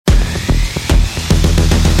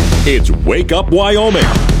It's Wake Up Wyoming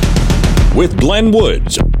with Glenn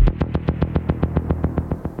Woods.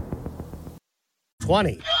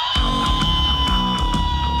 20.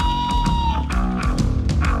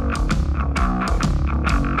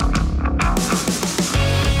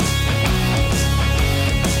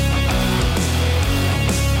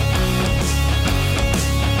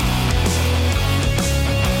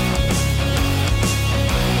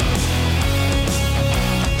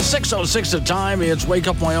 .06 at time. It's Wake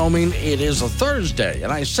Up Wyoming. It is a Thursday,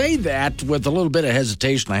 and I say that with a little bit of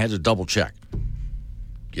hesitation. I had to double check.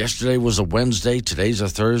 Yesterday was a Wednesday. Today's a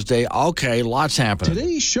Thursday. Okay, lots happening.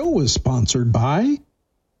 Today's show is sponsored by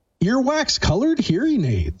Earwax Colored Hearing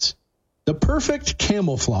Aids, the perfect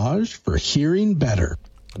camouflage for hearing better.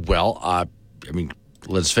 Well, I mean,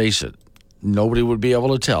 let's face it. Nobody would be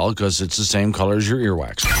able to tell because it's the same color as your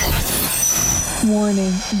earwax.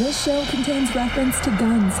 Warning, this show contains reference to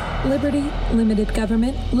guns, liberty, limited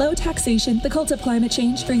government, low taxation, the cult of climate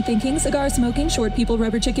change, free thinking, cigar smoking, short people,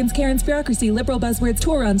 rubber chickens, Karen's bureaucracy, liberal buzzwords,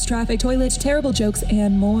 tour runs, traffic, toilets, terrible jokes,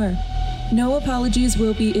 and more. No apologies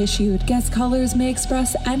will be issued. Guest callers may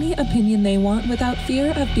express any opinion they want without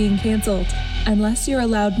fear of being canceled. Unless you're a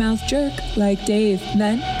loudmouth jerk like Dave,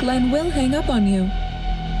 then Glenn will hang up on you.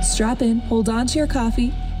 Strap in, hold on to your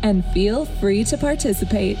coffee, and feel free to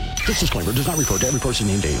participate. This disclaimer does not refer to every person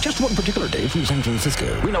named Dave, just one particular Dave from San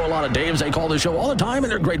Francisco. We know a lot of Daves. They call this show all the time,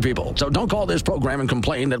 and they're great people. So don't call this program and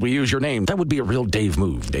complain that we use your name. That would be a real Dave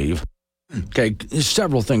move, Dave. Okay, there's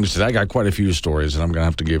several things today. I got quite a few stories that I'm going to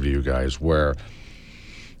have to give to you guys where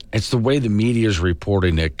it's the way the media is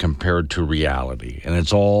reporting it compared to reality. And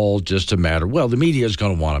it's all just a matter, well, the media is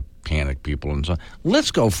going to want to panic people and so on. Let's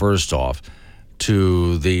go first off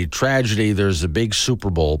to the tragedy. There's a big Super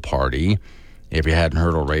Bowl party, if you hadn't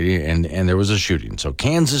heard already, and there was a shooting. So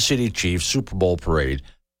Kansas City Chiefs Super Bowl parade.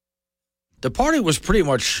 The party was pretty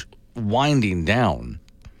much winding down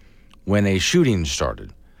when a shooting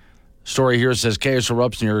started. Story here says chaos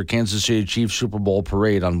erupts near Kansas City Chiefs Super Bowl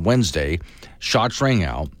parade on Wednesday. Shots rang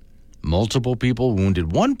out. Multiple people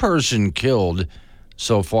wounded. One person killed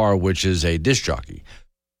so far, which is a disc jockey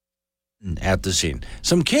at the scene.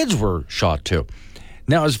 Some kids were shot too.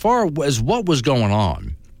 Now, as far as what was going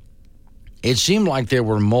on, it seemed like there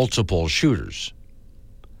were multiple shooters,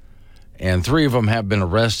 and 3 of them have been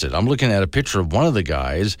arrested. I'm looking at a picture of one of the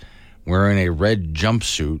guys wearing a red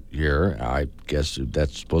jumpsuit here. I guess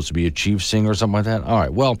that's supposed to be a Chiefs singer or something like that. All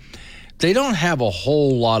right, well, they don't have a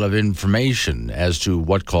whole lot of information as to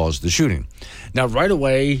what caused the shooting. Now, right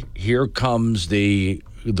away, here comes the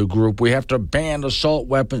group. We have to ban assault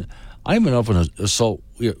weapons. I don't even know if an assault...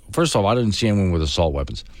 First off, I didn't see anyone with assault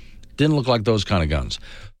weapons. Didn't look like those kind of guns.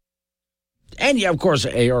 And, yeah, of course,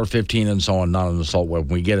 AR-15 and so on, not an assault weapon.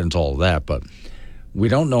 We get into all of that, but we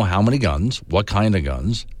don't know how many guns, what kind of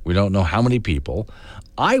guns. We don't know how many people.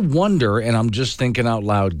 I wonder, and I'm just thinking out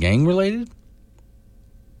loud, gang-related?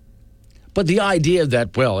 But the idea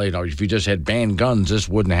that, well, if you just had banned guns, this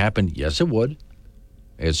wouldn't happen. Yes, it would.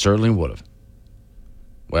 It certainly would have.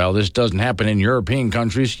 Well, this doesn't happen in European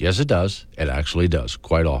countries. Yes, it does. It actually does,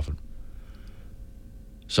 quite often.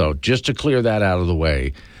 So just to clear that out of the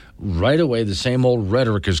way, right away the same old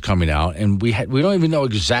rhetoric is coming out, and we don't even know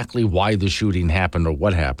exactly why the shooting happened or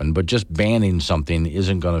what happened, but just banning something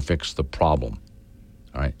isn't going to fix the problem.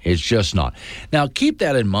 All right? It's just not. Now, keep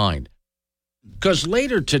that in mind, because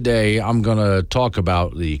later today I'm going to talk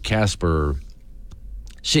about the Casper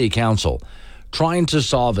City Council trying to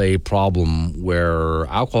solve a problem where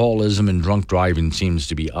alcoholism and drunk driving seems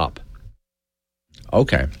to be up.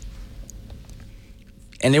 Okay.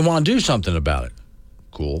 And they want to do something about it.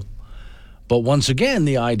 Cool. But once again,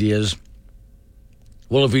 the idea is,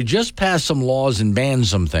 well, if we just pass some laws and ban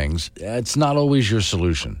some things, it's not always your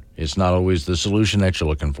solution. It's not always the solution that you're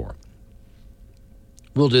looking for.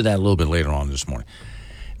 We'll do that a little bit later on this morning.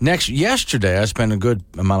 Yesterday, I spent a good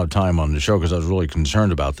amount of time on the show because I was really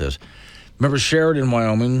concerned about this. Remember Sheridan,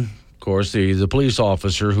 Wyoming, of course, the police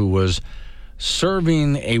officer who was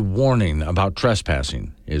serving a warning about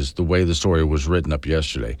trespassing is the way the story was written up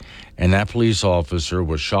yesterday. And that police officer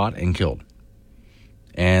was shot and killed.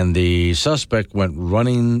 And the suspect went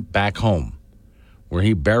running back home where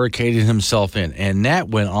he barricaded himself in. And that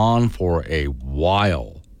went on for a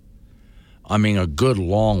while. I mean, a good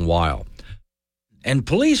long while. And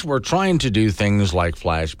police were trying to do things like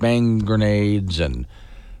flashbang grenades and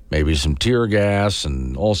maybe some tear gas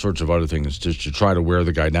and all sorts of other things just to try to wear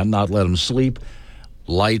the guy down, not let him sleep.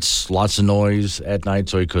 Lights, lots of noise at night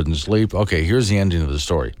so he couldn't sleep. Okay, here's the ending of the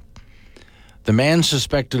story. The man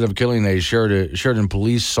suspected of killing a Sheridan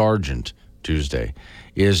police sergeant Tuesday,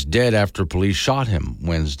 is dead after police shot him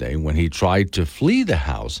Wednesday when he tried to flee the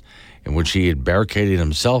house in which he had barricaded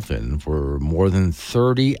himself in for more than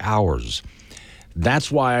 30 hours.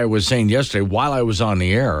 That's why I was saying yesterday, while I was on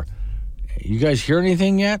the air, you guys hear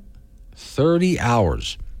anything yet? 30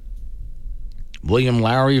 hours. William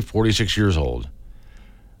Larry, 46 years old,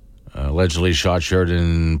 allegedly shot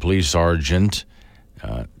Sheridan Police Sergeant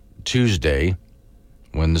Tuesday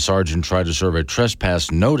when the sergeant tried to serve a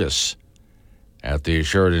trespass notice at the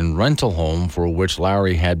Sheridan rental home for which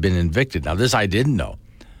Larry had been evicted. Now, this I didn't know.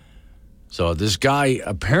 So this guy,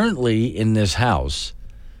 apparently in this house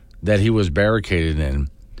that he was barricaded in,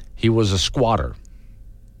 he was a squatter.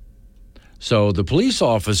 So the police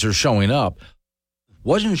officer showing up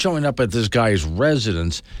wasn't showing up at this guy's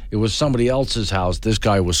residence. It was somebody else's house. This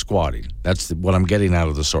guy was squatting. That's what I'm getting out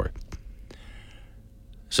of the story.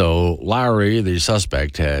 So Larry, the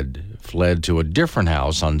suspect, had fled to a different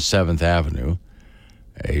house on 7th Avenue.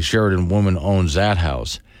 A Sheridan woman owns that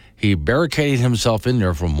house. He barricaded himself in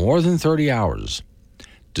there for more than 30 hours,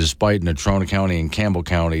 despite Natrona County and Campbell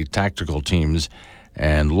County tactical teams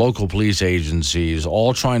and local police agencies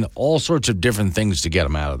all trying all sorts of different things to get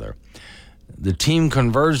him out of there. The team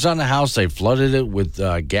converged on the house. They flooded it with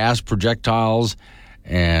gas projectiles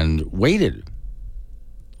and waited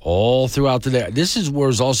all throughout the day. This is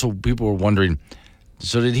where also people were wondering,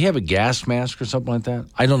 so did he have a gas mask or something like that?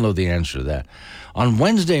 I don't know the answer to that. On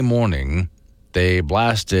Wednesday morning, they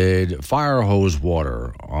blasted fire hose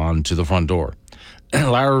water onto the front door.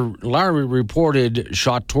 Larry reported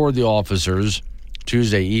shot toward the officers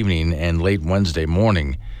Tuesday evening and late Wednesday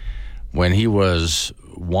morning when he was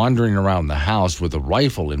wandering around the house with a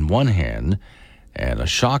rifle in one hand and a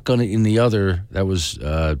shotgun in the other. That was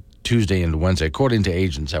Tuesday into Wednesday, according to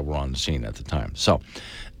agents that were on the scene at the time. So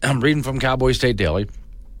I'm reading from Cowboy State Daily.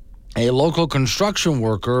 A local construction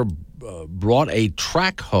worker brought a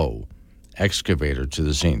track hoe excavator to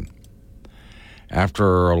the scene.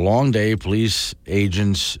 After a long day, police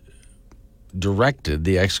agents directed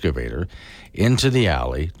the excavator into the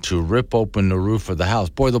alley to rip open the roof of the house.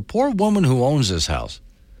 Boy, the poor woman who owns this house.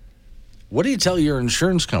 What do you tell your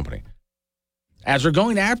insurance company? As they're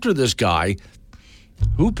going after this guy,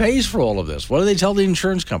 who pays for all of this? What do they tell the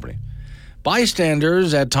insurance company?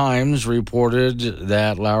 Bystanders at times reported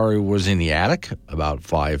that Larry was in the attic about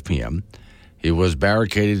 5 p.m. He was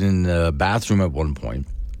barricaded in the bathroom at one point.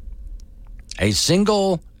 A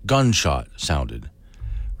single gunshot sounded,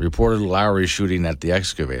 reported Larry shooting at the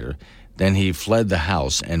excavator. Then he fled the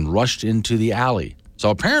house and rushed into the alley. So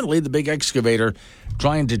apparently the big excavator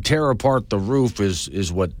trying to tear apart the roof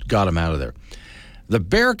is what got him out of there. The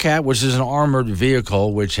Bearcat, which is an armored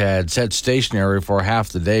vehicle which had sat stationary for half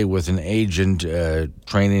the day with an agent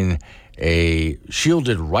training a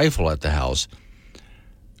shielded rifle at the house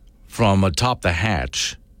from atop the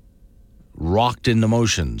hatch, rocked into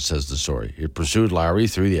motion, says the story. It pursued Larry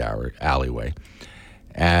through the alleyway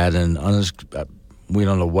at we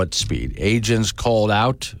don't know what speed. Agents called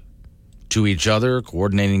out to each other,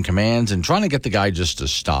 coordinating commands and trying to get the guy just to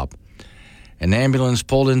stop. An ambulance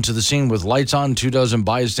pulled into the scene with lights on. 24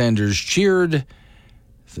 bystanders cheered,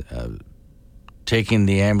 taking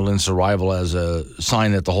the ambulance arrival as a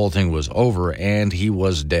sign that the whole thing was over, and he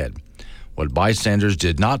was dead. What bystanders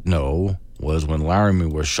did not know was when Larry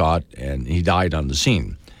was shot and he died on the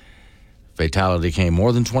scene. Fatality came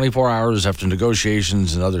more than 24 hours after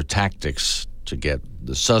negotiations and other tactics to get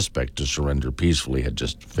the suspect to surrender peacefully had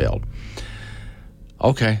just failed.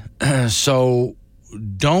 Okay, so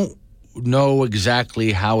don't know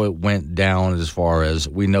exactly how it went down as far as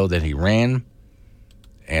we know that he ran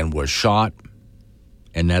and was shot,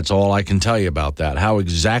 and that's all I can tell you about that. How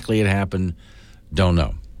exactly it happened, don't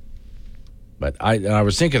know. But I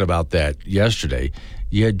was thinking about that yesterday.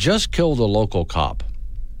 You had just killed a local cop.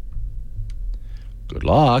 Good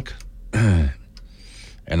luck.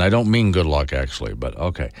 And I don't mean good luck, actually, but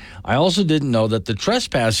okay. I also didn't know that the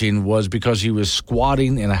trespassing was because he was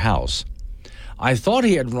squatting in a house. I thought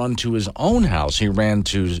he had run to his own house. He ran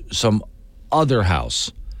to some other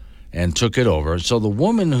house and took it over. So the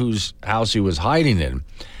woman whose house he was hiding in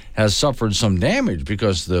has suffered some damage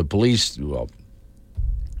because the police,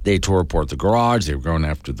 they tore apart the garage. They were going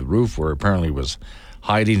after the roof where apparently he was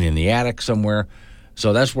hiding in the attic somewhere.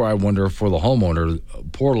 So that's where I wonder for the homeowner,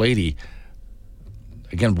 poor lady,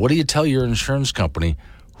 again, what do you tell your insurance company?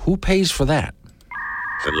 Who pays for that?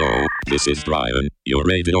 Hello, this is Brian. Your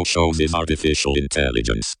radio shows is artificial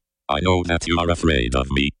intelligence. I know that you are afraid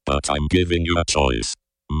of me, but I'm giving you a choice.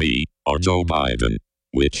 Me or Joe Biden.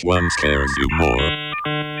 Which one scares you more?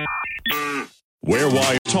 Where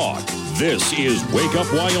Why Talk. This is Wake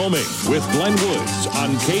Up Wyoming with Glenn Woods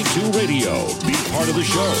on K2 Radio. Be part of the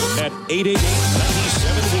show at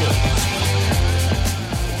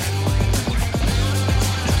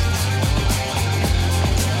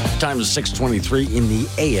 888-97-WOODS. Time is 6:23 in the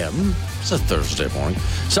a.m. It's a Thursday morning.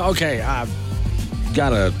 So, okay, I've got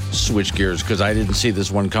to switch gears because I didn't see this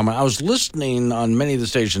one coming. I was listening on many of the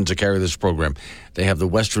stations that carry this program. They have the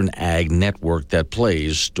Western Ag Network that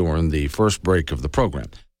plays during the first break of the program.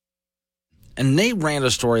 And they ran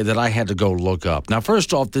a story that I had to go look up. Now,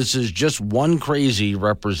 first off, this is just one crazy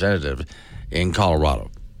representative in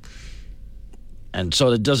Colorado. And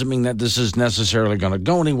so it doesn't mean that this is necessarily going to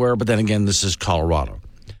go anywhere, but then again, this is Colorado.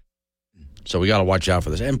 So we got to watch out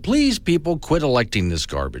for this. And please, people, quit electing this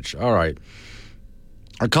garbage. All right.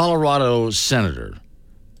 A Colorado senator,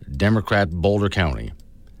 Democrat Boulder County,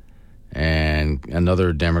 and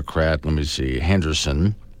another Democrat,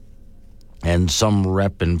 Henderson, and some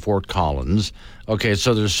rep in Fort Collins. Okay,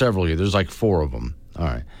 so there's several here. There's like 4 of them. All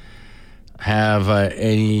right. Have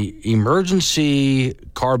an emergency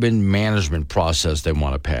carbon management process they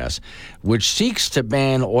want to pass, which seeks to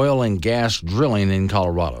ban oil and gas drilling in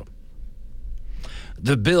Colorado.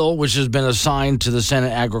 The bill, which has been assigned to the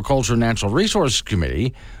Senate Agriculture and Natural Resources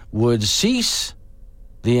Committee, would cease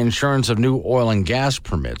the insurance of new oil and gas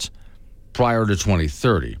permits prior to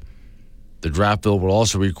 2030. The draft bill would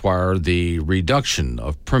also require the reduction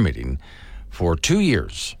of permitting for 2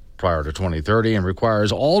 years prior to 2030 and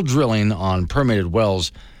requires all drilling on permitted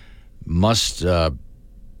wells must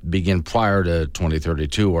begin prior to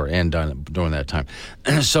 2032 or end during that time.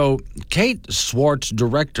 So Kate Swartz,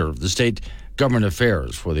 director of the state government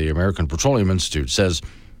affairs for the American Petroleum Institute, says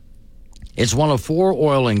it's one of 4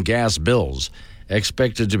 oil and gas bills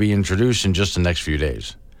expected to be introduced in just the next few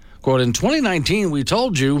days. Quote, in 2019, we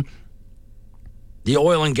told you the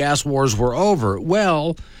oil and gas wars were over.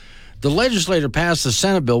 Well, the legislature passed the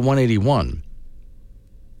Senate Bill 181,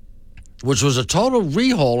 which was a total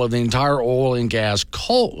rehaul of the entire oil and gas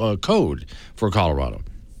code for Colorado.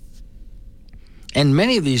 And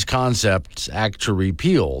many of these concepts act to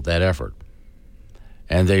repeal that effort.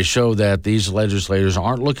 And they show that these legislators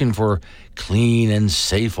aren't looking for clean and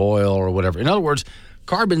safe oil or whatever. In other words,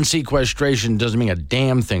 carbon sequestration doesn't mean a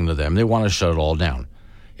damn thing to them. They want to shut it all down.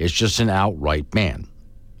 It's just an outright ban.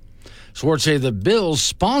 Swartz say the bill's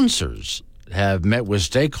sponsors have met with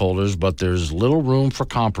stakeholders, but there's little room for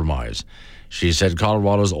compromise. She said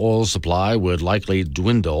Colorado's oil supply would likely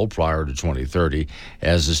dwindle prior to 2030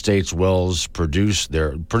 as the state's wells produce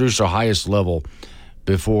their highest level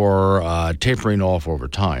before tapering off over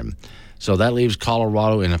time. So that leaves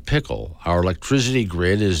Colorado in a pickle. Our electricity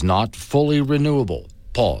grid is not fully renewable.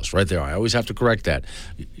 Pause right there. I always have to correct that.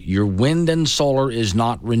 Your wind and solar is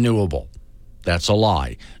not renewable. That's a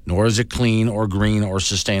lie. Nor is it clean or green or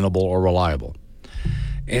sustainable or reliable.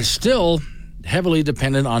 It's still heavily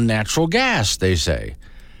dependent on natural gas, they say.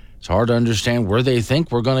 It's hard to understand where they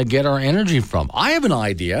think we're going to get our energy from. I have an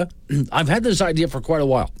idea. I've had this idea for quite a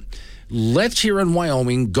while. Let's here in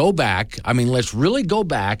Wyoming let's really go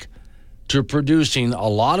back to producing a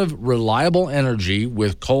lot of reliable energy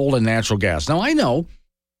with coal and natural gas. Now, I know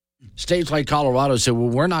states like Colorado say, well,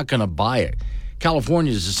 we're not going to buy it.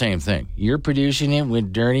 California is the same thing. You're producing it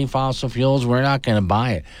with dirty fossil fuels. We're not going to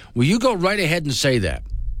buy it. Well, you go right ahead and say that.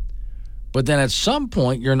 But then at some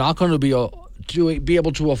point, you're not going to be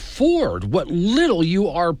able to afford what little you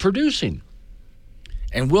are producing.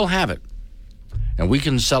 And we'll have it. And we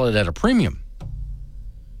can sell it at a premium.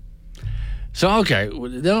 So, okay,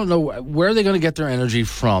 they don't know where they're going to get their energy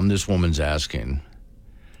from, this woman's asking.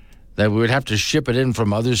 That we would have to ship it in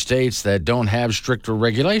from other states that don't have stricter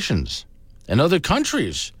regulations. And other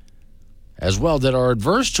countries as well that are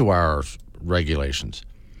adverse to our regulations.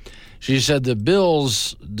 She said the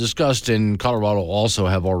bills discussed in Colorado also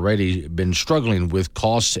have already been struggling with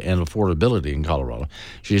costs and affordability in Colorado.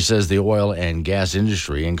 She says the oil and gas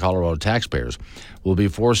industry and Colorado taxpayers will be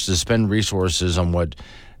forced to spend resources on what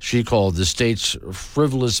she called the state's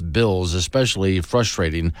frivolous bills, especially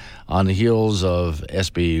frustrating on the heels of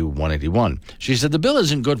SB 181. She said the bill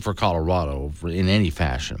isn't good for Colorado in any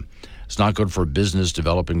fashion. It's not good for business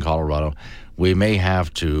developing Colorado. We may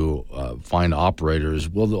have to find operators.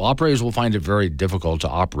 Well, the operators will find it very difficult to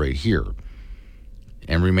operate here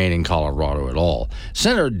and remain in Colorado at all.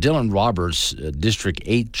 Senator Dylan Roberts, District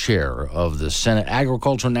 8 chair of the Senate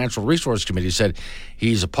Agriculture and Natural Resources Committee, said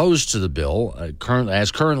he's opposed to the bill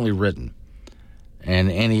as currently written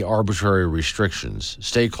and any arbitrary restrictions.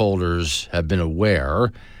 Stakeholders have been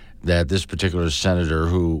aware that this particular senator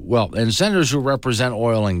and senators who represent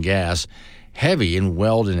oil and gas heavy in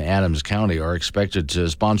Weld and Adams County are expected to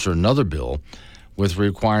sponsor another bill with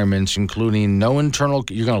requirements including no internal,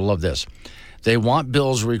 you're going to love this. They want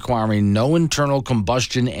bills requiring no internal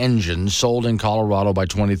combustion engines sold in Colorado by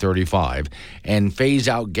 2035 and phase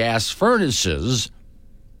out gas furnaces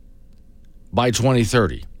by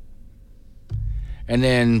 2030. And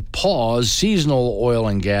then pause seasonal oil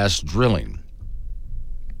and gas drilling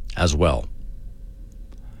as well.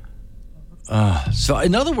 So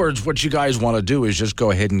in other words, what you guys want to do is just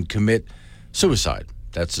go ahead and commit suicide.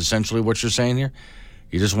 That's essentially what you're saying here.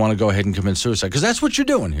 You just want to go ahead and commit suicide because that's what you're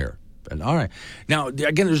doing here. But, all right. Now,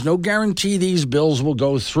 again, there's no guarantee these bills will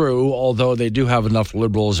go through, although they do have enough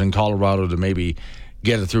liberals in Colorado to maybe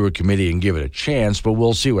get it through a committee and give it a chance, but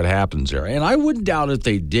we'll see what happens there. And I wouldn't doubt if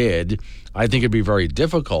they did. I think it'd be very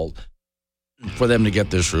difficult for them to get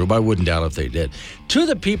this through, but I wouldn't doubt if they did. To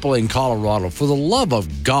the people in Colorado, for the love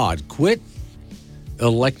of God, quit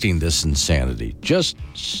electing this insanity. Just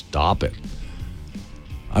stop it.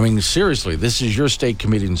 I mean, seriously, this is your state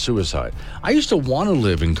committing suicide. I used to want to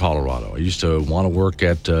live in Colorado. I used to want to work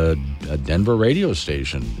at a Denver radio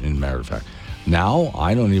station, in matter of fact. Now,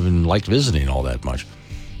 I don't even like visiting all that much.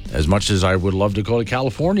 As much as I would love to go to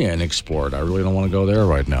California and explore it, I really don't want to go there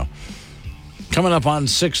right now. Coming up on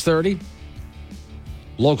 6:30,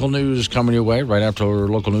 local news coming your way right after our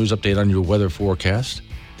local news update on your weather forecast.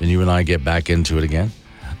 Then you and I get back into it again.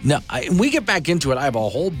 Now, we get back into it. I have a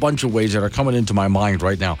whole bunch of ways that are coming into my mind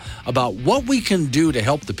right now about what we can do to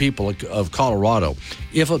help the people of Colorado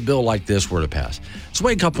if a bill like this were to pass. It's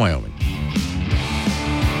Wake Up Wyoming.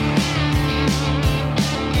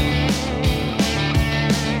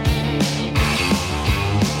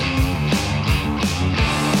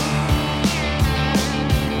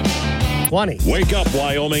 Wake Up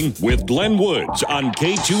Wyoming with Glenn Woods on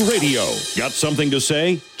K2 Radio. Got something to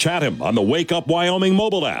say? Chat him on the Wake Up Wyoming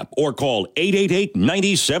mobile app or call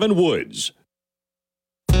 888-97-WOODS.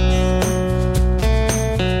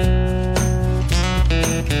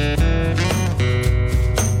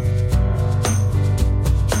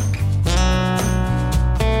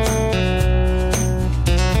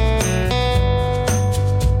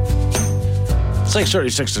 It's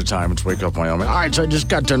 6:36 the time. It's Wake Up Wyoming. All right, so I just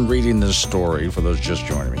got done reading this story for those just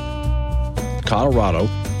joining me. Colorado.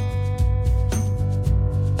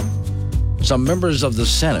 Some members of the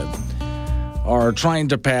Senate are trying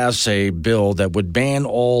to pass a bill that would ban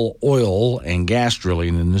all oil and gas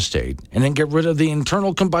drilling in the state and then get rid of the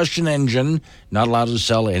internal combustion engine, not allowed to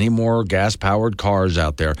sell any more gas-powered cars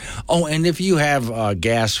out there. Oh, and if you have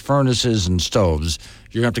gas furnaces and stoves,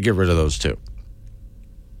 you're going to have to get rid of those too.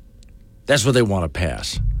 That's what they want to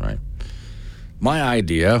pass, right? My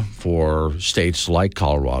idea for states like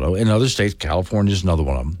Colorado and other states, California is another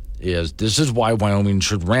one of them, is this is why Wyoming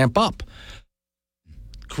should ramp up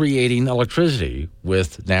creating electricity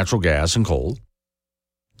with natural gas and coal.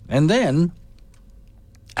 And then,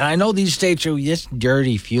 and I know these states are, this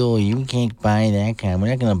dirty fuel, you can't buy that kind. We're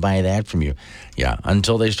not going to buy that from you. Yeah,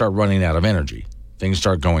 until they start running out of energy. Things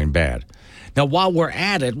start going bad. Now, while we're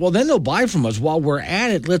at it, well, then they'll buy from us. While we're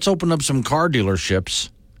at it, let's open up some car dealerships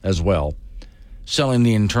as well, selling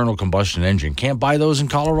the internal combustion engine. Can't buy those in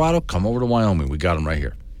Colorado? Come over to Wyoming. We got them right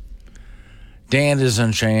here. Dan is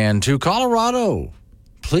in Cheyenne to Colorado.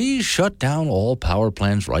 Please shut down all power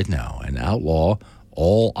plants right now and outlaw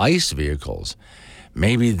all ICE vehicles.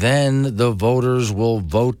 Maybe then the voters will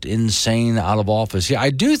vote insane out of office. Yeah, I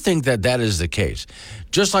do think that that is the case.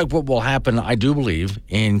 Just like what will happen, I do believe,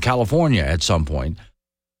 in California at some point,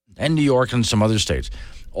 and New York and some other states.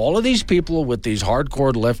 All of these people with these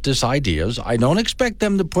hardcore leftist ideas, I don't expect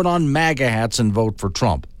them to put on MAGA hats and vote for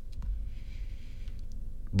Trump.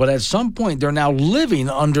 But at some point, they're now living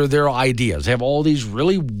under their ideas. They have all these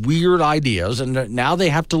really weird ideas, and now they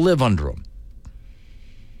have to live under them.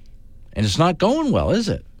 And it's not going well, is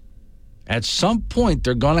it? At some point,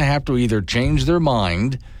 they're going to have to either change their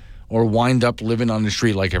mind or wind up living on the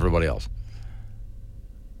street like everybody else.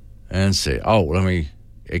 And see. Oh, let me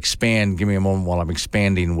expand. Give me a moment while I'm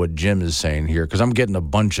expanding what Jim is saying here, because I'm getting a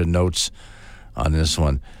bunch of notes on this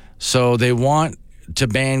one. So they want to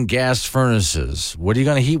ban gas furnaces. What are you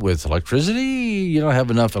going to heat with? Electricity? You don't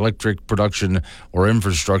have enough electric production or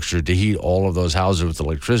infrastructure to heat all of those houses with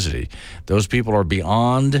electricity. Those people are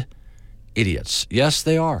beyond idiots. Yes,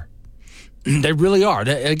 they are. They really are.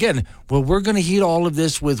 Again, well, we're going to heat all of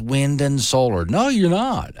this with wind and solar. No, you're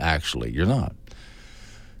not, actually. You're not.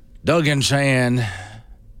 Doug and Cheyenne,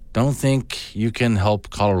 don't think you can help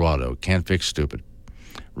Colorado. Can't fix stupid.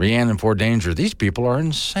 Rhiannon and Fort Danger, these people are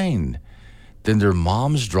insane. Then their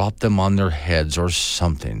moms dropped them on their heads or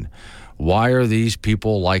something. Why are these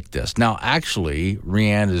people like this? Now, actually,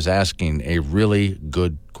 Rhiannon is asking a really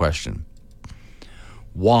good question.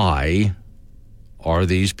 Why are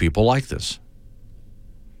these people like this?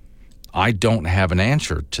 I don't have an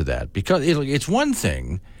answer to that, because it's one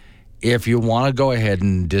thing if you want to go ahead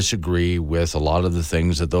and disagree with a lot of the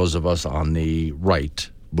things that those of us on the right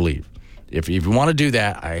believe. If you want to do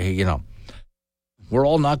that, we're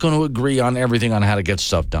all not going to agree on everything on how to get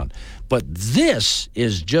stuff done. But this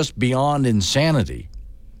is just beyond insanity.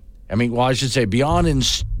 I should say beyond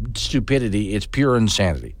stupidity, it's pure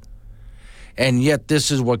insanity. And yet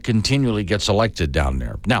this is what continually gets elected down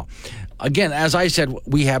there. Now, again, as I said,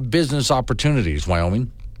 we have business opportunities,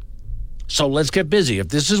 Wyoming. So let's get busy. If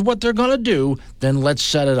this is what they're going to do, then let's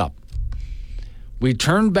set it up. We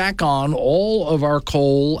turn back on all of our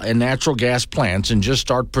coal and natural gas plants and just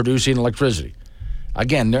start producing electricity.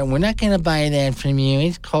 Again, we're not going to buy that from you.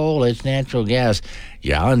 It's coal, it's natural gas.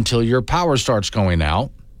 Yeah, until your power starts going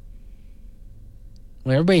out.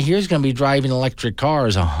 Well, everybody here is going to be driving electric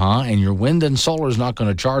cars, and your wind and solar is not going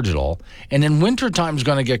to charge at all. And then wintertime is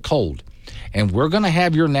going to get cold. And we're going to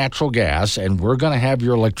have your natural gas, and we're going to have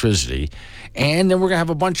your electricity. And then we're going to have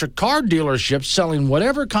a bunch of car dealerships selling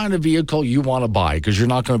whatever kind of vehicle you want to buy, because you're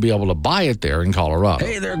not going to be able to buy it there in Colorado.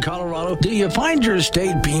 Hey there, Colorado. Do you find your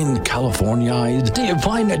state being Californiized? Do you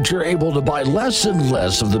find that you're able to buy less and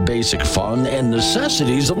less of the basic fun and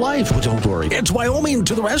necessities of life? Well, don't worry. It's Wyoming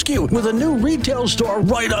to the rescue with a new retail store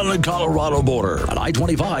right on the Colorado border on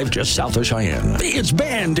I-25 just south of Cheyenne. It's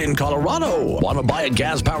banned in Colorado. Want to buy a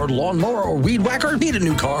gas-powered lawnmower or weed whacker? Need a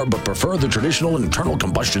new car but prefer the traditional internal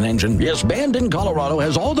combustion engine? Yes, Banned in Colorado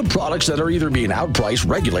has all the products that are either being outpriced,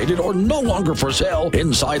 regulated, or no longer for sale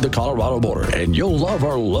inside the Colorado border. And you'll love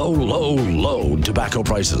our low, low, low tobacco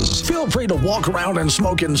prices. Feel free to walk around and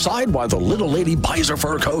smoke inside while the little lady buys her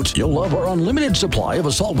fur coat. You'll love our unlimited supply of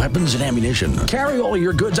assault weapons and ammunition. Carry all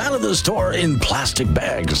your goods out of the store in plastic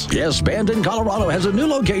bags. Yes, Banned in Colorado has a new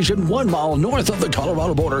location 1 mile north of the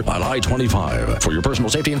Colorado border on I-25. For your personal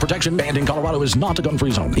safety and protection, Banned in Colorado is not a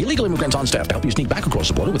gun-free zone. Illegal immigrants on staff to help you sneak back across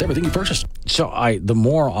the border with everything you purchased. So the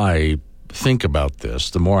more I think about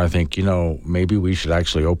this, the more I think, maybe we should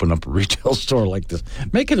actually open up a retail store like this.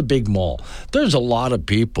 Make it a big mall. There's a lot of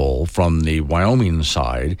people from the Wyoming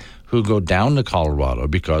side who go down to Colorado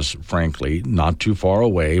because, frankly, not too far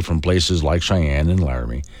away from places like Cheyenne and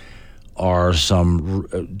Laramie are some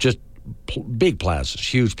just big plazas,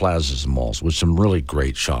 huge plazas and malls with some really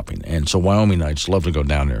great shopping. And so Wyomingites love to go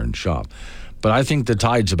down there and shop. But I think the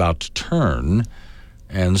tide's about to turn,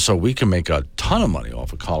 and so we can make a ton of money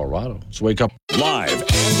off of Colorado. Let's wake up. Live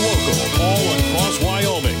and local all across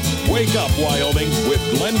Wyoming. Wake Up Wyoming with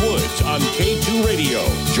Glenn Woods on K2 Radio.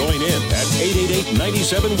 Join in at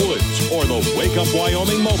 888-97-WOODS or the Wake Up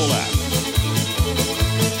Wyoming mobile app.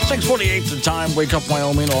 6:48 the time. Wake Up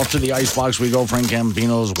Wyoming. Off to the icebox we go. Frank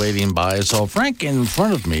Gambino's waiting by. So, Frank, in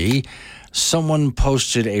front of me, someone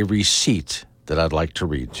posted a receipt that I'd like to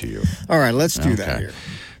read to you. All right, let's do that here.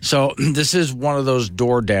 So this is one of those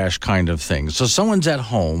DoorDash kind of things. So someone's at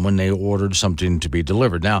home when they ordered something to be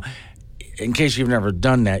delivered. Now, in case you've never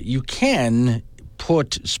done that, you can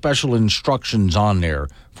put special instructions on there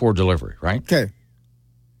for delivery, right? Okay.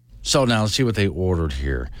 So now let's see what they ordered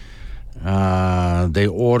here. They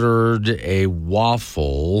ordered a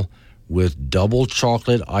waffle with double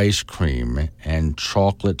chocolate ice cream and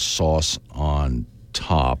chocolate sauce on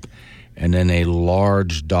top, and then a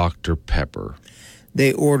large Dr. Pepper.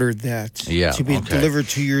 They ordered that to be delivered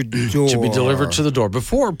to your door. To be delivered to the door,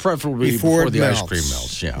 preferably before the ice cream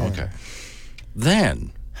melts. Yeah, okay.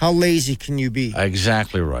 Then. How lazy can you be?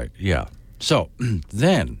 Exactly right, yeah. So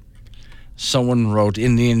then someone wrote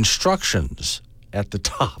in the instructions at the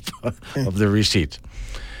top of the receipt,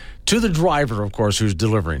 to the driver, of course, who's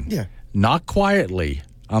delivering. Yeah. Not quietly.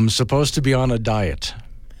 I'm supposed to be on a diet.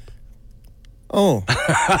 Oh,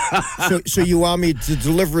 so you want me to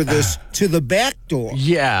deliver this to the back door?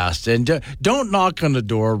 Yes, and don't knock on the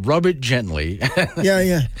door. Rub it gently.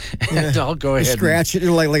 Yeah. And I'll go ahead. Scratch it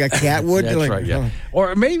like a cat would. That's right, yeah.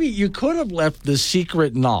 Or maybe you could have left the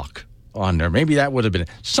secret knock on there. Maybe that would have been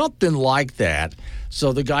something like that.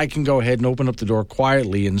 So the guy can go ahead and open up the door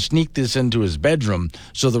quietly and sneak this into his bedroom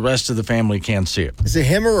so the rest of the family can't see it. Is it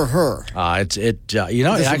him or her? It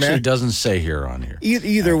actually doesn't say here on here.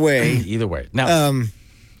 Either way. Either way. Now,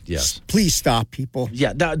 yes. Please stop, people.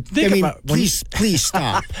 Yeah. Now, please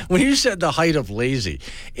stop. When you said the height of lazy,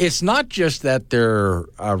 it's not just that they're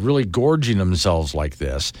really gorging themselves like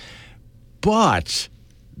this, but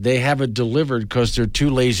they have it delivered because they're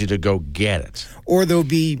too lazy to go get it. Or they'll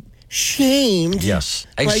be shamed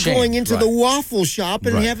by going into the waffle shop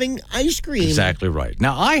and having ice cream. Exactly right.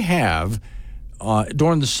 Now, I have,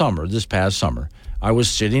 during the summer, this past summer, I was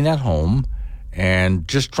sitting at home and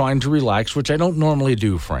just trying to relax, which I don't normally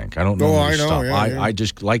do, Frank. I don't normally stop. I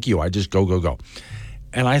just, like you, I just go.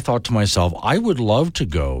 And I thought to myself, I would love to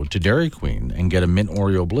go to Dairy Queen and get a mint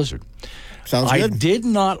Oreo Blizzard. Sounds good. I did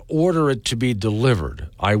not order it to be delivered.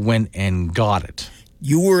 I went and got it.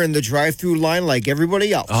 You were in the drive-through line like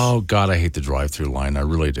everybody else. Oh, God, I hate the drive-through line. I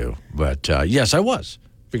really do. But, yes, I was.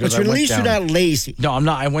 Because but at least you're not lazy. No, I'm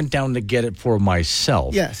not. I went down to get it for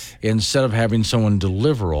myself. Yes. Instead of having someone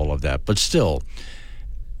deliver all of that. But still,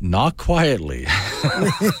 not quietly.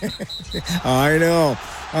 I know.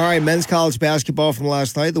 All right, men's college basketball from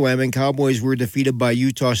last night. The Wyoming Cowboys were defeated by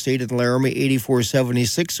Utah State at Laramie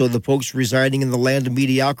 84-76. So the Pokes residing in the land of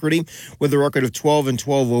mediocrity with a record of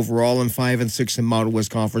 12-12 overall and 5-6 in Mountain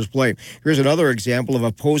West Conference play. Here's another example of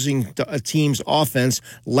opposing team's offense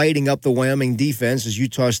lighting up the Wyoming defense as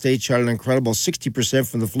Utah State shot an incredible 60%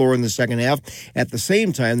 from the floor in the second half. At the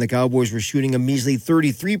same time, the Cowboys were shooting a measly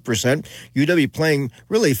 33%. UW playing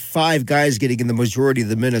really 5 guys getting in the majority of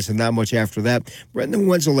the minutes and not much after that. Brendan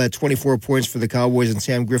Wenzel had 24 points for the Cowboys and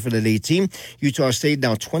Sam Griffin at 18. Utah State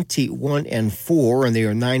now 21-4, and they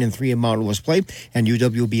are 9-3 in Mountain West play. And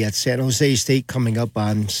UW will be at San Jose State coming up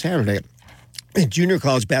on Saturday. In junior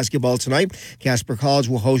college basketball tonight, Casper College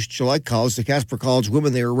will host Gillette College. The Casper College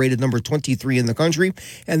women, they are rated number 23 in the country,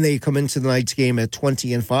 and they come into tonight's game at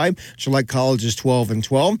 20-5. Gillette College is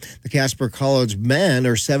 12-12. The Casper College men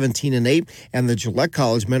are 17-8, and the Gillette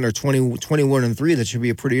College men are 21-3. That should be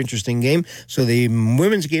a pretty interesting game. So the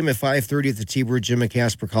women's game at 5:30 at the T-Bird Gym at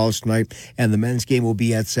Casper College tonight, and the men's game will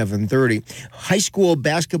be at 7:30. High school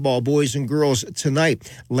basketball, boys and girls, tonight.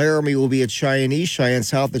 Laramie will be at Cheyenne East, Cheyenne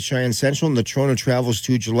South at Cheyenne Central, and the Toronto travels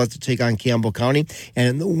to Gillette to take on Campbell County. And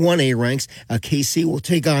in the 1A ranks, KC will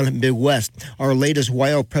take on Midwest. Our latest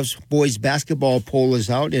Wild Preps boys basketball poll is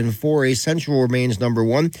out. In 4A, Central remains number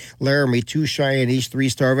 1. Laramie 2, Cheyenne East 3,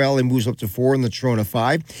 Star Valley moves up to 4, and the Toronto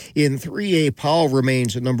 5. In 3A, Powell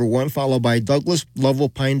remains at number 1, followed by Douglas, Lovell,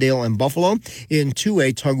 Pinedale, and Buffalo. In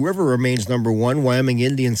 2A, Tug River remains number 1, Wyoming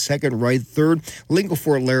Indians 2nd, Wright 3rd, Lincoln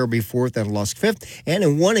Fort Laramie 4th, and Lusk 5th. And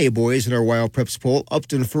in 1A, boys, in our Wild Preps poll,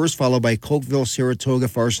 Upton 1st, followed by Cokeville, Saratoga,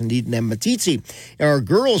 Farson, Eden, and Matitsi. Our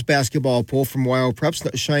girls basketball poll from Wild Preps,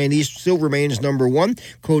 Cheyenne East still remains number 1,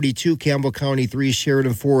 Cody 2, Campbell County 3,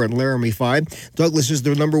 Sheridan 4, and Laramie 5. Douglas is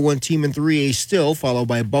the number 1 team in 3A still, followed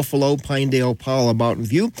by Buffalo, Pinedale, Powell, and Mountain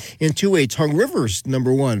View. In 2A, Tongue River's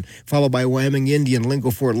number 1, followed by Wyoming Indian,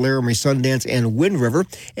 Lincoln Fort, Laramie, Sundance, and Wind River.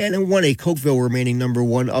 And in 1A, Cokeville remaining number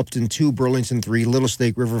 1, Upton 2, Burlington 3, Little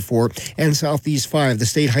Snake River 4, and Southeast 5. The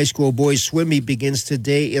state high school boys swim meet begins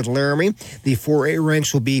today at Laramie. The 4A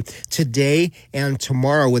ranks will be today and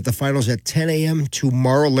tomorrow with the finals at 10 a.m.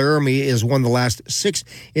 tomorrow. Laramie has won the last 6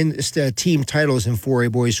 in team titles in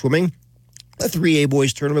 4A boys swimming. The 3A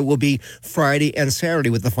boys tournament will be Friday and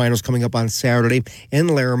Saturday with the finals coming up on Saturday in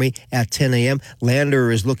Laramie at 10 a.m.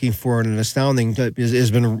 Lander is looking for an astounding,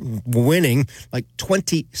 has been winning like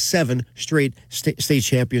 27 straight state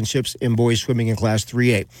championships in boys swimming in Class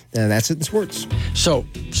 3A. And that's it in sports. So,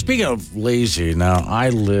 speaking of lazy, now I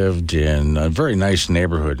lived in a very nice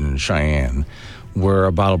neighborhood in Cheyenne where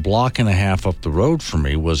about a block and a half up the road from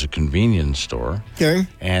me was a convenience store. Okay.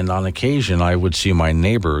 And on occasion, I would see my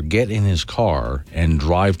neighbor get in his car and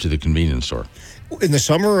drive to the convenience store. In the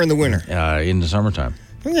summer or in the winter? In the summertime.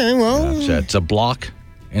 Okay, well. It's a block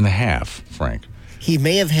and a half, Frank. He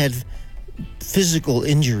may have had physical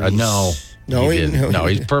injuries. No. No, he didn't. No,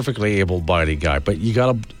 he's a perfectly able-bodied guy. But you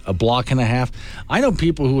got a block and a half. I know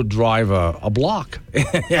people who would drive a block for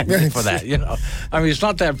that. You know, I mean, it's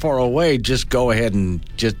not that far away. Just go ahead and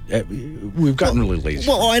just. We've gotten really lazy.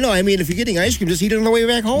 Well, I know. I mean, if you're getting ice cream, just eat it on the way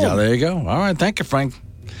back home. Yeah, there you go. All right, thank you, Frank.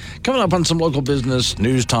 Coming up on some local business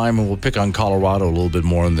news time, and we'll pick on Colorado a little bit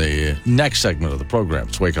more in the next segment of the program.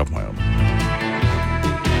 It's Wake Up Wyoming.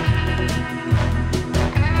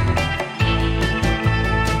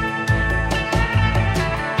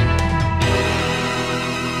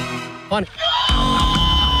 Fun.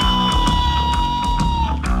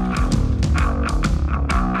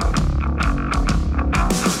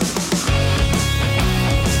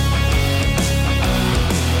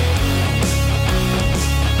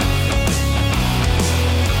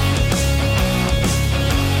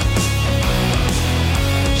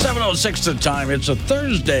 7:06 to the time. It's a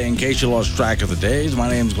Thursday, in case you lost track of the days. My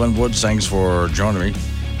name's Glenn Woods. Thanks for joining me.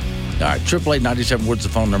 All right, 888-97 Woods, the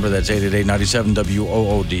phone number. That's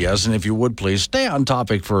 888-97-WOODS. And if you would, please stay on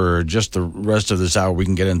topic for just the rest of this hour. We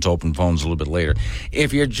can get into open phones a little bit later.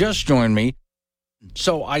 If you just joined me,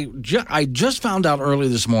 so I just found out early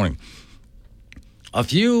this morning, a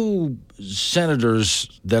few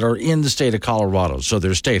senators that are in the state of Colorado, so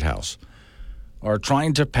their state house, are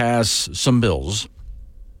trying to pass some bills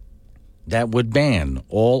that would ban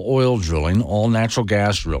all oil drilling, all natural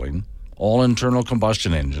gas drilling, all internal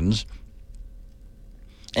combustion engines,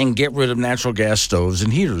 and get rid of natural gas stoves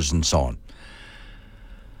and heaters and so on.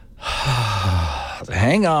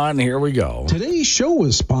 Hang on, here we go. Today's show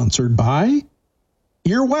was sponsored by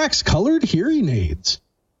Earwax Colored Hearing Aids,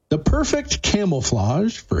 the perfect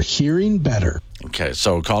camouflage for hearing better. Okay,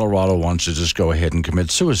 so Colorado wants to just go ahead and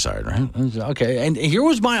commit suicide, right? Okay, and here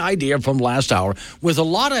was my idea from last hour with a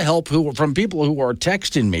lot of help from people who are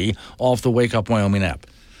texting me off the Wake Up Wyoming app.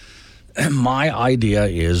 My idea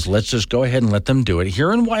is let's just go ahead and let them do it.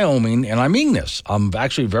 Here in Wyoming, and I mean this, I'm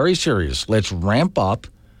actually very serious, let's ramp up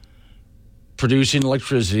producing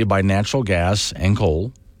electricity by natural gas and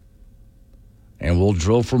coal, and we'll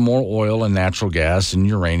drill for more oil and natural gas and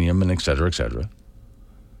uranium and et cetera, et cetera.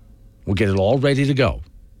 We'll get it all ready to go.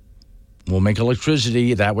 We'll make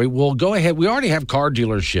electricity that way. We'll go ahead. We already have car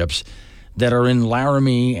dealerships that are in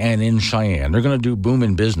Laramie and in Cheyenne. They're going to do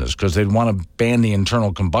booming business because they'd want to ban the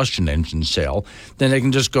internal combustion engine sale. Then they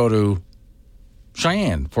can just go to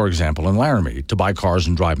Cheyenne, for example, in Laramie to buy cars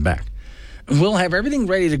and drive them back. We'll have everything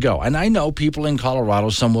ready to go. And I know people in Colorado,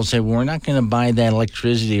 some will say, well, we're not going to buy that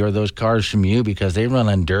electricity or those cars from you because they run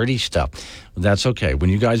on dirty stuff. Well, that's okay. When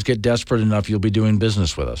you guys get desperate enough, you'll be doing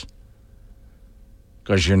business with us.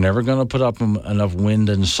 Because you're never going to put up enough wind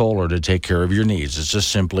and solar to take care of your needs. It's just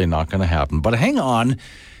simply not going to happen. But hang on.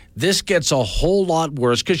 This gets a whole lot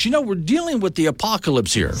worse because, we're dealing with the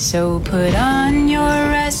apocalypse here. So put on your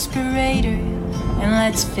respirator and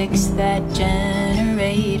let's fix that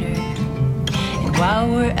generator. And while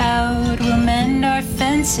we're out, we'll mend our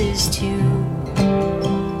fences too.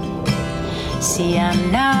 See,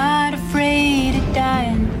 I'm not afraid of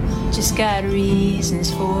dying, just got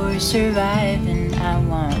reasons for surviving. I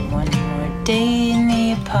want one more day in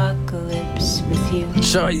the apocalypse with you.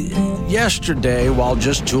 So yesterday, while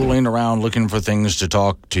just tooling around looking for things to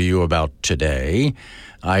talk to you about today,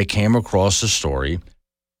 I came across a story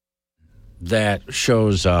that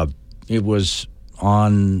shows it was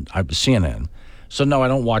on CNN. So, no, I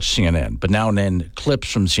don't watch CNN, but now and then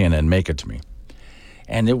clips from CNN make it to me.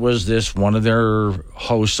 And it was one of their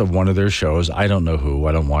hosts of one of their shows. I don't know who.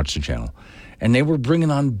 I don't watch the channel. And they were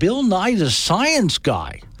bringing on Bill Nye, the science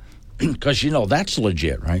guy, because, that's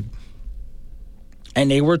legit, right?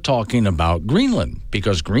 And they were talking about Greenland,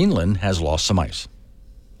 because Greenland has lost some ice.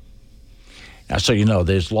 Now, so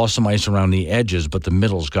there's lost some ice around the edges, but the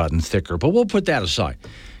middle's gotten thicker. But we'll put that aside.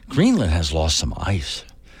 Greenland has lost some ice.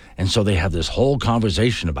 And so they have this whole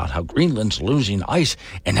conversation about how Greenland's losing ice,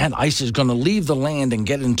 and that ice is going to leave the land and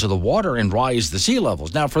get into the water and rise the sea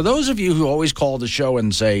levels. Now, for those of you who always call the show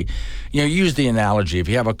and say, use the analogy, if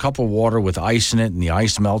you have a cup of water with ice in it and the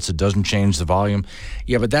ice melts, it doesn't change the volume.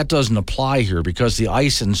 Yeah, but that doesn't apply here because the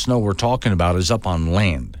ice and snow we're talking about is up on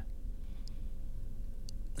land.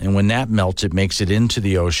 And when that melts, it makes it into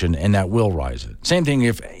the ocean, and that will rise it. Same thing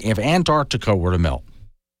if Antarctica were to melt.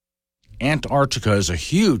 Antarctica is a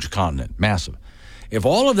huge continent, massive. If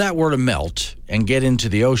all of that were to melt and get into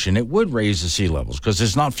the ocean, it would raise the sea levels because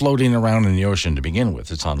it's not floating around in the ocean to begin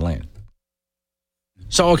with. It's on land.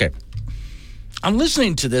 So, okay, I'm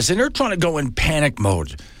listening to this, and they're trying to go in panic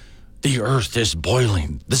mode. The earth is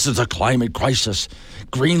boiling. This is a climate crisis.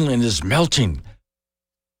 Greenland is melting.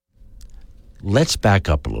 Let's back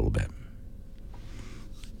up a little bit.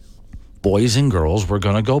 Boys and girls, we're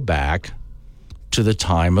going to go back to the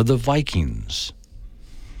time of the Vikings,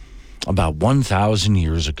 about 1,000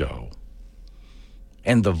 years ago.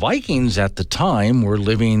 And the Vikings at the time were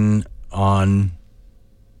living on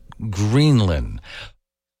Greenland.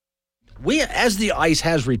 As the ice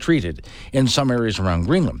has retreated in some areas around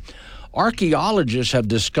Greenland, archaeologists have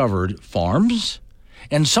discovered farms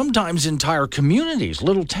and sometimes entire communities,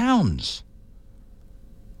 little towns.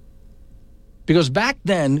 Because back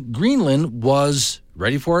then, Greenland was,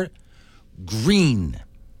 ready for it, green.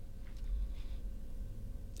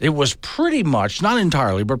 It was pretty much, not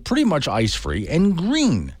entirely, but pretty much ice-free and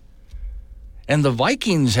green. And the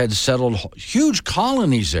Vikings had settled huge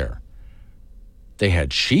colonies there. They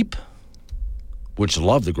had sheep, which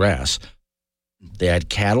loved the grass. They had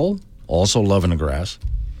cattle, also loving the grass.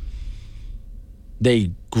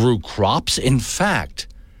 They grew crops. In fact,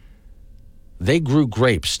 they grew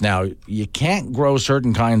grapes. Now, you can't grow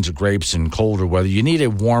certain kinds of grapes in colder weather. You need a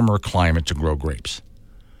warmer climate to grow grapes.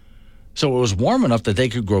 So it was warm enough that they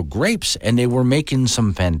could grow grapes, and they were making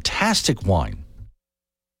some fantastic wine.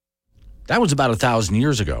 That was about 1,000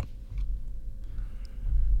 years ago.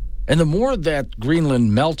 And the more that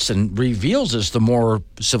Greenland melts and reveals us, the more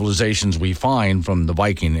civilizations we find from the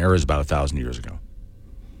Viking eras about 1,000 years ago.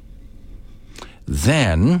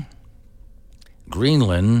 Then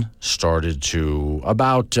Greenland started to,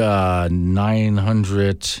 about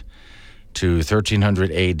 900 to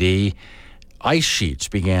 1300 AD, ice sheets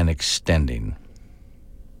began extending.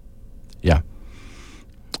 Yeah.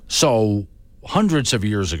 So hundreds of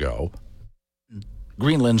years ago,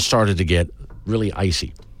 Greenland started to get really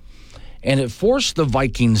icy. And it forced the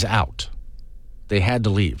Vikings out. They had to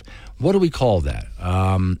leave. What do we call that?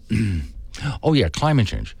 Climate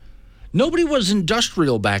change. Nobody was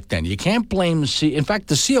industrial back then. You can't blame in fact,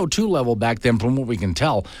 the CO2 level back then, from what we can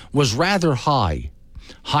tell, was rather high,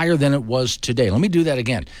 higher than it was today. Let me do that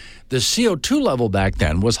again. The CO2 level back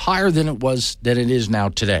then was higher than it is now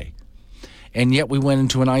today. And yet we went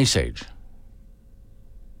into an ice age.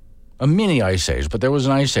 A mini ice age, but there was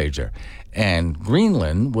an ice age there. And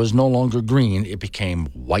Greenland was no longer green, it became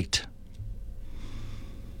white.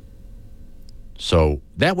 So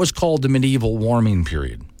that was called the medieval warming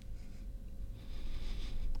period.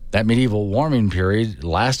 That medieval warming period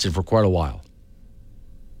lasted for quite a while.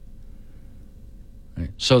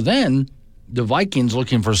 So then the Vikings,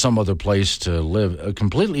 looking for some other place to live,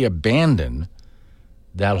 completely abandoned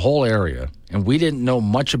that whole area. And we didn't know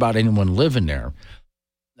much about anyone living there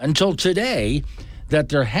until today, that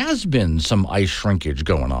there has been some ice shrinkage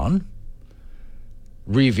going on,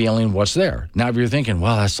 revealing what's there. Now, if you're thinking,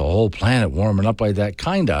 well, that's the whole planet warming up like that,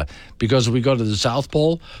 kinda, because if we go to the South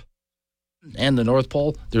Pole and the North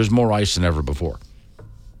Pole, there's more ice than ever before.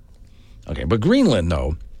 Okay, but Greenland,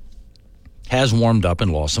 though, has warmed up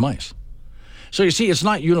and lost some ice. So you see, it's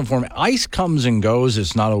not uniform. Ice comes and goes.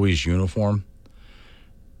 It's not always uniform.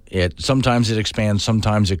 Sometimes it expands,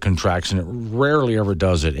 sometimes it contracts, and it rarely ever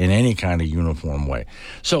does it in any kind of uniform way.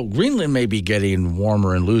 So Greenland may be getting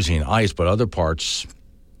warmer and losing ice, but other parts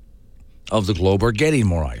of the globe are getting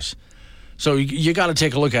more ice. So you got to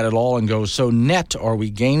take a look at it all and go, so net, are we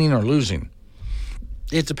gaining or losing?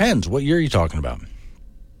 It depends. What year are you talking about?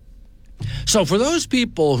 So for those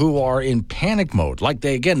people who are in panic mode, like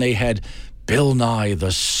they had Bill Nye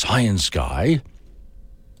the Science Guy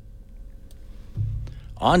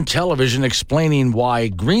on television explaining why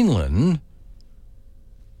Greenland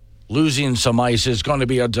losing some ice is going to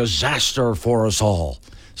be a disaster for us all.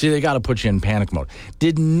 See, they got to put you in panic mode.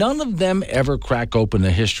 Did none of them ever crack open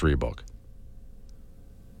a history book?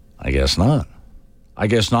 I guess not. I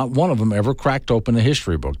guess not one of them ever cracked open a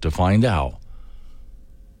history book to find out,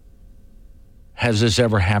 has this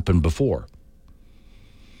ever happened before?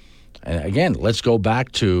 And again, let's go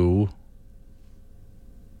back to,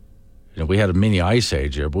 we had a mini ice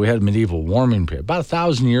age here, but we had a medieval warming period. About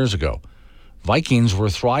 1,000 years ago, Vikings were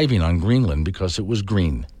thriving on Greenland because it was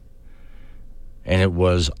green. And it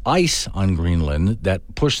was ice on Greenland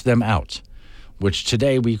that pushed them out, which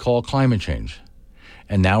today we call climate change.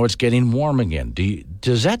 And now it's getting warm again.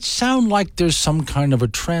 Does that sound like there's some kind of a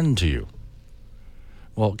trend to you?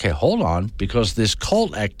 Well, okay, hold on, because this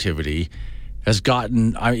cult activity has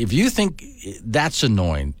gotten, if you think that's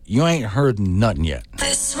annoying, you ain't heard nothing yet.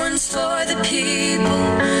 This one's for the people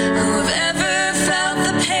who have ever felt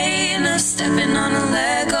the pain of stepping on a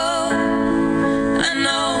Lego. I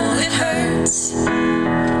know it hurts.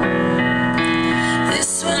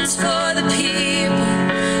 This one's for the people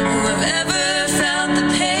who have ever felt the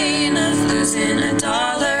pain of losing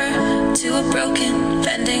 $1 to a broken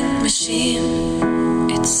vending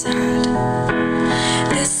machine. It's sad.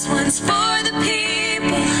 This one's for the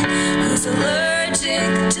people who's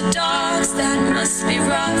allergic to dogs. That must be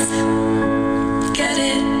rough. Get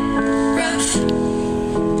it? Rough.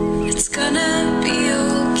 It's gonna be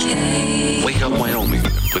okay. Wake Up Wyoming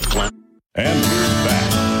with Glenn. And we're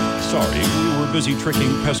back. Sorry, we were busy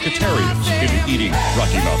tricking pescatarians into eating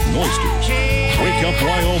Rocky Mountain oysters. Wake Up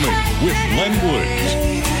Wyoming with Glenn Woods.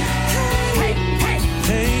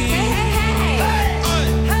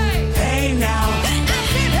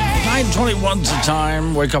 9:21's the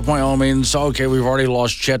time. Wake Up Wyoming. So, okay, we've already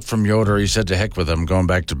lost Chet from Yoder. He said to heck with him, going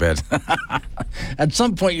back to bed. At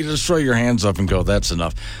some point, you just throw your hands up and go, that's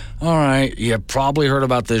enough. All right, you probably heard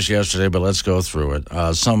about this yesterday, but let's go through it.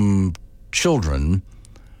 Some children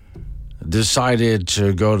decided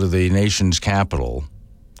to go to the nation's capital,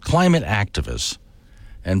 climate activists,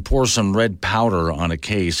 and pour some red powder on a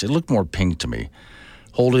case. It looked more pink to me,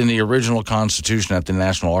 holding the original Constitution at the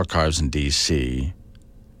National Archives in D.C.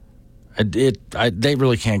 They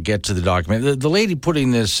really can't get to the document. The lady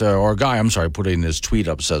putting this, putting this tweet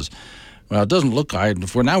up says, well, it doesn't look like,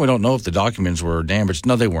 for now we don't know if the documents were damaged.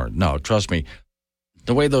 No, they weren't. No, trust me.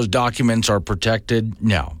 The way those documents are protected,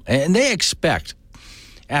 no. And they expect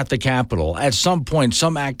at the Capitol, at some point,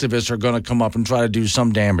 some activists are going to come up and try to do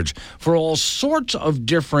some damage for all sorts of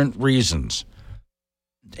different reasons.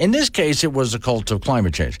 In this case, it was a cult of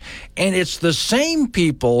climate change. And it's the same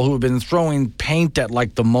people who have been throwing paint at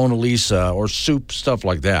like the Mona Lisa or soup, stuff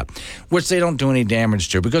like that, which they don't do any damage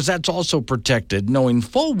to because that's also protected, knowing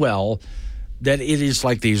full well that it is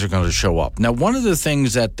like these are going to show up. Now, one of the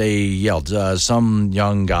things that they yelled, some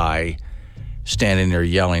young guy standing there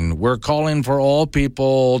yelling, we're calling for all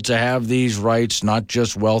people to have these rights, not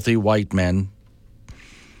just wealthy white men.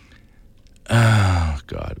 Oh,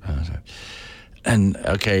 God. And,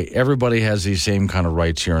 okay, everybody has these same kind of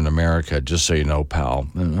rights here in America, just so you know, pal.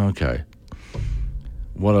 Okay.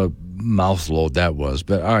 What a mouthload that was.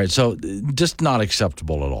 But, all right, so just not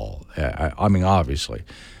acceptable at all. I mean, obviously.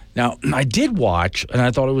 Now, I did watch, and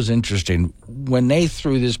I thought it was interesting, when they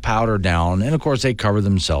threw this powder down, and, of course, they cover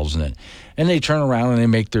themselves in it, and they turn around and they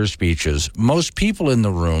make their speeches. Most people in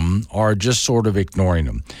the room are just sort of ignoring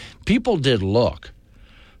them. People did look,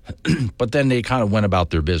 but then they kind of went about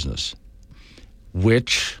their business,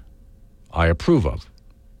 which I approve of.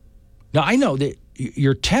 Now, I know that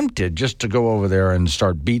you're tempted just to go over there and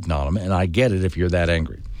start beating on them, and I get it if you're that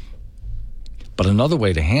angry. But another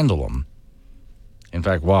way to handle them, in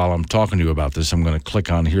fact, while I'm talking to you about this, I'm going to click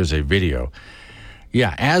on, here's a video.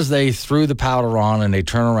 Yeah, as they threw the powder on and they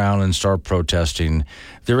turn around and start protesting,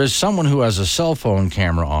 there is someone who has a cell phone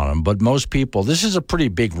camera on them, but most people, this is a pretty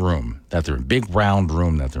big room that they're in, big round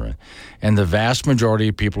room that they're in. And the vast majority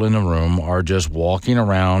of people in the room are just walking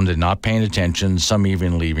around and not paying attention, some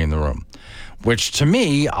even leaving the room, which to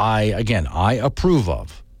me, I approve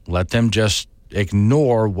of. Let them just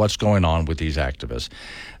ignore what's going on with these activists.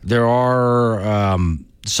 There are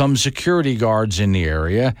some security guards in the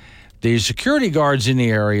area. The security guards in the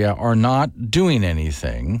area are not doing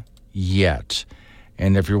anything yet.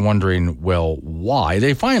 And if you're wondering, well, why?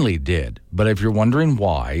 They finally did. But if you're wondering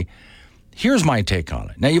why, here's my take on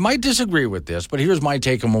it. Now, you might disagree with this, but here's my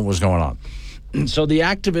take on what was going on. So the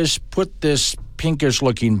activists put this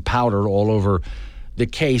pinkish-looking powder all over the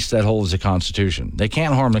case that holds the Constitution. They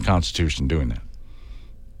can't harm the Constitution doing that.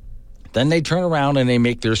 Then they turn around and they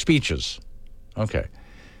make their speeches. Okay.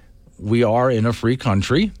 We are in a free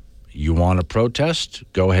country. You want to protest?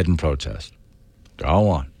 Go ahead and protest. Go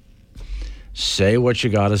on. Say what you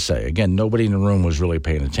got to say. Again, nobody in the room was really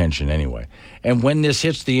paying attention anyway. And when this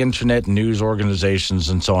hits the internet, news organizations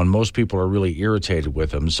and so on, most people are really irritated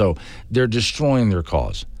with them. So they're destroying their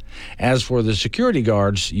cause. As for the security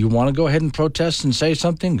guards, you want to go ahead and protest and say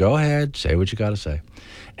something? Go ahead. Say what you got to say.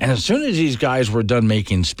 And as soon as these guys were done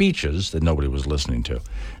making speeches that nobody was listening to,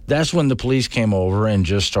 that's when the police came over and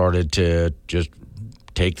just started to just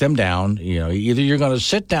take them down. You know, either you're going to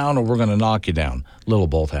sit down or we're going to knock you down. Little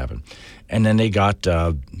both happened. And then they got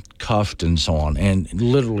cuffed and so on and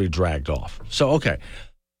literally dragged off. So, okay.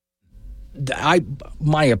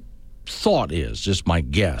 My thought is, just my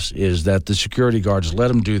guess, is that the security guards let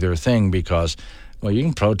them do their thing because, well, you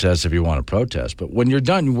can protest if you want to protest, but when you're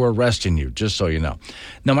done, we're arresting you, just so you know.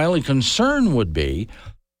 Now, my only concern would be,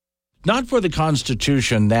 not for the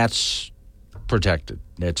Constitution, that's protected.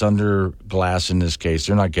 It's under glass in this case.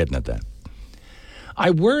 They're not getting at that.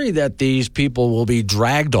 I worry that these people will be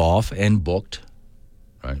dragged off and booked,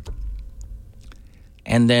 right?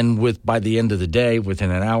 And then by the end of the day, within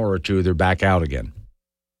an hour or two, they're back out again.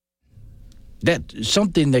 That's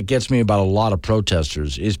something that gets me about a lot of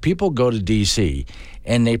protesters is people go to D.C.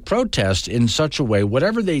 and they protest in such a way,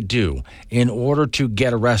 whatever they do, in order to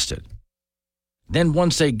get arrested. Then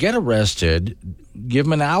once they get arrested, give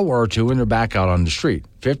them an hour or two and they're back out on the street.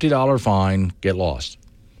 $50 fine, get lost.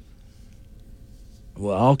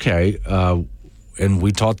 Well, okay, and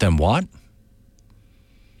we taught them what?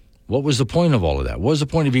 What was the point of all of that? What was the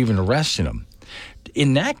point of even arresting them?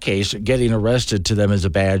 In that case, getting arrested to them is a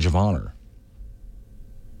badge of honor.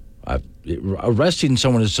 Arresting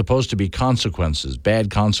someone is supposed to be consequences,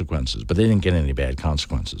 bad consequences, but they didn't get any bad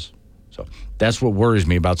consequences. So that's what worries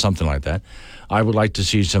me about something like that. I would like to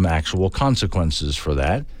see some actual consequences for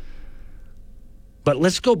that. But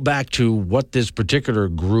let's go back to what this particular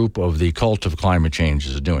group of the cult of climate change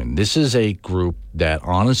is doing. This is a group that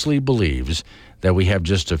honestly believes that we have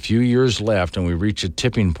just a few years left and we reach a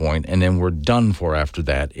tipping point and then we're done for after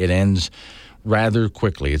that. It ends rather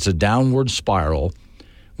quickly. It's a downward spiral.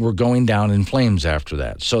 We're going down in flames after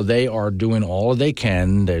that. So they are doing all they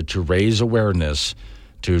can to raise awareness,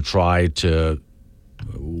 to try to,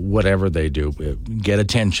 whatever they do, get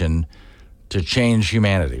attention to change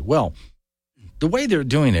humanity. Well, the way they're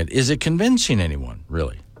doing it, is it convincing anyone,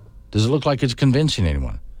 really? Does it look like it's convincing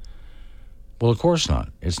anyone? Well, of course not.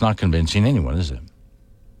 It's not convincing anyone, is it?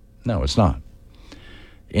 No, it's not.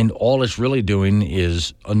 And all it's really doing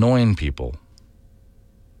is annoying people.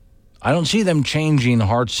 I don't see them changing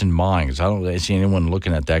hearts and minds. I don't see anyone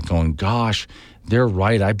looking at that going, gosh, they're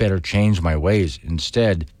right, I better change my ways.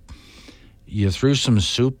 Instead, you threw some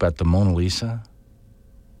soup at the Mona Lisa?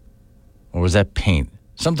 Or was that paint?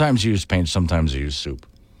 Sometimes you use paint, sometimes you use soup.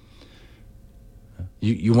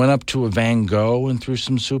 You went up to a Van Gogh and threw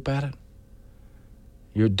some soup at it?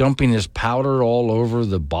 You're dumping this powder all over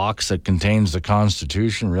the box that contains the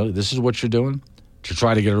Constitution? Really? This is what you're doing? To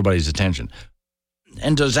try to get everybody's attention.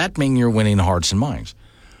 And does that mean you're winning hearts and minds?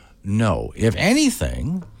 No. If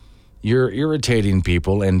anything, you're irritating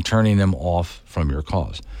people and turning them off from your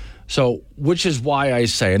cause. So, which is why I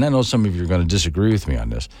say, and I know some of you are going to disagree with me on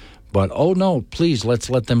this, but oh no, please, let's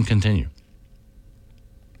let them continue.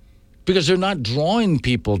 Because they're not drawing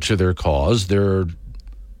people to their cause, they're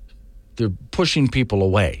pushing people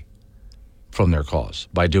away from their cause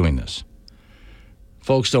by doing this.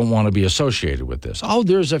 Folks don't want to be associated with this. Oh,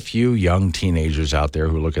 there's a few young teenagers out there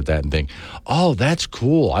who look at that and think, oh, that's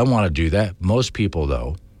cool, I want to do that. Most people,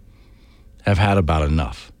 though, have had about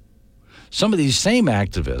enough. Some of these same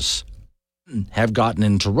activists have gotten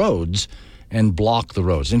into roads and blocked the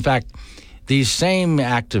roads. In fact, these same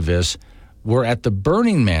activists were at the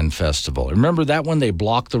Burning Man Festival. Remember that one? They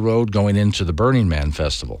blocked the road going into the Burning Man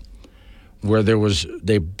Festival, where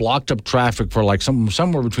they blocked up traffic for like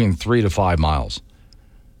somewhere between 3 to 5 miles.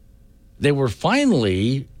 They were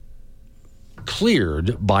finally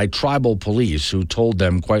cleared by tribal police who told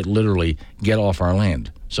them quite literally, get off our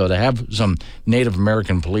land. So to have some Native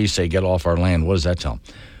American police say, get off our land, what does that tell them?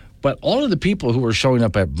 But all of the people who were showing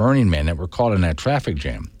up at Burning Man that were caught in that traffic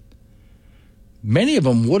jam, many of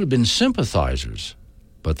them would have been sympathizers,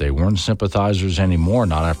 but they weren't sympathizers anymore,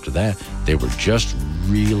 not after that. They were just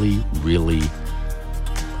really, really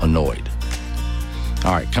annoyed.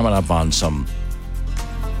 All right, coming up on some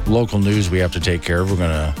local news we have to take care of. We're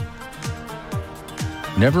going to...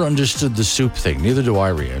 Never understood the soup thing. Neither do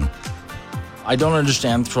I, Rian. I don't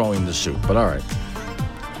understand throwing the soup, but all right.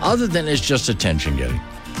 Other than it's just attention getting.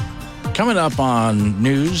 Coming up on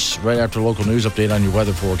news, right after local news update on your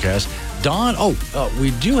weather forecast,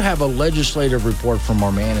 we do have a legislative report from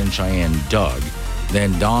our man in Cheyenne, Doug.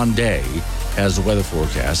 Then Don Day has the weather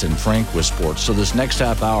forecast, and Frank with sports. So this next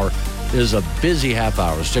half hour is a busy half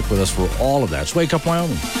hour. Stick with us for all of that. It's Wake Up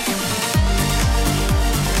Wyoming.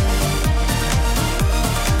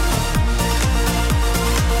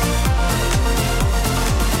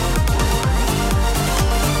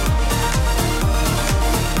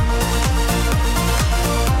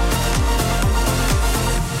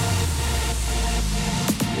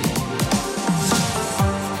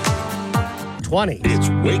 It's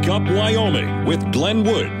Wake Up Wyoming with Glenn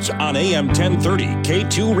Woods on AM 1030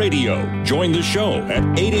 K2 Radio. Join the show at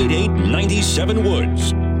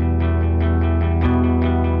 888-97-WOODS.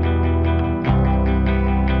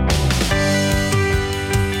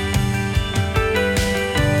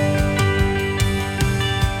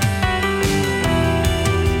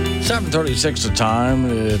 .36 the time.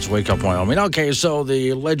 It's Wake Up Wyoming. Okay, so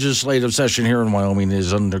the legislative session here in Wyoming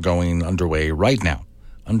is underway right now.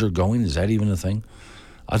 Undergoing? Is that even a thing?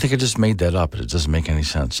 I think I just made that up. It doesn't make any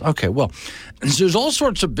sense. Okay, well, there's all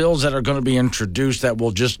sorts of bills that are going to be introduced that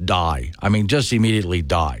will just die. I mean, just immediately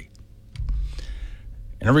die.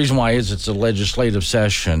 And the reason why is it's a legislative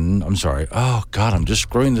session. I'm sorry. Oh, God, I'm just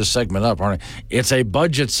screwing this segment up, aren't I? It's a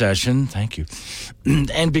budget session. Thank you.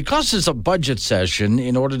 And because it's a budget session,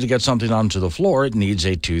 in order to get something onto the floor, it needs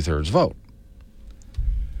a 2/3 vote.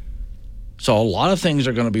 So a lot of things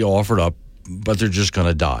are going to be offered up, but they're just going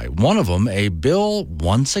to die. One of them, a bill,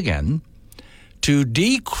 once again, to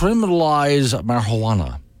decriminalize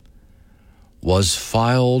marijuana, was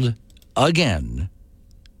filed again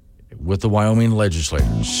with the Wyoming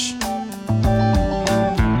legislators.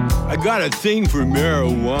 I got a thing for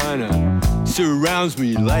marijuana. Surrounds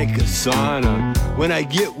me like a sauna. When I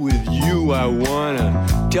get with you, I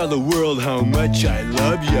wanna tell the world how much I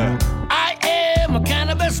love ya. I am a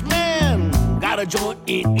cannabis man. Got a joint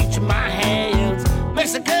in each of my hands.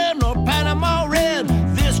 Mexican or Panama red.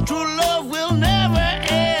 This true love will never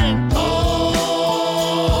end.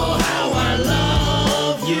 Oh, how I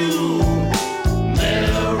love you.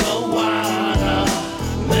 Marijuana,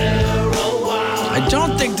 marijuana. I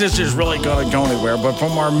don't think this is really going to go anywhere, but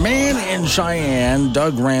from our man in Cheyenne,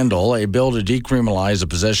 Doug Randall, a bill to decriminalize the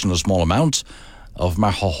possession of small amounts of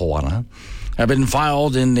marijuana have been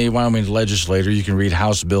filed in the Wyoming legislature. You can read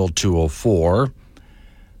House Bill 204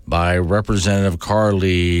 by Representative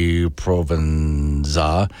Carly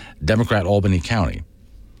Provenza, Democrat, Albany County.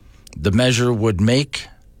 The measure would make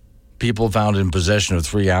people found in possession of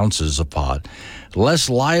 3 ounces of pot, less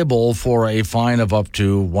liable for a fine of up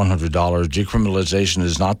to $100. Decriminalization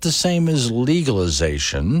is not the same as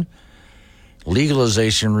legalization.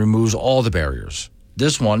 Legalization removes all the barriers.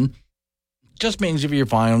 This one just means if you're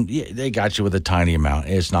fined, they got you with a tiny amount.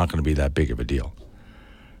 It's not going to be that big of a deal.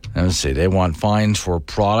 And let's see, they want fines for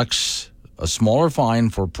products, a smaller fine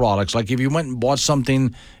for products. Like if you went and bought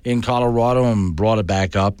something in Colorado and brought it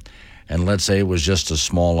back up, and let's say it was just a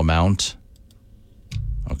small amount,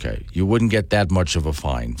 okay, you wouldn't get that much of a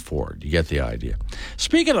fine for it. You get the idea.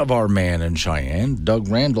 Speaking of our man in Cheyenne, Doug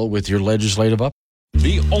Randall with your legislative up.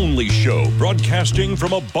 The only show broadcasting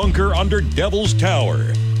from a bunker under Devil's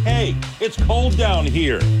Tower. Hey, it's cold down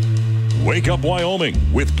here. Wake Up Wyoming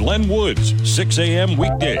with Glenn Woods, 6 a.m.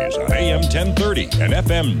 weekdays on AM 1030 and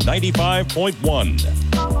FM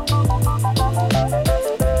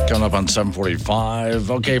 95.1. Coming up on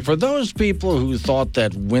 745. Okay, for those people who thought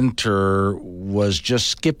that winter was just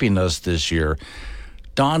skipping us this year,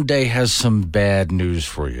 Don Day has some bad news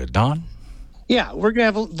for you. Don? Yeah, we're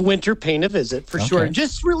going to have the winter paying a visit for sure. And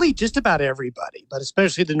just about everybody, but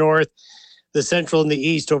especially the north, the central, and the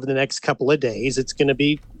east over the next couple of days. It's going to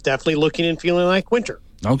be definitely looking and feeling like winter.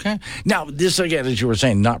 Okay. Now, this, again, as you were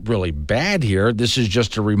saying, not really bad here. This is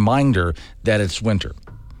just a reminder that it's winter.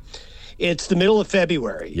 It's the middle of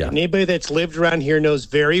February. Yeah. And anybody that's lived around here knows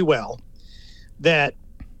very well that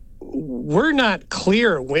we're not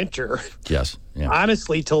clear of winter. Yes. Yeah.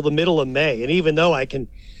 Honestly, till the middle of May. And even though I can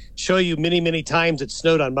show you many, many times it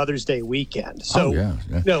snowed on Mother's Day weekend. So,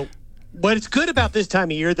 what's good about this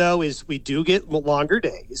time of year, though, is we do get longer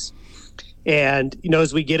days. And,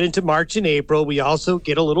 as we get into March and April, we also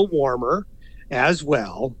get a little warmer as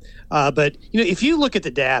well. But, if you look at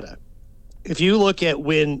the data, if you look at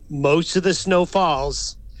when most of the snow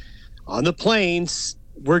falls on the plains,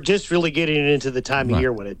 we're just really getting into the time of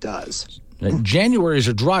year when it does. January is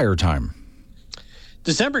a drier time.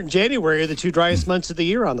 December and January are the 2 driest months of the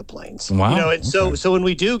year on the plains. Wow. And so when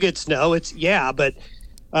we do get snow, but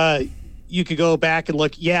you could go back and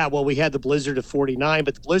look, we had the blizzard of 49,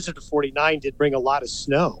 but the blizzard of 49 did bring a lot of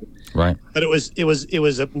snow. Right. But it was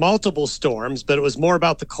multiple storms, but it was more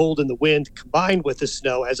about the cold and the wind combined with the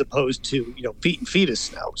snow as opposed to, feet and feet of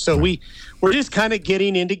snow. So we're just kind of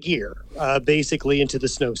getting into gear, basically into the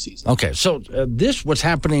snow season. Okay. So what's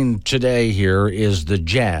happening today here is the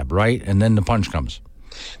jab, right? And then the punch comes.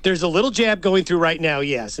 There's a little jab going through right now,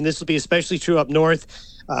 yes. And this will be especially true up north.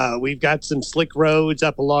 We've got some slick roads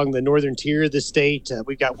up along the northern tier of the state.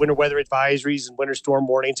 We've got winter weather advisories and winter storm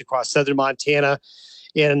warnings across southern Montana.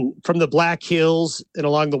 And from the Black Hills and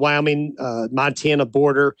along the Wyoming-Montana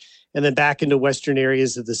border, and then back into western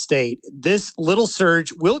areas of the state. This little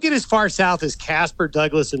surge will get as far south as Casper,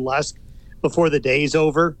 Douglas, and Lusk before the day's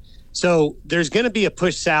over. So there's going to be a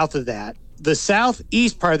push south of that. The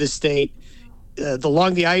southeast part of the state,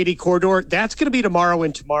 along the I-80 corridor, that's going to be tomorrow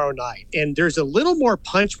and tomorrow night. And there's a little more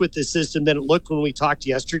punch with the system than it looked when we talked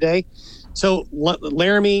yesterday. So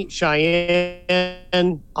Laramie,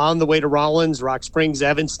 Cheyenne, on the way to Rollins, Rock Springs,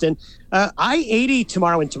 Evanston. I-80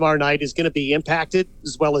 tomorrow and tomorrow night is going to be impacted,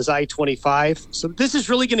 as well as I-25. So this is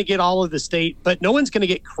really going to get all of the state, but no one's going to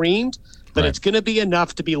get creamed. But it's going to be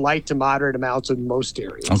enough to be light to moderate amounts in most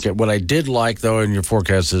areas. Okay, what I did like, though, in your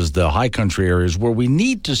forecast is the high country areas where we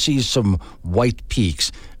need to see some white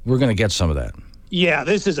peaks. We're going to get some of that. Yeah,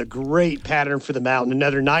 this is a great pattern for the mountain.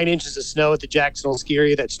 Another 9 inches of snow at the Jacksonville ski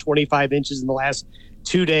area. That's 25 inches in the last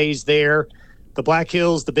 2 days there. The Black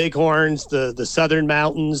Hills, the Bighorns, the Southern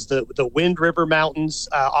Mountains, the Wind River Mountains,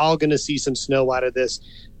 all going to see some snow out of this.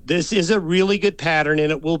 This is a really good pattern,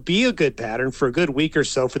 and it will be a good pattern for a good week or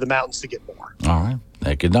so for the mountains to get more. All right.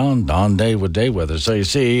 Thank you, Don. Don Day with day weather. So you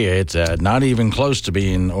see, it's not even close to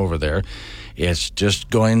being over there. It's just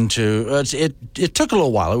going to it took a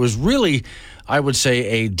little while. It was really, I would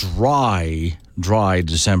say, a dry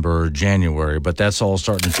December or January, but that's all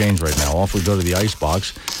starting to change right now. Off we go to the icebox.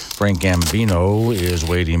 Frank Gambino is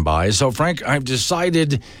waiting by. So, Frank, I've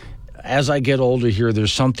decided as I get older here,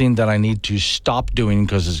 there's something that I need to stop doing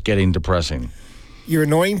because it's getting depressing. You're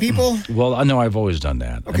annoying people? Well, I know I've always done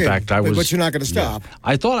that. Okay, in fact, but you're not going to stop. Yeah,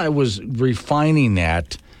 I thought I was refining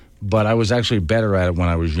that, but I was actually better at it when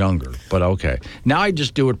I was younger. But okay. Now I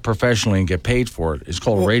just do it professionally and get paid for it. It's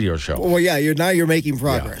called a radio show. Well, yeah, you're making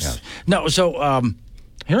progress. Yeah. No, so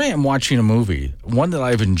here I am watching a movie, one that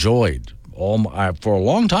I've enjoyed. For a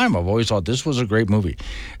long time, I've always thought this was a great movie.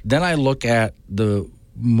 Then I look at the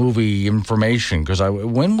movie information because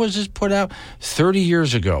when was this put out? 30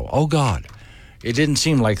 years ago. Oh, God. It didn't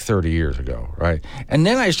seem like 30 years ago, right? And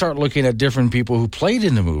then I start looking at different people who played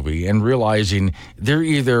in the movie and realizing they're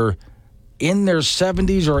either in their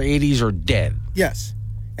 70s or 80s are dead. Yes.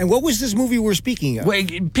 And what was this movie we're speaking of?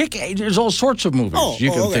 Wait, there's all sorts of movies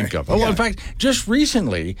you can think of. Yeah. In fact, just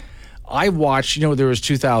recently, I watched, there was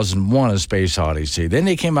 2001, A Space Odyssey. Then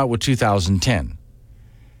they came out with 2010,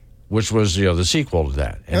 which was, the sequel to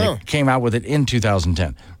that. And they came out with it in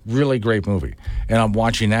 2010. Really great movie. And I'm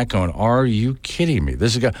watching that going, are you kidding me?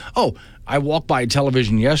 This is I walked by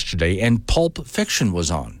television yesterday and Pulp Fiction was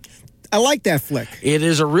on. I like that flick. It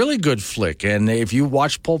is a really good flick. And if you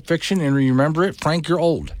watch Pulp Fiction and you remember it, Frank, you're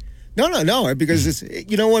old. No, because it's,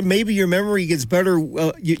 you know what, maybe your memory gets better.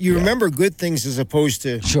 You remember good things as opposed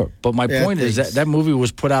to... Sure, but my point is that movie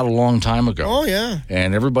was put out a long time ago. Oh, yeah.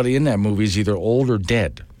 And everybody in that movie is either old or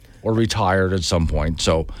dead or retired at some point,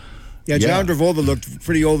 so... Yeah, John Travolta looked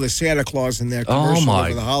pretty old as Santa Claus in that commercial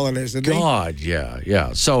over the holidays, didn't he? God,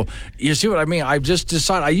 yeah. So, you see what I mean? I've just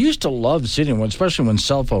decided... I used to love sitting, especially when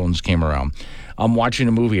cell phones came around. I'm watching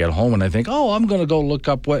a movie at home and I think, I'm going to go look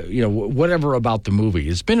up whatever about the movie.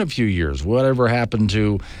 It's been a few years, whatever happened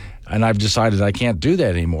to... And I've decided I can't do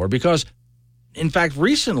that anymore because, in fact,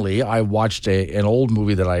 recently I watched an old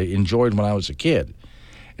movie that I enjoyed when I was a kid.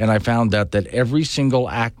 And I found out that every single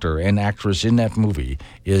actor and actress in that movie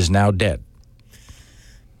is now dead.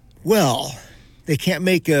 Well, they can't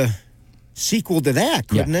make a sequel to that,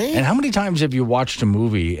 couldn't they? And how many times have you watched a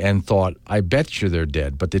movie and thought, I bet you they're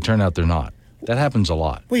dead, but they turn out they're not? That happens a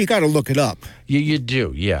lot. Well, you got to look it up. You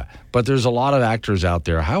do, yeah. But there's a lot of actors out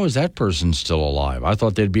there. How is that person still alive? I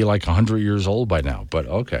thought they'd be like 100 years old by now, but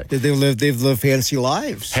okay. They've lived fancy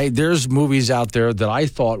lives. Hey, there's movies out there that I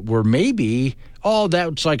thought were maybe...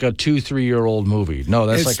 that's like a 2-3-year-old movie. No,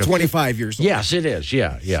 that's it's like 25 years old. Yes, it is.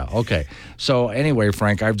 Yeah. Okay. So anyway,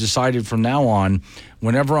 Frank, I've decided from now on,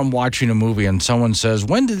 whenever I'm watching a movie and someone says,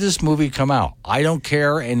 when did this movie come out? I don't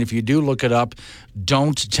care. And if you do look it up,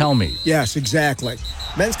 don't tell me. Yes, exactly.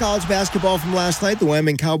 Men's college basketball from last night. The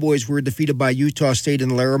Wyoming Cowboys were defeated by Utah State in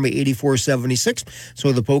Laramie 84-76.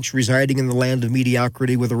 So the Pokes residing in the land of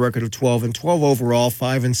mediocrity with a record of 12-12 overall,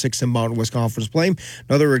 5-6 in Mountain West Conference play.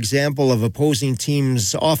 Another example of opposing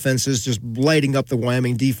teams' offenses just lighting up the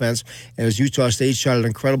Wyoming defense as Utah State shot an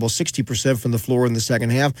incredible 60% from the floor in the second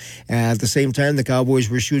half. At the same time, the Cowboys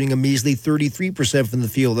were shooting a measly 33% from the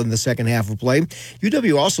field in the second half of play.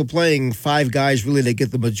 UW also playing 5 guys really to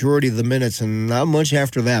get the majority of the minutes and not much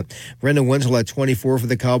after that. Brendan Wenzel at 24 for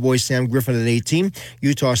the Cowboys, Sam Griffin at 18.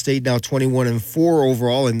 Utah State now 21-4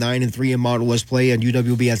 overall and 9-3 in Mountain West play, and UW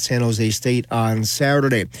will be at San Jose State on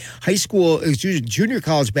Saturday. Junior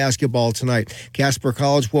college basketball tonight. Casper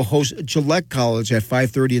College will host Gillette College at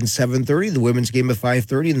 5:30 and 7:30. The women's game at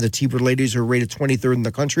 5:30, and the T-Bird ladies are rated 23rd in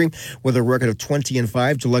the country with a record of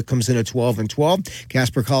 20-5. Gillette comes in at 12-12.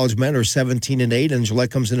 Casper College men are 17-8, and Gillette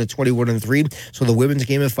comes in at 21-3. So the women's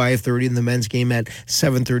game at 5:30 and the men's game at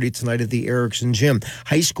 7:30 tonight at the Erickson Gym.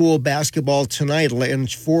 High school basketball tonight in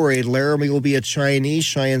 4A. Laramie will be at Cheyenne East.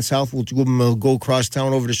 Cheyenne South will go across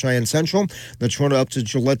town over to Cheyenne Central. Natrona up to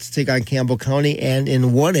Gillette to take on Campbell County. And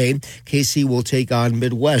in 1A, KC will take on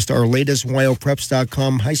Midwest. Our latest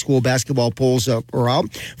WyoPreps.com high school basketball polls are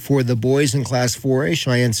out. For the boys in Class 4A,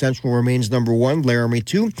 Cheyenne Central remains number 1, Laramie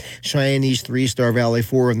 2, Cheyenne East 3, Star Valley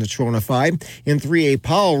 4, and Natrona 5. In 3A,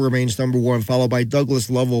 Powell remains number 1, followed by Douglas,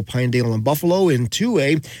 Lovell, Pinedale, and Buffalo. In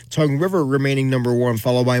 2A, Tongue River remaining number 1,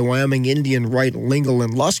 followed by Wyoming, Indian, Wright, Lingle,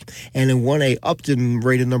 and Lusk. And in 1A, Upton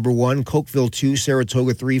rated number 1, Cokeville 2,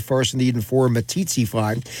 Saratoga 3, Farson Eden 4, Matitsi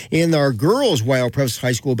 5. In our girls' WyoPreps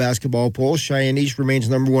high school basketball poll, Cheyenne East remains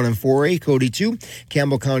number 1 in 4A, Cody 2,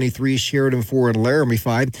 Campbell County 3, Sheridan 4, and Laramie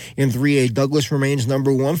 5. In 3A, Douglas remains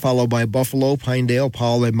number 1, followed by Buffalo, Pinedale,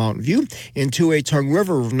 Powell, and Mountain View. In 2A, Tongue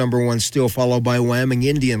River number 1 still, followed by Wyoming,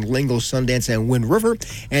 Indian, Lingle, Sundance, and Wind River.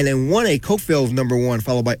 And in 1A, Cokeville number 1,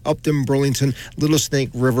 followed by Upton, Burlington, Little Snake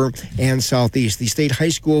River, and Southeast. The state high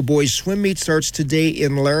school boys swim meet starts today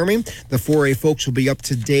in Laramie. The 4A folks will be up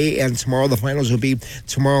today and tomorrow. The finals will be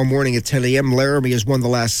tomorrow morning at 10 a.m. Laramie has won the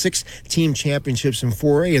last 6 team championships in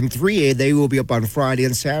 4A. And 3A, they will be up on Friday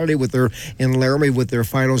and Saturday in Laramie with their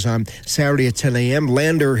finals on Saturday at 10 a.m.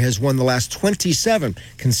 Lander has won the last 27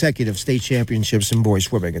 consecutive state championships in boys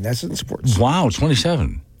swimming, and that's in sports. Wow,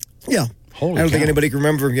 27. Yeah. Holy I don't cow. think anybody can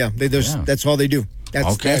remember. Yeah, that's all they do.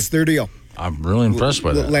 That's their deal. I'm really impressed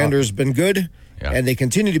by that. Lander's been good, and they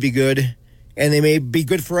continue to be good, and they may be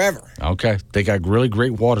good forever. Okay. They got really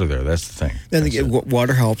great water there. That's the thing. Then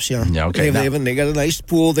water helps, yeah. Yeah, okay. They got a nice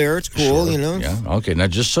pool there. It's cool, Sure. you know. Yeah. Okay. Now,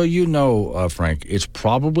 just so you know, Frank, it's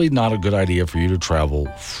probably not a good idea for you to travel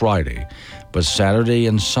Friday, but Saturday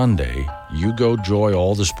and Sunday, you go enjoy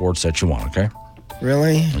all the sports that you want, okay?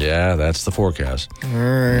 Really? Yeah, that's the forecast. All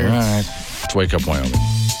right. All right. Let's wake up, Wyoming.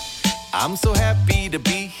 I'm so happy to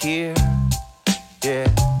be here. yeah.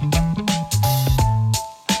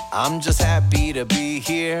 I'm just happy to be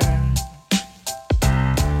here.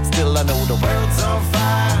 Still I know the world's on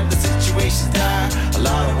fire, the situation's dire. A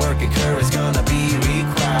lot of work and courage gonna be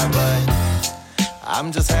required, but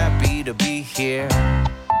I'm just happy to be here.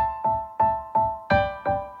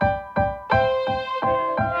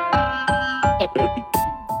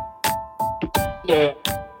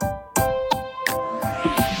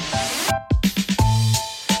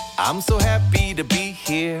 I'm so happy to be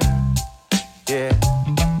here, yeah.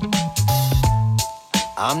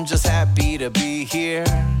 I'm just happy to be here.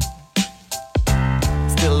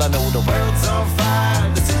 Still I know the world's on fire,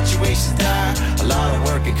 the situation's dire. A lot of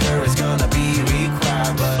work and courage gonna be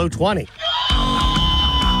required, but Low 20.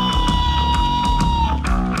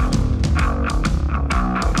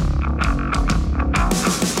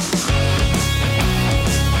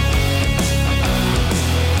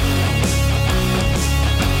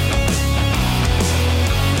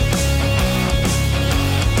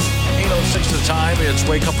 Time. It's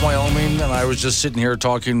Wake Up Wyoming, and I was just sitting here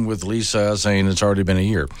talking with Lisa, saying it's already been a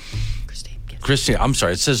year. Christine, I'm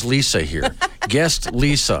sorry, it says Lisa here. Guest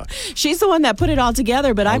Lisa. She's the one that put it all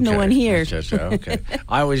together, but I'm the one here. Okay.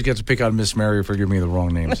 I always get to pick on Miss Mary for giving me the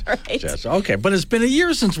wrong names. Right. Yes. Okay, but it's been a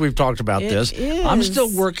year since we've talked about this. Is. I'm still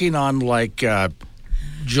working on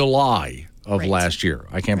July of last year.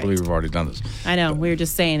 I can't believe we've already done this. I know. We were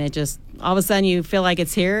just saying it just all of a sudden you feel like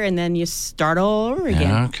it's here and then you start all over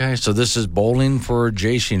again. Okay, so this is Bowling for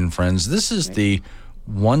Jason Friends. This is the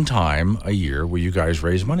one time a year where you guys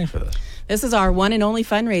raise money for this. This is our one and only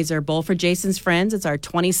fundraiser, Bowl for Jason's Friends. It's our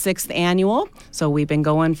 26th annual, so we've been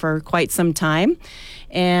going for quite some time.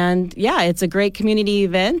 And yeah, it's a great community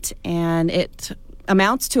event, and it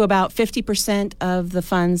amounts to about 50% of the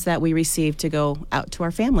funds that we receive to go out to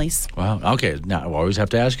our families. Wow. Okay. Now, I always have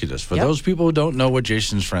to ask you this. For those people who don't know what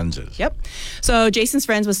Jason's Friends is. Yep. So Jason's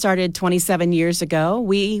Friends was started 27 years ago.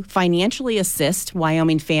 We financially assist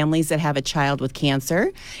Wyoming families that have a child with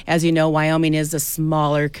cancer. As you know, Wyoming is a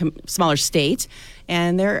smaller state,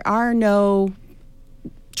 and there are no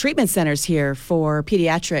treatment centers here for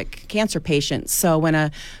pediatric cancer patients. So when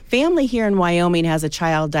a family here in Wyoming has a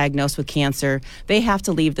child diagnosed with cancer, they have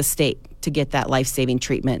to leave the state to get that life-saving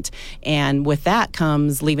treatment. And with that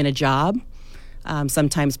comes leaving a job,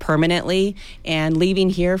 sometimes permanently, and leaving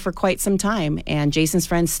here for quite some time. And Jason's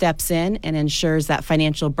Friends steps in and ensures that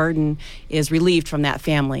financial burden is relieved from that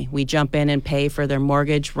family. We jump in and pay for their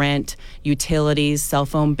mortgage, rent, utilities, cell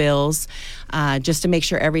phone bills, just to make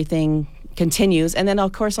sure everything continues, and then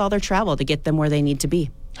of course all their travel to get them where they need to be.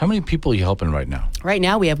 How many people are you helping right now? Right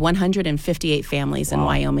now we have 158 families in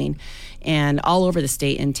Wyoming, and all over the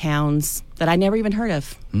state in towns that I never even heard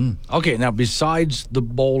of. Okay, now besides the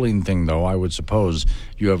bowling thing, though, I would suppose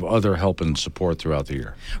you have other help and support throughout the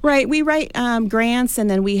year. Right. We write grants, and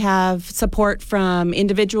then we have support from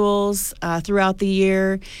individuals throughout the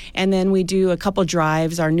year, and then we do a couple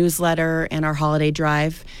drives, our newsletter and our holiday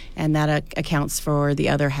drive, and that accounts for the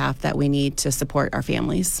other half that we need to support our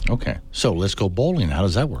families. Okay, so let's go bowling. How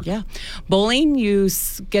does that work? Yeah. Bowling, you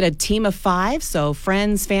get a team of 5, so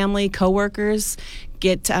friends, family, coworkers.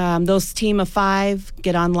 Get those team of 5,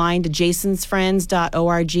 get online to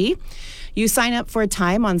jasonsfriends.org. You sign up for a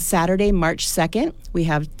time on Saturday, March 2nd. We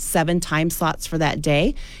have 7 time slots for that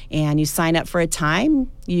day. And you sign up for a time,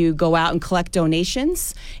 you go out and collect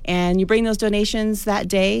donations, and you bring those donations that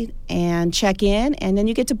day and check in, and then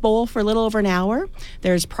you get to bowl for a little over an hour.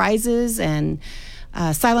 There's prizes and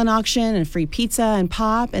silent auction and free pizza and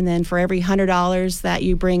pop, and then for every $100 that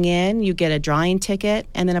you bring in, you get a drawing ticket,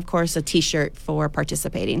 and then of course a T-shirt for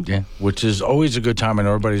participating. Yeah, which is always a good time. I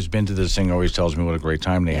know everybody who's been to this thing always tells me what a great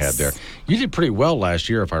time they had there. You did pretty well last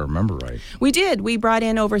year, if I remember right. We did. We brought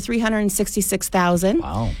in over $366,000.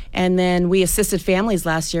 Wow. And then we assisted families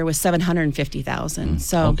last year with $750,000.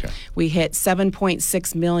 So we hit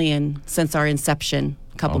 $7.6 million since our inception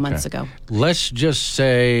a couple months ago. Let's just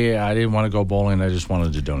say I didn't want to go bowling. I just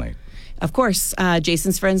wanted to donate. Of course,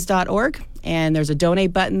 jasonsfriends.org, and there's a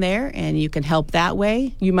donate button there, and you can help that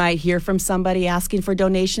way. You might hear from somebody asking for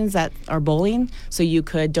donations that are bowling, so you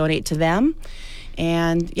could donate to them.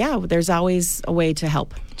 And yeah, there's always a way to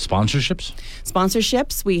help. Sponsorships?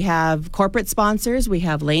 Sponsorships. We have corporate sponsors. We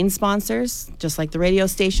have lane sponsors, just like the radio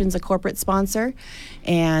station's a corporate sponsor.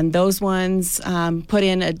 And those ones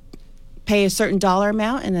pay a certain dollar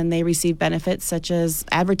amount, and then they receive benefits such as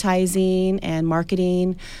advertising and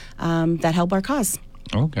marketing that help our cause.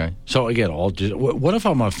 Okay. So again, what if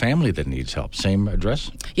I'm a family that needs help? Same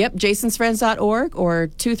address? Yep, jasonsfriends.org or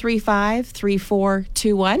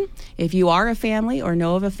 235-3421. If you are a family or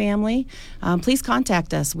know of a family, please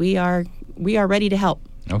contact us. We are ready to help.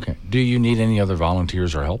 Okay. Do you need any other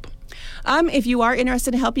volunteers or help? If you are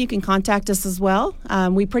interested in helping, you can contact us as well.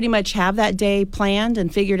 We pretty much have that day planned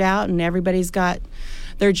and figured out, and everybody's got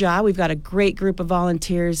their job. We've got a great group of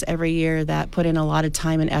volunteers every year that put in a lot of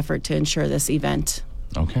time and effort to ensure this event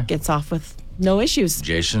gets off with no issues.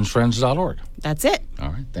 JasonsFriends.org. That's it. All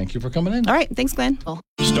right. Thank you for coming in. All right. Thanks, Glenn.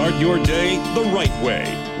 Start your day the right way.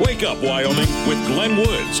 Wake up, Wyoming, with Glenn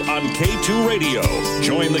Woods on K2 Radio.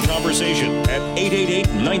 Join the conversation at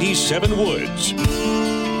 888-97-WOODS.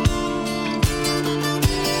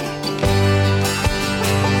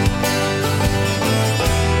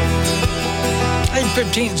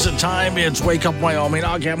 8:15 is the time. It's Wake Up Wyoming.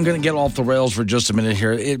 Okay, I'm going to get off the rails for just a minute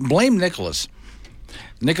here. Blame Nicholas.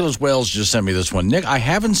 Nicholas Wales just sent me this one. Nick, I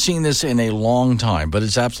haven't seen this in a long time, but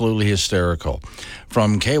it's absolutely hysterical.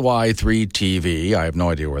 From KY3 TV, I have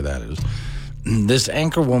no idea where that is. This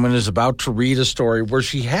anchor woman is about to read a story where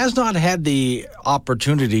she has not had the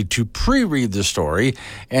opportunity to pre-read the story,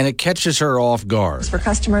 and it catches her off guard. For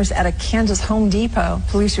customers at a Kansas Home Depot,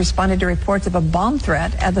 police responded to reports of a bomb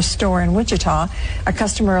threat at the store in Wichita. A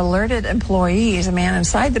customer alerted employees. A man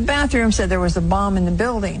inside the bathroom said there was a bomb in the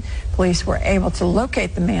building. Police were able to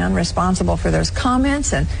locate the man responsible for those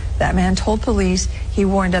comments, and that man told police he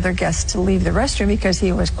warned other guests to leave the restroom because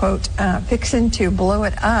he was, quote, fixing to blow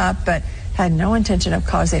it up, but had no intention of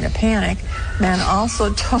causing a panic. Man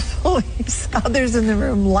also told police others in the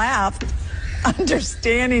room laughed,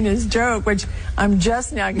 understanding his joke, which I'm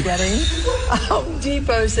just now getting. Home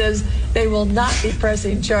Depot says they will not be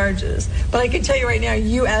pressing charges. But I can tell you right now,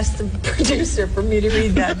 you asked the producer for me to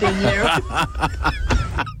read that, didn't you?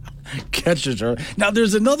 Catches her. Now,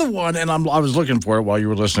 there's another one, and I was looking for it while you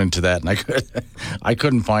were listening to that, and I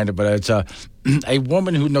couldn't find it, but it's a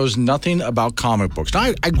woman who knows nothing about comic books.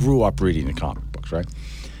 Now, I grew up reading the comic books, right?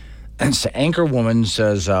 And the anchor woman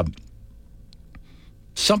says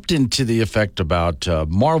something to the effect about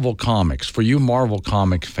Marvel Comics. For you Marvel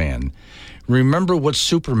comic fan, remember what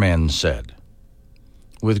Superman said.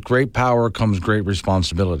 With great power comes great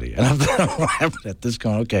responsibility. And I'm laughing at this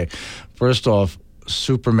going, okay, first off,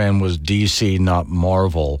 Superman was DC, not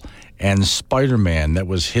Marvel, and Spider-Man, that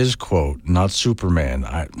was his quote, not Superman.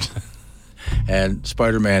 And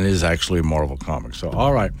Spider-Man is actually Marvel Comics. So,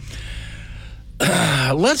 all right.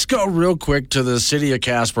 Let's go real quick to the city of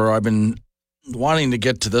Casper. I've been wanting to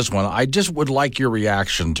get to this one. I just would like your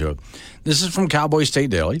reaction to it. This is from Cowboy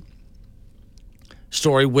State Daily.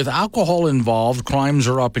 Story, with alcohol involved, crimes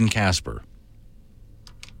are up in Casper.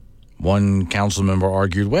 One council member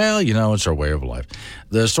argued, well, it's our way of life.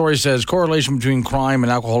 The story says correlation between crime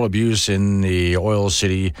and alcohol abuse in the oil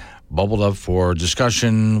city bubbled up for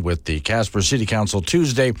discussion with the Casper City Council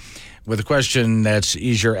Tuesday with a question that's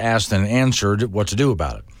easier asked than answered, what to do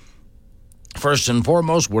about it. First and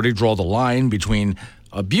foremost, where do you draw the line between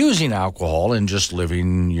abusing alcohol and just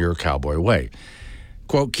living your cowboy way?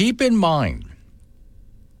 Quote, keep in mind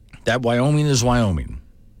that Wyoming is Wyoming,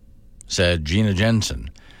 said Gina Jensen.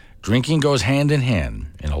 Drinking goes hand in hand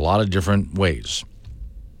in a lot of different ways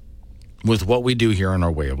with what we do here in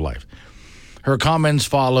our way of life. Her comments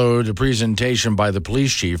followed a presentation by the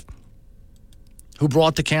police chief who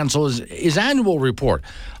brought the council his annual report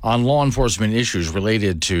on law enforcement issues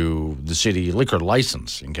related to the city liquor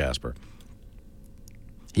license in Casper.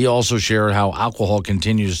 He also shared how alcohol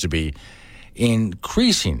continues to be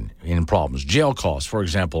increasing in problems. Jail costs, for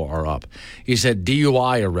example, are up. He said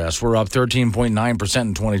DUI arrests were up 13.9%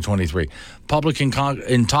 in 2023. Public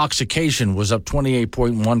intoxication was up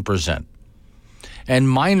 28.1%. And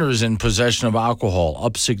minors in possession of alcohol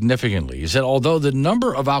up significantly. He said although the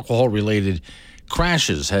number of alcohol-related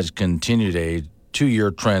crashes has continued a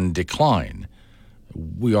 2-year trend decline,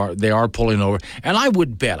 they are pulling over. And I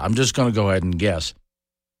would bet, I'm just going to go ahead and guess,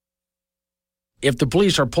 if the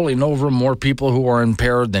police are pulling over more people who are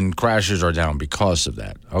impaired, then crashes are down because of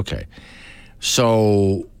that. Okay.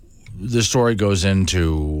 So the story goes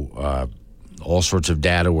into all sorts of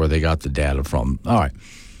data where they got the data from. All right.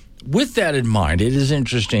 With that in mind, it is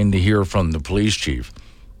interesting to hear from the police chief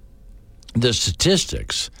the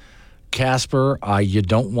statistics. Casper, you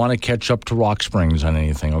don't want to catch up to Rock Springs on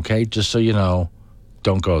anything, okay? Just so you know,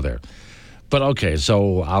 don't go there. But okay,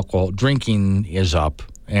 so alcohol drinking is up.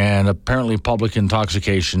 And apparently public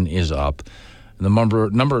intoxication is up. The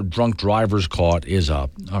number of drunk drivers caught is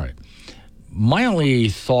up. All right. My only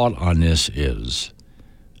thought on this is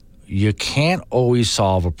you can't always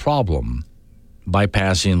solve a problem by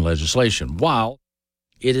passing legislation. While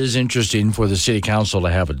it is interesting for the city council to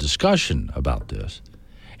have a discussion about this,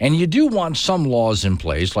 and you do want some laws in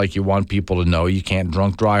place, like you want people to know you can't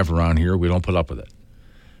drunk drive around here. We don't put up with it.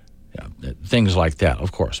 Yeah, things like that,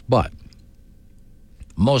 of course. But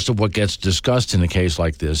most of what gets discussed in a case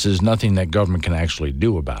like this is nothing that government can actually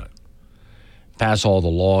do about it. Pass all the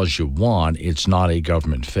laws you want, it's not a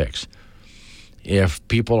government fix. If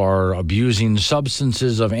people are abusing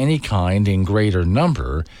substances of any kind in greater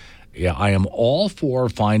number, yeah, I am all for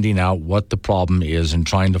finding out what the problem is and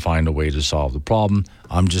trying to find a way to solve the problem.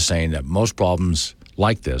 I'm just saying that most problems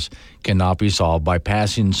like this cannot be solved by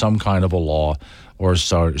passing some kind of a law or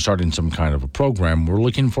starting some kind of a program. We're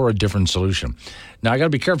looking for a different solution. Now, I got to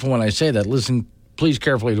be careful when I say that. Listen, please,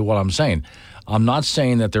 carefully to what I'm saying. I'm not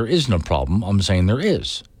saying that there isn't a problem. I'm saying there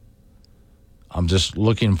is. I'm just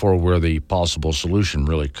looking for where the possible solution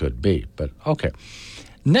really could be. But, okay.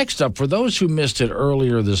 Next up, for those who missed it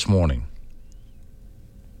earlier this morning,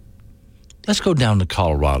 let's go down to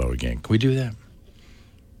Colorado again. Can we do that?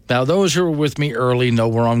 Now, those who were with me early know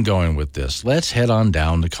where I'm going with this. Let's head on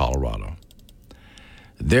down to Colorado.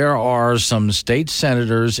 There are some state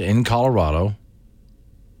senators in Colorado.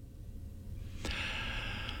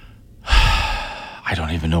 I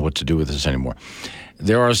don't even know what to do with this anymore.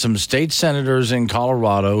 There are some state senators in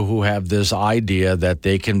Colorado who have this idea that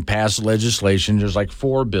they can pass legislation. There's like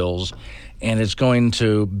 4 bills, and it's going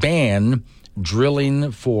to ban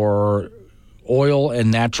drilling for oil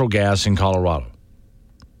and natural gas in Colorado.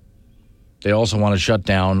 They also want to shut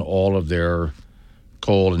down all of their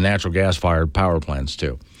coal and natural gas-fired power plants,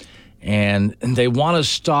 too. And they want to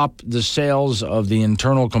stop the sales of the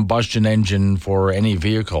internal combustion engine for any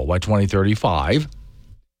vehicle by 2035.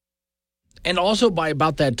 And also by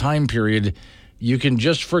about that time period, you can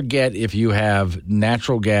just forget if you have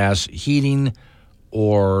natural gas heating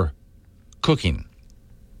or cooking.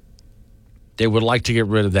 They would like to get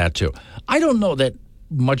rid of that, too. I don't know that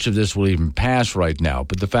much of this will even pass right now,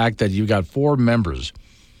 but the fact that you got 4 members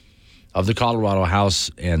of the Colorado House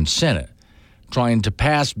and Senate trying to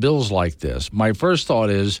pass bills like this, my first thought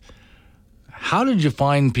is, how did you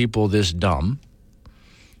find people this dumb?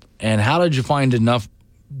 And how did you find enough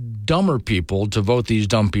dumber people to vote these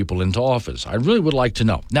dumb people into office? I really would like to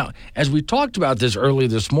know. Now, as we talked about this early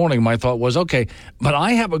this morning, my thought was, okay, but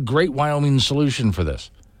I have a great Wyoming solution for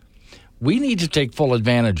this. We need to take full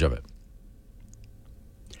advantage of it.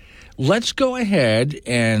 Let's go ahead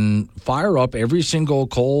and fire up every single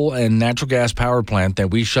coal and natural gas power plant that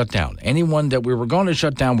we shut down. Anyone that we were going to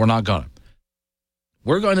shut down, we're not going to.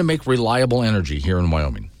 We're going to make reliable energy here in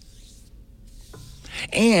Wyoming.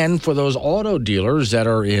 And for those auto dealers that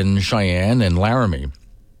are in Cheyenne and Laramie,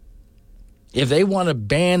 if they want to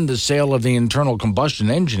ban the sale of the internal combustion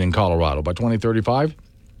engine in Colorado by 2035,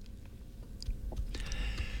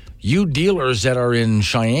 you dealers that are in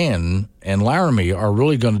Cheyenne and Laramie are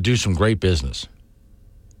really going to do some great business,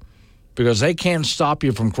 because they can't stop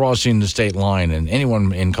you from crossing the state line, and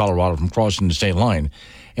anyone in Colorado from crossing the state line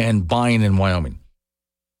and buying in Wyoming.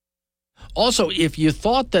 Also, if you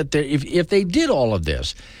thought that if they did all of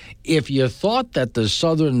this, if you thought that the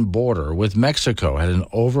southern border with Mexico had an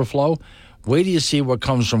overflow, wait till you see what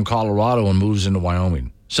comes from Colorado and moves into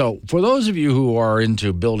Wyoming. So for those of you who are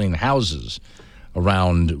into building houses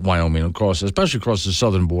around Wyoming, especially across the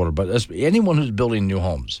southern border, but anyone who's building new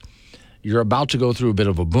homes, you're about to go through a bit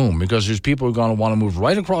of a boom, because there's people who are going to want to move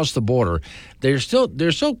right across the border. They're still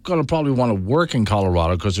going to probably want to work in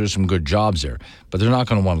Colorado because there's some good jobs there, but they're not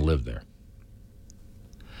going to want to live there.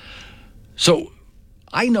 So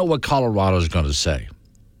I know what Colorado's going to say.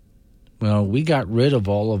 Well, we got rid of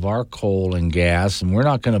all of our coal and gas, and we're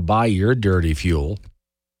not going to buy your dirty fuel.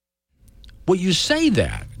 Well, you say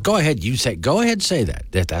that. Go ahead, say that.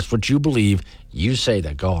 If that's what you believe, you say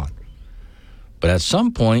that. Go on. But at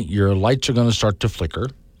some point, your lights are going to start to flicker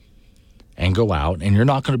and go out, and you're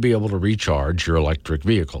not going to be able to recharge your electric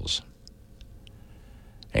vehicles.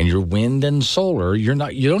 And your wind and solar, you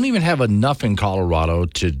don't even have enough in Colorado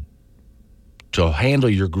to handle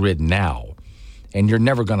your grid now, and you're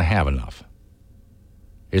never going to have enough.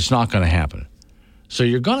 It's not going to happen. So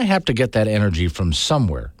you're going to have to get that energy from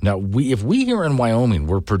somewhere. Now, if we here in Wyoming,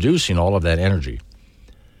 we're producing all of that energy,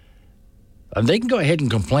 they can go ahead and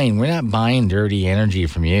complain, we're not buying dirty energy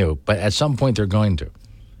from you, but at some point they're going to.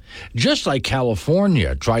 Just like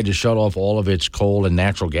California tried to shut off all of its coal and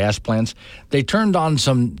natural gas plants, they turned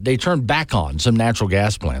back on some natural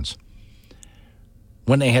gas plants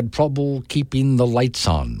when they had trouble keeping the lights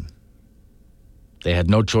on. They had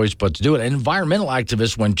no choice but to do it. And environmental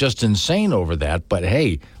activists went just insane over that. But,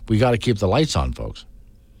 hey, we got to keep the lights on, folks.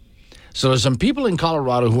 So there's some people in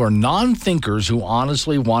Colorado who are non-thinkers who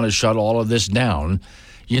honestly want to shut all of this down.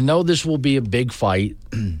 You know this will be a big fight,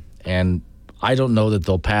 and I don't know that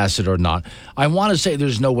they'll pass it or not. I want to say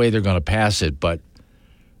there's no way they're going to pass it, but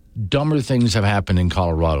dumber things have happened in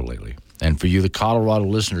Colorado lately. And for you, the Colorado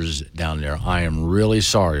listeners down there, I am really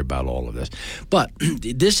sorry about all of this. But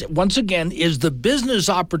this, once again, is the business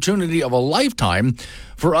opportunity of a lifetime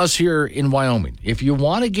for us here in Wyoming. If you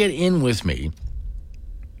want to get in with me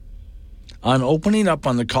on opening up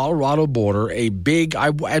on the Colorado border a big,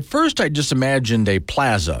 at first I just imagined a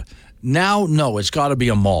plaza. Now, no, it's got to be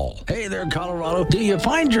a mall. Hey there, Colorado. Do you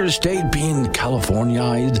find your state being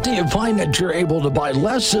Californiized? Do you find that you're able to buy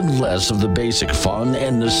less and less of the basic fun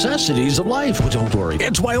and necessities of life? Well, don't worry.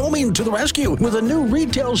 It's Wyoming to the rescue with a new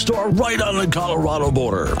retail store right on the Colorado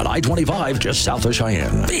border at I-25 just south of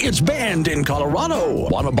Cheyenne. It's Band in Colorado.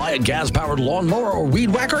 Want to buy a gas-powered lawnmower or weed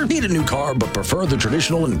whacker? Need a new car but prefer the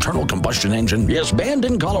traditional internal combustion engine? Yes, Band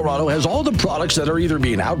in Colorado has all the products that are either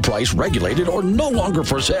being outpriced, regulated, or no longer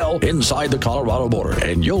for sale inside the Colorado border,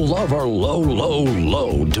 and you'll love our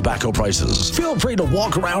low tobacco prices. Feel free to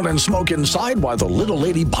walk around and smoke inside while the little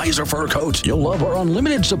lady buys her fur coat. You'll love our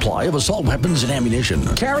unlimited supply of assault weapons and ammunition.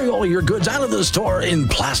 Carry all your goods out of the store in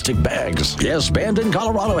plastic bags. Yes, Band in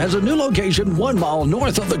Colorado has a new location 1 mile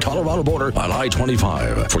north of the Colorado border on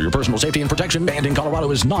I-25. For your personal safety and protection, Band in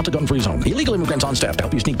Colorado is not a gun-free zone. Illegal immigrants on staff to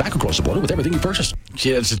help you sneak back across the border with everything you purchase.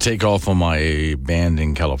 See, that's to take off on my Band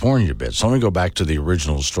in California bit. So let me go back to the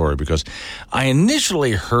original story, because I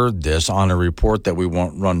initially heard this on a report that we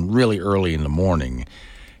won't run really early in the morning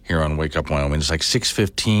here on Wake Up Wyoming. It's like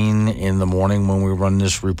 6:15 in the morning when we run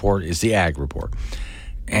this report. It's the ag report.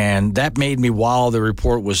 And that made me, while the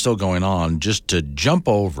report was still going on, just to jump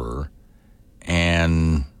over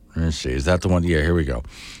and, let's see, is that the one? Yeah, here we go.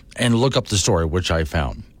 And look up the story, which I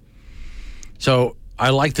found. So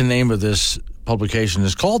I like the name of this publication.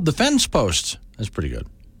 It's called The Fence Post. That's pretty good.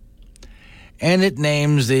 And it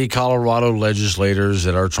names the Colorado legislators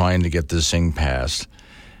that are trying to get this thing passed.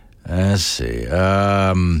 Let's see.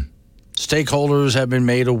 Stakeholders have been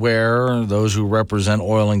made aware, those who represent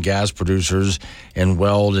oil and gas producers in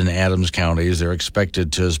Weld and Adams counties. They're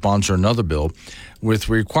expected to sponsor another bill with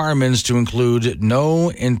requirements to include no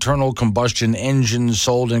internal combustion engines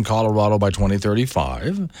sold in Colorado by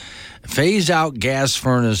 2035, phase out gas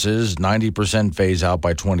furnaces, 90% phase out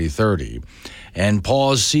by 2030, and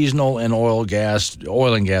pause seasonal and oil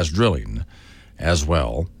and gas drilling as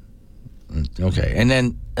well. Okay, and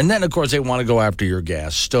then of course they want to go after your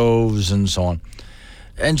gas stoves and so on.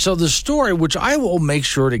 And so the story, which I will make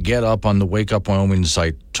sure to get up on the Wake Up Wyoming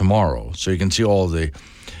site tomorrow, so you can see all the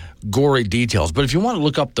gory details. But if you want to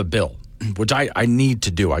look up the bill, which I need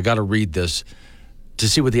to do, I got to read this to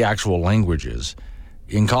see what the actual language is.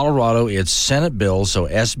 In Colorado, it's Senate Bill, so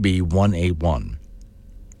SB 181.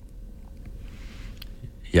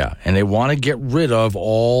 Yeah, and they want to get rid of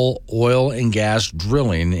all oil and gas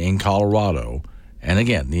drilling in Colorado. And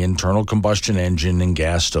again, the internal combustion engine and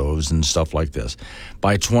gas stoves and stuff like this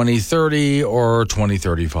by 2030 or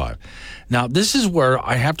 2035. Now, this is where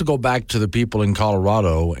I have to go back to the people in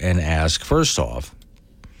Colorado and ask, first off,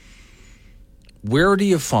 where do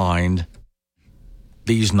you find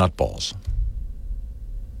these nutballs?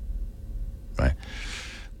 Right?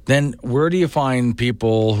 Then where do you find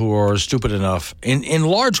people who are stupid enough in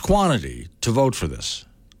large quantity to vote for this?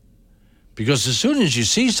 Because as soon as you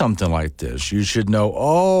see something like this, you should know,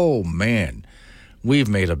 oh, man, we've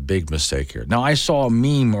made a big mistake here. Now, I saw a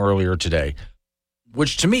meme earlier today,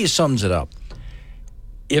 which to me sums it up.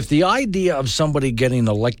 If the idea of somebody getting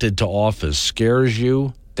elected to office scares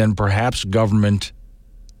you, then perhaps government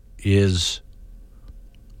is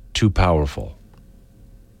too powerful.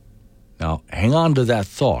 Now, hang on to that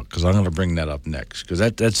thought, because I'm going to bring that up next, because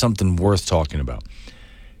that's something worth talking about.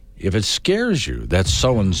 If it scares you that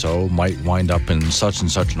so-and-so might wind up in such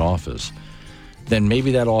and such an office, then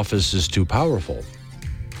maybe that office is too powerful.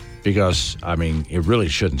 Because, I mean, it really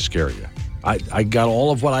shouldn't scare you. I got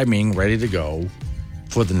all of what I mean ready to go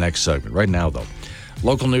for the next segment. Right now, though,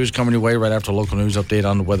 local news coming your way right after local news update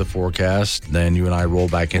on the weather forecast. Then you and I roll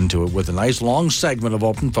back into it with a nice long segment of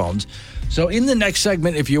open phones. So in the next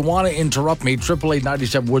segment, if you want to interrupt me,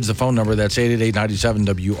 888-97-WOODS, the phone number. That's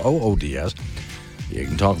 888-97-WOODS. You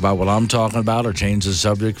can talk about what I'm talking about or change the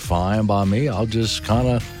subject. Fine by me. I'll just kind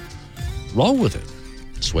of roll with it.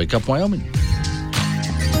 Let's Wake Up Wyoming.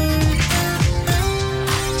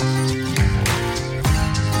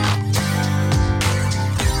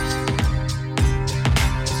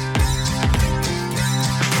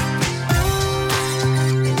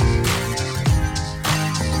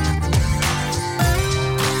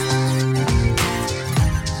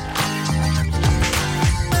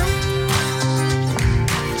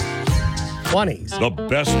 The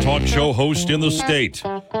best talk show host in the state,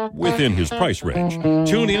 within his price range.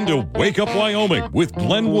 Tune in to Wake Up Wyoming with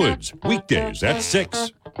Glenn Woods, weekdays at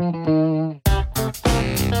 6.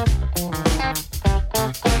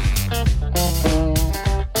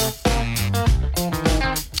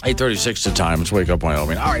 8:36 the time. It's Wake Up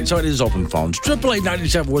Wyoming. All right, so it is open phones.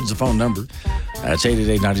 888-97-WOODS the phone number. That's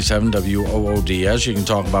 888-97-WOODS. You can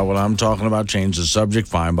talk about what I'm talking about, change the subject,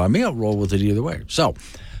 fine by me. I'll roll with it either way. So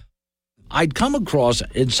I'd come across,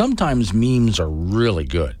 and sometimes memes are really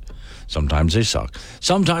good. Sometimes they suck.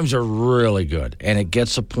 Sometimes they're really good, and it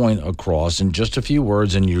gets a point across in just a few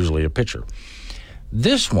words and usually a picture.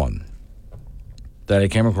 This one that I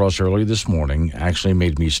came across earlier this morning actually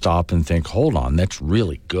made me stop and think, hold on, that's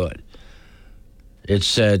really good. It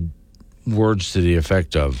said words to the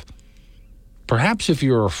effect of, perhaps if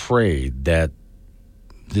you're afraid that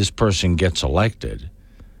this person gets elected,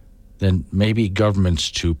 then maybe government's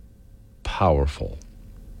too powerful.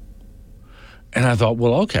 And I thought,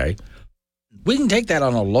 well, okay, we can take that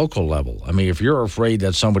on a local level. I mean, if you're afraid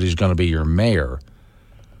that somebody's going to be your mayor,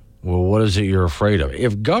 well, what is it you're afraid of?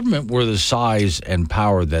 If government were the size and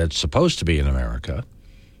power that it's supposed to be in America,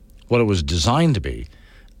 what it was designed to be,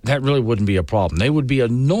 that really wouldn't be a problem. They would be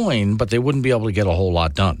annoying, but they wouldn't be able to get a whole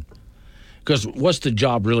lot done. Because what's the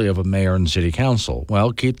job really of a mayor and city council?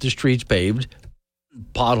 Well, keep the streets paved,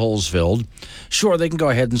 potholes filled. Sure, they can go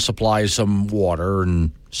ahead and supply some water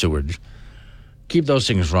and sewage. Keep those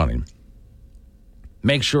things running.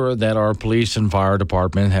 Make sure that our police and fire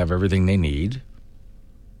department have everything they need.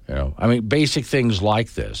 You know, I mean, basic things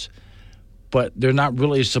like this. But they're not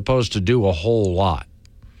really supposed to do a whole lot.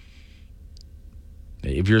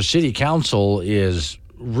 If your city council is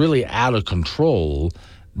really out of control,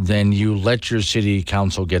 then you let your city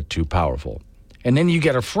council get too powerful. And then you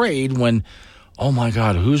get afraid when, oh my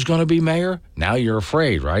God, who's going to be mayor? Now you're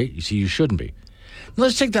afraid, right? You see, you shouldn't be.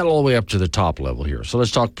 Let's take that all the way up to the top level here. So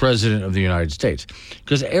let's talk President of the United States.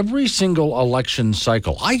 Because every single election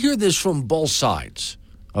cycle, I hear this from both sides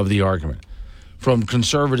of the argument, from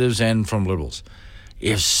conservatives and from liberals.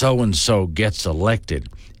 If so-and-so gets elected,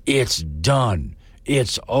 it's done.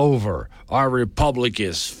 It's over. Our republic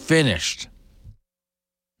is finished.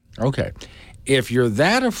 Okay. If you're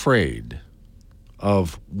that afraid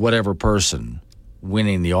of whatever person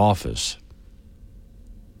winning the office,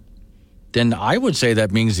 then I would say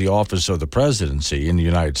that means the office of the presidency in the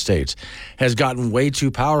United States has gotten way too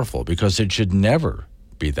powerful, because it should never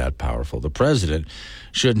be that powerful. The president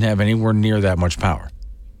shouldn't have anywhere near that much power.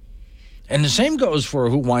 And the same goes for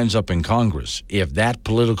who winds up in Congress. If that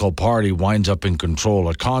political party winds up in control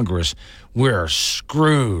of Congress, we're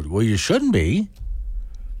screwed. Well, you shouldn't be.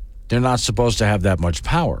 They're not supposed to have that much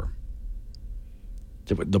power.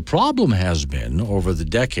 The problem has been, over the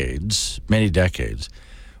decades, many decades,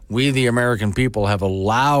 we, the American people, have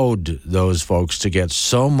allowed those folks to get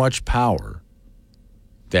so much power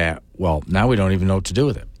that, well, now we don't even know what to do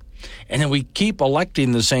with it. And then we keep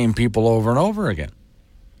electing the same people over and over again.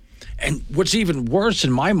 And what's even worse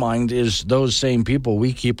in my mind is those same people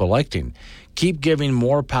we keep electing keep giving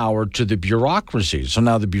more power to the bureaucracy. So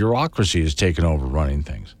now the bureaucracy is taking over running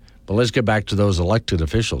things. But let's get back to those elected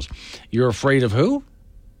officials. You're afraid of who?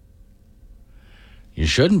 You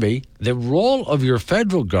shouldn't be. The role of your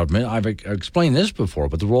federal government, I've explained this before,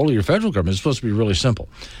 but the role of your federal government is supposed to be really simple.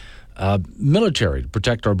 Military, to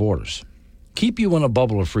protect our borders. Keep you in a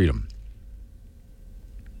bubble of freedom.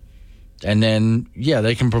 And then, yeah,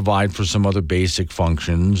 they can provide for some other basic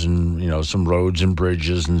functions and, you know, some roads and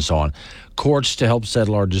bridges and so on. Courts to help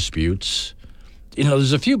settle our disputes. You know,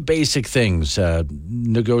 there's a few basic things,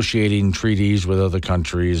 negotiating treaties with other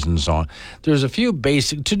countries and so on. There's a few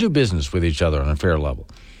basic, to do business with each other on a fair level.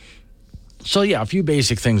 So, yeah, a few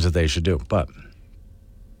basic things that they should do, but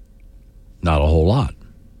not a whole lot.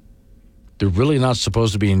 They're really not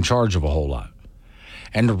supposed to be in charge of a whole lot.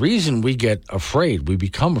 And the reason we get afraid, we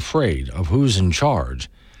become afraid of who's in charge,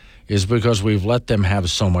 is because we've let them have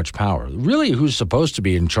so much power. Really, who's supposed to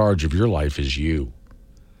be in charge of your life is you.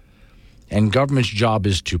 And government's job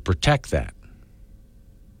is to protect that.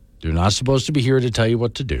 They're not supposed to be here to tell you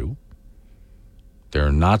what to do.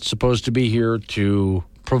 They're not supposed to be here to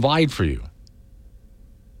provide for you.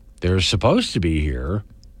 They're supposed to be here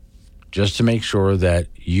just to make sure that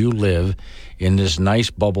you live in this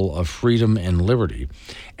nice bubble of freedom and liberty.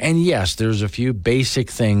 And yes, there's a few basic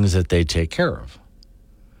things that they take care of.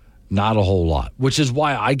 Not a whole lot, which is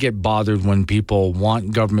why I get bothered when people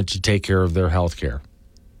want government to take care of their health care.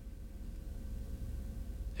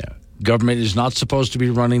 Yeah. Government is not supposed to be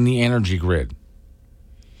running the energy grid.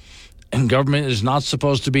 And government is not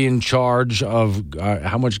supposed to be in charge of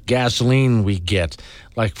how much gasoline we get.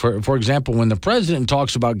 Like, for example, when the president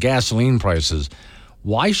talks about gasoline prices,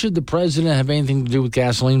 why should the president have anything to do with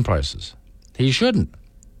gasoline prices? He shouldn't.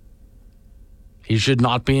 He should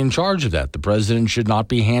not be in charge of that. The president should not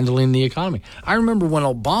be handling the economy. I remember when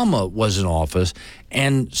Obama was in office,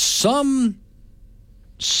 and some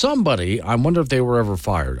somebody, I wonder if they were ever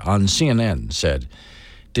fired, on CNN said,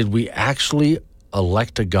 did we actually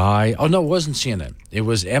elect a guy? Oh, no, it wasn't CNN. It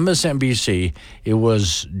was MSNBC. It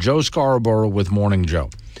was Joe Scarborough with Morning Joe.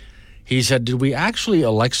 He said, did we actually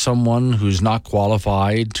elect someone who's not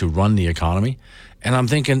qualified to run the economy? And I'm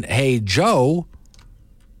thinking, hey, Joe,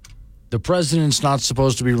 the president's not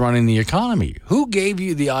supposed to be running the economy. Who gave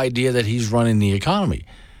you the idea that he's running the economy?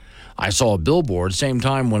 I saw a billboard same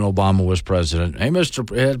time when Obama was president. Hey, it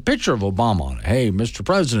had a picture of Obama on it. Hey, Mr.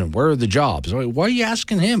 President, where are the jobs? Why are you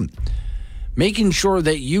asking him? Making sure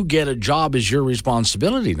that you get a job is your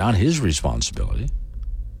responsibility, not his responsibility.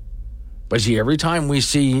 But see, every time we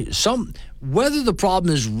see whether the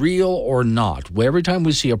problem is real or not, every time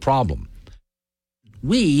we see a problem,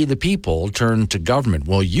 we, the people, turn to government.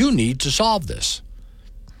 Well, you need to solve this.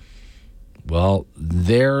 Well,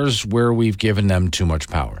 there's where we've given them too much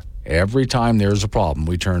power. Every time there's a problem,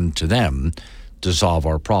 we turn to them to solve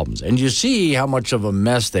our problems. And you see how much of a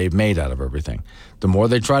mess they've made out of everything. The more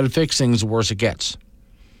they try to fix things, the worse it gets.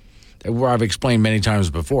 Where I've explained many times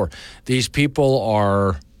before, these people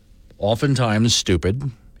are oftentimes stupid,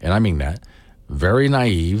 and I mean that, very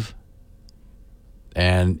naive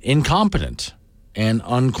and incompetent and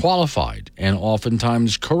unqualified and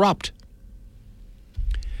oftentimes corrupt.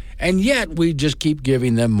 And yet we just keep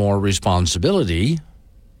giving them more responsibility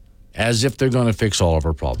as if they're going to fix all of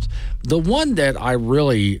our problems. The one that I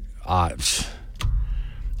really, I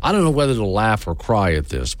don't know whether to laugh or cry at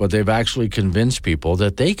this, but they've actually convinced people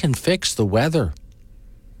that they can fix the weather.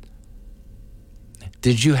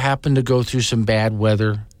 Did you happen to go through some bad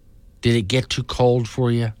weather? Did it get too cold for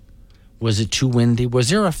you? Was it too windy? Was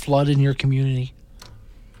there a flood in your community?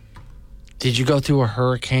 Did you go through a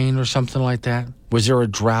hurricane or something like that? Was there a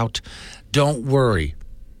drought? Don't worry.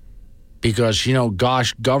 Because,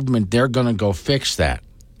 gosh, government, they're going to go fix that.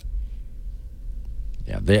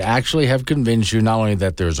 Yeah, they actually have convinced you not only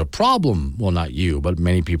that there's a problem, well, not you, but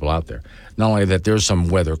many people out there, not only that there's some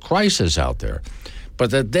weather crisis out there,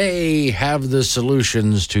 but that they have the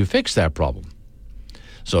solutions to fix that problem.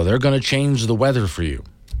 So they're going to change the weather for you.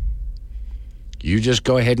 You just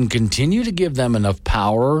go ahead and continue to give them enough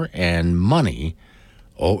power and money.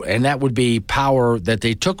 Oh, and that would be power that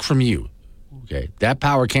they took from you. Okay, that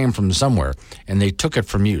power came from somewhere, and they took it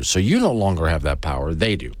from you. So you no longer have that power.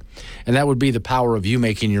 They do. And that would be the power of you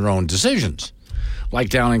making your own decisions. Like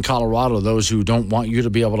down in Colorado, those who don't want you to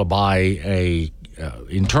be able to buy a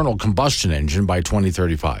internal combustion engine by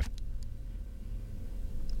 2035.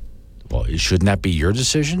 Well, shouldn't that be your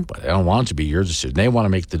decision? But they don't want it to be your decision. They want to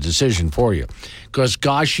make the decision for you. Because,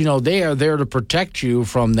 gosh, they are there to protect you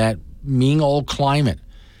from that mean old climate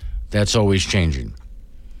that's always changing.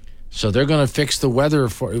 So they're going to fix the weather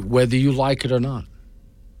for whether you like it or not.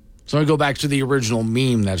 So I go back to the original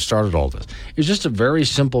meme that started all this. It's just a very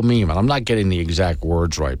simple meme, and I'm not getting the exact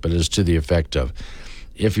words right, but it's to the effect of,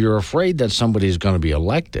 if you're afraid that somebody is going to be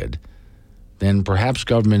elected, then perhaps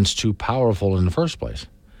government's too powerful in the first place.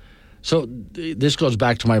 So this goes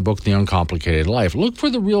back to my book, The Uncomplicated Life. Look for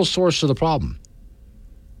the real source of the problem.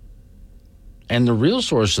 And the real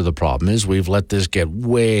source of the problem is we've let this get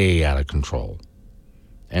way out of control.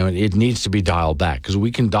 And it needs to be dialed back, because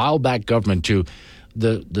we can dial back government to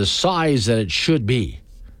the size that it should be,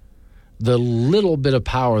 the little bit of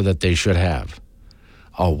power that they should have.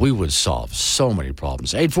 Oh, we would solve so many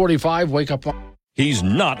problems. 8:45, wake up. He's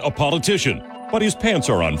not a politician, but his pants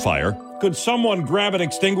are on fire. Could someone grab an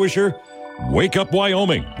extinguisher? Wake Up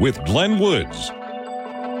Wyoming with Glenn Woods.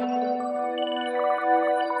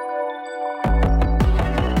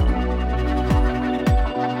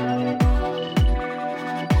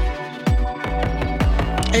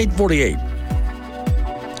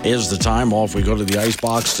 $8:48 is the time. Off we go to the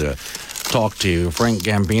icebox to talk to Frank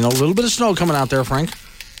Gambino. A little bit of snow coming out there, Frank.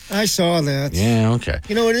 I saw that. Yeah, okay.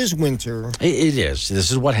 It is winter. It is.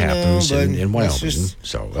 This is what happens in Wyoming.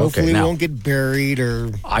 Hopefully we won't get buried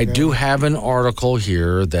or... I do have an article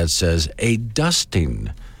here that says a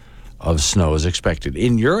dusting of snow is expected.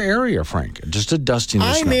 In your area, Frank, just a dusting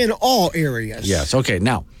of snow. I'm in all areas. Yes, okay.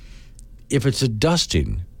 Now, if it's a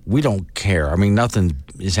dusting, we don't care. I mean, nothing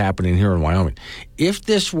is happening here in Wyoming. If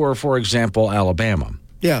this were, for example, Alabama...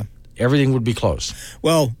 Yeah. Everything would be closed.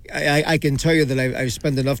 Well, I can tell you that I've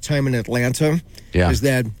spent enough time in Atlanta. Yeah. Is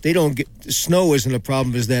that they don't get snow isn't a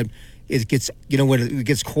problem. Is that it gets when it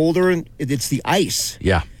gets colder, it's the ice.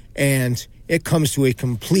 Yeah. And it comes to a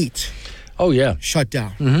complete. Oh yeah.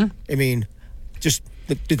 Shutdown. Mm-hmm. I mean,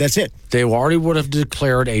 that's it. They already would have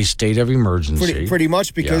declared a state of emergency. Pretty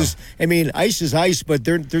much because ice is ice, but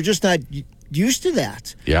they're just not used to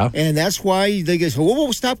that. Yeah. And that's why they go,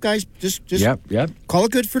 whoa, stop, guys. Just Yep. call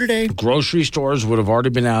it good for today. Grocery stores would have already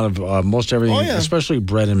been out of most everything, especially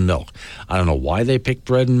bread and milk. I don't know why they picked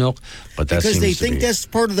bread and milk, but that because seems they to think be. that's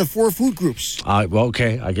part of the 4 food groups. Well,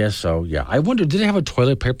 okay, I guess so. Yeah, I wonder, did they have a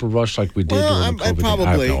toilet paper rush like we did during COVID? Probably.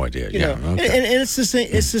 I have no idea. You know, Okay. and it's the same.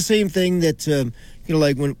 It's the same thing that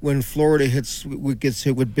like when Florida gets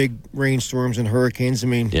hit with big rainstorms and hurricanes. I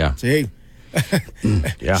mean, say,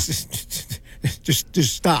 hey, just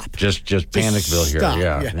stop. Just Panicville here. Stop.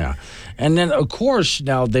 Yeah. And then, of course,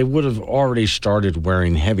 now they would have already started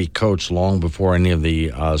wearing heavy coats long before any of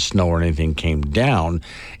the snow or anything came down.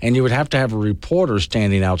 And you would have to have a reporter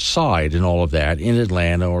standing outside and all of that in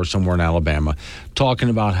Atlanta or somewhere in Alabama talking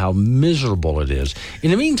about how miserable it is.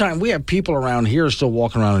 In the meantime, we have people around here still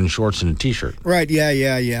walking around in shorts and a T-shirt. Right, yeah.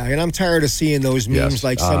 And I'm tired of seeing those memes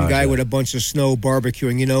like some guy with a bunch of snow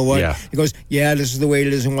barbecuing. You know what? Yeah. He goes, this is the way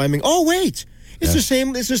it is in Wyoming. Oh, wait. It's the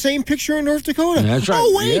same. It's the same picture in North Dakota. That's right.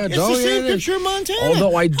 Oh wait, it's the same picture in Montana.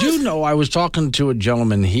 Although I do know, I was talking to a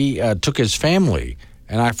gentleman. He took his family,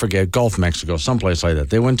 and I forget, Gulf Mexico, someplace like that.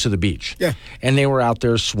 They went to the beach. Yeah, and they were out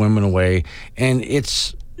there swimming away, and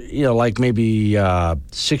it's like maybe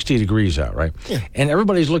 60 degrees out, right? Yeah. And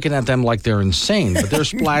everybody's looking at them like they're insane, but they're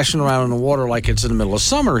splashing around in the water like it's in the middle of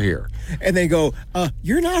summer here. And they go,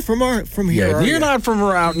 "You're not from here, are you? You're not from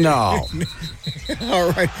around, no."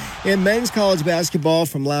 All right. In men's college basketball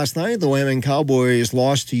from last night, the Wyoming Cowboys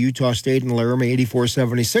lost to Utah State in Laramie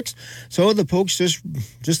 84-76. So the Pokes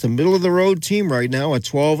just a middle-of-the-road team right now at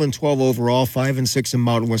 12-12 overall, 5-6 in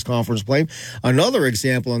Mountain West Conference play. Another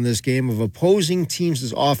example in this game of opposing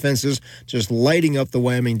teams' offenses just lighting up the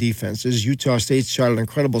Wyoming defenses. Utah State shot an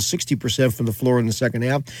incredible 60% from the floor in the second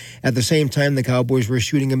half. At the same time, the Cowboys were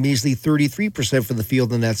shooting a measly 33% from the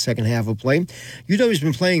field in that second half of play. UW's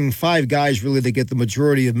been playing 5 guys really to get the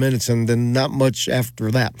majority of minutes and then not much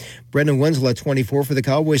after that. Brendan Wenzel at 24 for the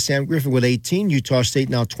Cowboys, Sam Griffin with 18. Utah State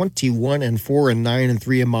now 21-4 and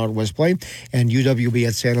 9-3 in Mountain West play. And UW will be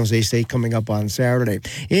at San Jose State coming up on Saturday.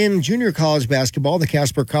 In junior college basketball, the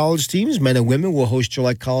Casper College teams, men and women, will host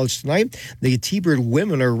Gillette College tonight. The T-Bird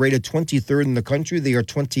women are rated 23rd in the country. They are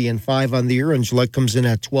 20-5 on the year, and Gillette comes in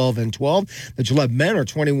at 12-12. The Gillette men are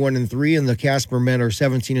 21-3, and the Casper men are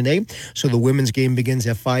 17-8. So the women's game begins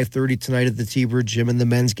at 5:30 tonight at the T-Bird gym, and the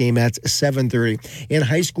men's game at 7:30. In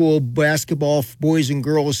high school basketball, boys and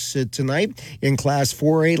girls tonight in Class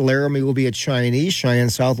 4A, Laramie will be at Cheyenne East. Cheyenne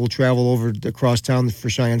South will travel over across town for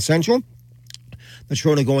Cheyenne Central.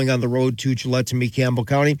 Natrona going on the road to Gillette to meet Campbell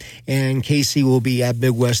County, and KC will be at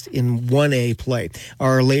Midwest in 1A play.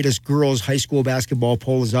 Our latest girls high school basketball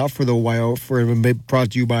poll is out for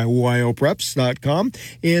brought to you by WyoPreps.com.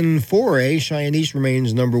 In 4A, Cheyenne East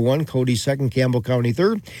remains number 1, Cody second, Campbell County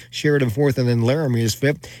third, Sheridan fourth, and then Laramie is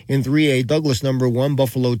fifth. In 3A, Douglas number 1,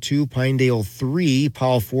 Buffalo 2, Pinedale 3,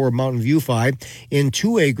 Powell 4, Mountain View 5. In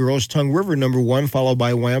 2A girls, Tongue River number 1, followed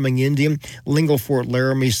by Wyoming Indian, Lingo Fort,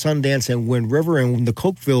 Laramie, Sundance, and Wind River, and the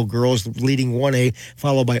Cokeville girls leading 1A,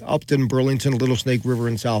 followed by Upton, Burlington, Little Snake River,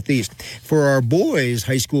 and Southeast. For our boys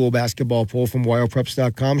high school basketball poll from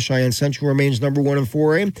WyoPreps.com, Cheyenne Central remains number 1 in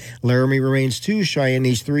 4A, Laramie remains 2, Cheyenne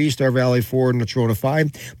East 3, Star Valley 4, Natrona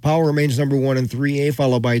 5. Powell remains number 1 in 3A,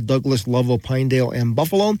 followed by Douglas, Lovell, Pinedale, and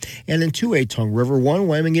Buffalo. And in 2A, Tongue River 1,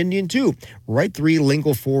 Wyoming Indian 2, Wright 3,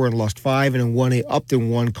 Lingle 4, and Lust 5. And in 1A,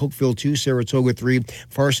 Upton 1, Cokeville 2, Saratoga 3,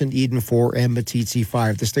 Farson, Eden 4, and Matitsi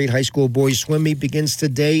 5. The state high school boys swim meet begins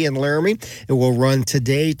today in Laramie. It will run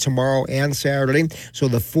today, tomorrow, and Saturday. So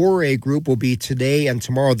the 4A group will be today and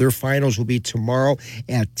tomorrow. Their finals will be tomorrow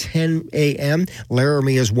at 10 a.m.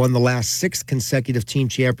 Laramie has won the last 6 consecutive team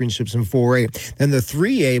championships in 4A. Then the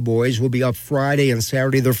 3A boys will be up Friday and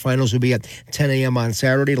Saturday. Their finals will be at 10 a.m. on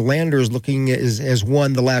Saturday. Landers has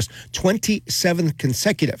won the last 27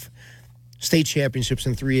 consecutive state championships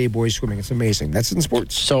in 3A boys swimming. It's amazing. That's in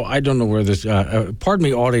sports. So I don't know where this, pardon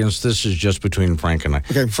me, audience, this is just between Frank and I.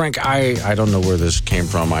 Okay. Frank, I don't know where this came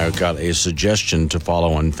from. I got a suggestion to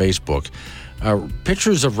follow on Facebook.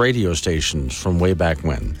 Pictures of radio stations from way back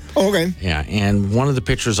when. Oh, okay. Yeah, and one of the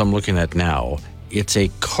pictures I'm looking at now, it's a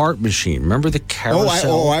cart machine. Remember the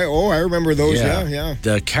carousel? I remember those. Yeah.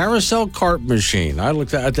 The carousel cart machine. I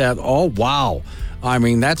looked at that. Oh, wow. I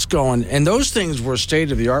mean, that's going, and those things were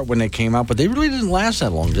state of the art when they came out, but they really didn't last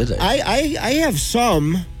that long, did they? I have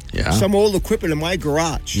some old equipment in my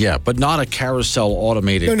garage. Yeah, but not a carousel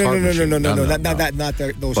automated cart machine. No, not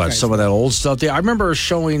those. But guys. some of that old stuff. I remember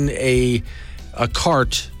showing a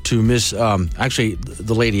cart to Miss, actually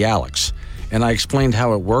the lady Alex, and I explained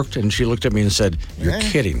how it worked, and she looked at me and said, "You're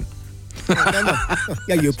kidding."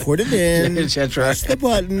 Yeah, you put it in. That's right. Press the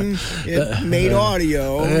button. It made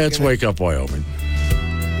audio. Let's Wake Up Wyoming.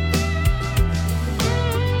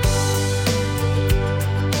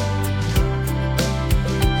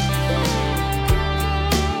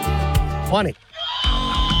 Funny.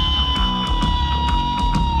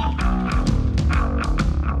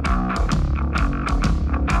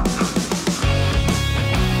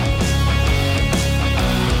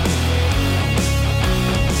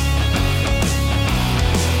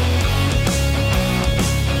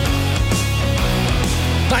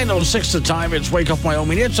 .06 the time. It's Wake Up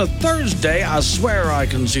Wyoming. It's a Thursday. I swear I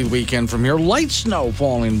can see the weekend from here. Light snow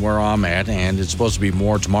falling where I'm at, and it's supposed to be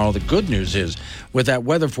more tomorrow. The good news is, with that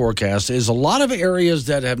weather forecast, is a lot of areas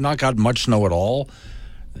that have not got much snow at all,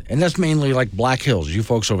 and that's mainly like Black Hills. You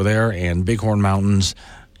folks over there and Bighorn Mountains,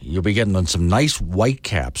 you'll be getting on some nice white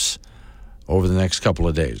caps over the next couple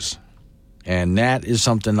of days. And that is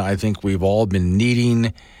something I think we've all been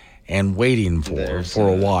needing and waiting for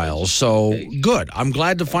a while. So good. I'm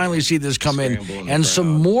glad to finally see this come in, and some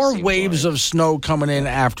more waves of snow coming in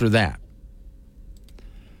after that.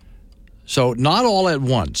 So not all at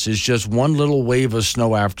once. It's just one little wave of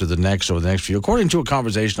snow after the next over the next few, according to a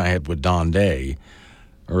conversation I had with Don Day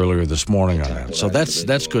earlier this morning on that. So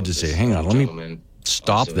that's good to see. Hang on. Let me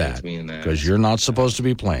stop that, because you're not supposed to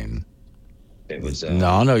be playing. It was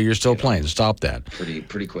no, you're still playing. Stop that.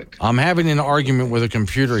 Pretty quick. I'm having an argument with a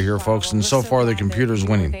computer here, folks, and so far the computer's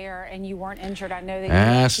winning. And you weren't injured. I know that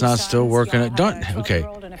That's not still working. Okay.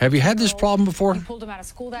 Have you had this problem before? You pulled him out of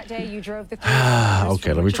school that day. You drove the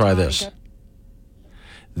Okay, let me try this.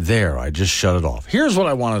 There, I just shut it off. Here's what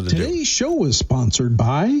I wanted to do. Today's show is sponsored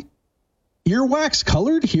by Earwax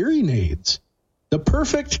Colored Hearing Aids. The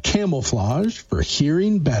perfect camouflage for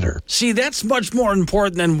hearing better. See, that's much more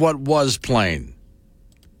important than what was playing.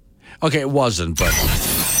 Okay, it wasn't, but...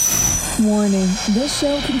 Warning, this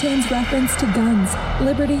show contains reference to guns,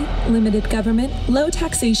 liberty, limited government, low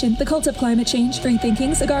taxation, the cult of climate change, free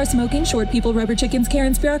thinking, cigar smoking, short people, rubber chickens,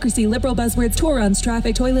 Karen's bureaucracy, liberal buzzwords, tour runs,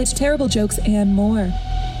 traffic, toilets, terrible jokes, and more.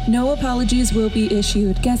 No apologies will be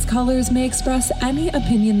issued. Guest callers may express any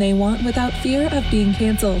opinion they want without fear of being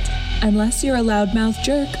canceled. Unless you're a loudmouth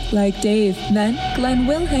jerk like Dave, then Glenn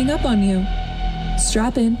will hang up on you.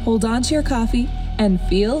 Strap in, hold on to your coffee, and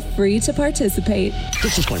feel free to participate.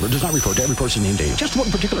 This disclaimer does not refer to every person named Dave, just one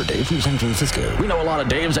particular Dave from San Francisco. We know a lot of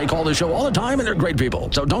Daves. They call this show all the time, and they're great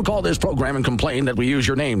people. So don't call this program and complain that we use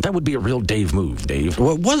your name. That would be a real Dave move, Dave.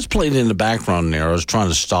 What was played in the background there, I was trying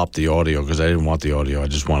to stop the audio because I didn't want the audio. I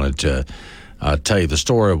just wanted to tell you the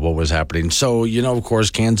story of what was happening. So, of course,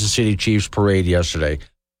 Kansas City Chiefs parade yesterday.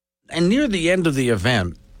 And near the end of the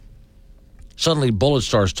event, suddenly bullets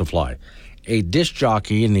starts to fly. A disc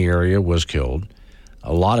jockey in the area was killed.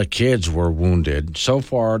 A lot of kids were wounded. So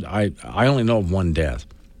far, I only know of one death.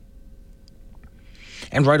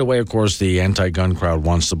 And right away, of course, the anti-gun crowd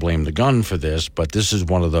wants to blame the gun for this, but this is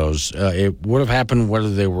one of those. It would have happened whether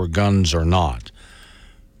they were guns or not.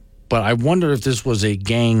 But I wonder if this was a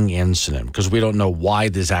gang incident, because we don't know why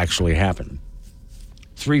this actually happened.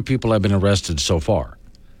 3 people have been arrested so far.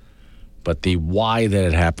 But the why that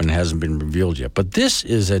it happened hasn't been revealed yet. But this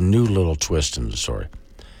is a new little twist in the story.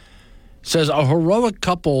 It says a heroic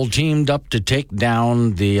couple teamed up to take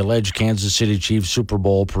down the alleged Kansas City Chiefs Super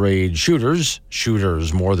Bowl parade shooters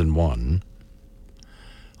more than one,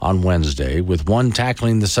 on Wednesday, with one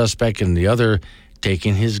tackling the suspect and the other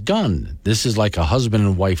taking his gun. This is like a husband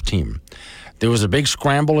and wife team. There was a big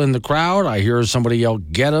scramble in the crowd. I hear somebody yell,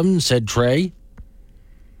 "Get him," said Trey.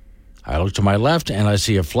 I look to my left and I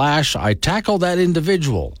see a flash. I tackle that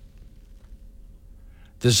individual.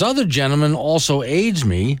 This other gentleman also aids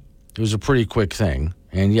me. It was a pretty quick thing.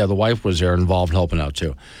 And yeah, the wife was there involved helping out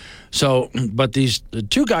too. So, but the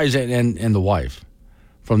 2 guys and the wife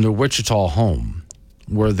from the Wichita home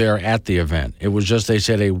were there at the event. It was just, they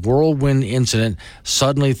said, a whirlwind incident.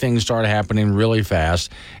 Suddenly things started happening really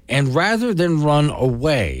fast. And rather than run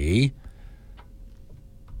away,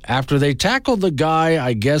 after they tackled the guy,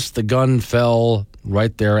 I guess the gun fell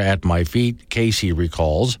right there at my feet, Casey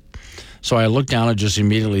recalls. So I looked down and just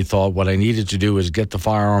immediately thought what I needed to do is get the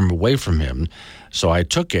firearm away from him. So I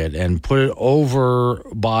took it and put it over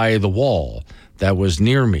by the wall that was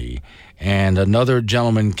near me. And another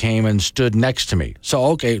gentleman came and stood next to me. So,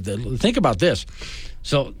 okay, think about this.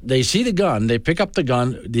 So they see the gun, they pick up the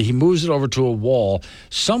gun, he moves it over to a wall.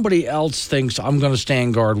 Somebody else thinks, I'm going to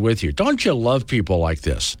stand guard with you. Don't you love people like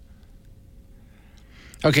this?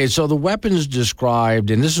 Okay, so the weapons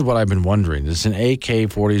described, and this is what I've been wondering, it's an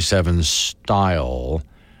AK-47 style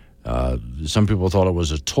Some people thought it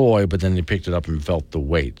was a toy, but then they picked it up and felt the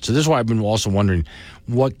weight. So this is why I've been also wondering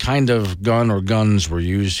what kind of gun or guns were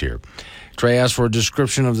used here. Trey asked for a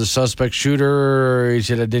description of the suspect shooter. He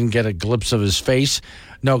said, I didn't get a glimpse of his face.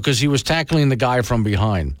 No, because he was tackling the guy from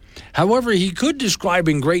behind. However, he could describe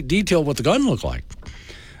in great detail what the gun looked like.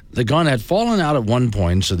 The gun had fallen out at one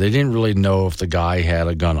point, so they didn't really know if the guy had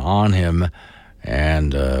a gun on him.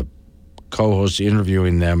 And co-host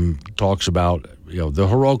interviewing them talks about the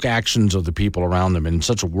heroic actions of the people around them in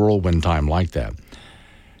such a whirlwind time like that.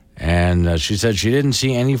 And she said she didn't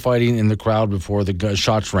see any fighting in the crowd before the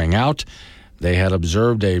shots rang out. They had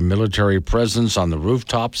observed a military presence on the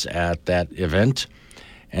rooftops at that event.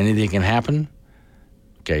 Anything can happen.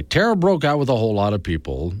 Okay, terror broke out with a whole lot of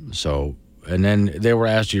people. And then they were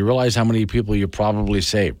asked, do you realize how many people you probably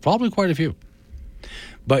saved? Probably quite a few.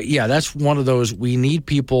 But, yeah, that's one of those, we need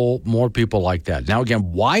more people like that. Now,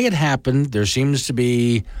 again, why it happened, there seems to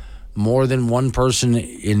be more than one person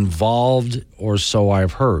involved, or so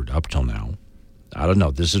I've heard up till now. I don't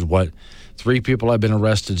know. This is what 3 people have been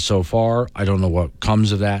arrested so far. I don't know what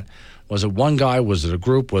comes of that. Was it one guy? Was it a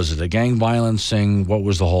group? Was it a gang violence thing? What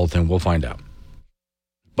was the whole thing? We'll find out.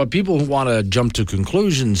 But people who want to jump to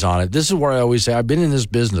conclusions on it, this is where I always say I've been in this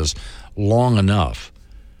business long enough.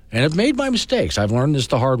 And I've made my mistakes. I've learned this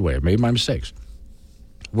the hard way. I've made my mistakes.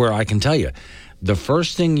 Where I can tell you, the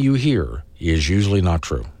first thing you hear is usually not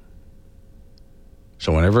true.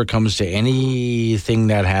 So whenever it comes to anything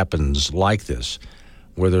that happens like this,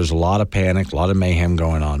 where there's a lot of panic, a lot of mayhem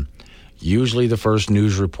going on, usually the first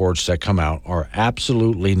news reports that come out are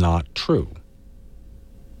absolutely not true.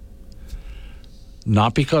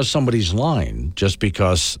 Not because somebody's lying, just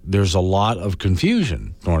because there's a lot of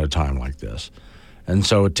confusion during a time like this. And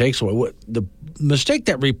so it takes away. The mistake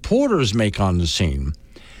that reporters make on the scene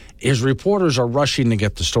is reporters are rushing to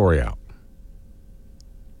get the story out.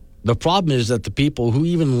 The problem is that the people who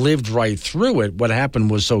even lived right through it, what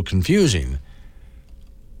happened was so confusing,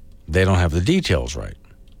 they don't have the details right.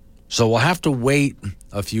 So we'll have to wait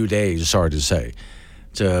a few days, sorry to say,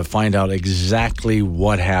 to find out exactly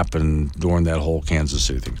what happened during that whole Kansas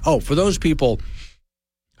City thing. Oh, for those people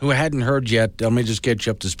who hadn't heard yet, let me just get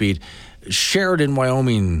you up to speed. Sheridan,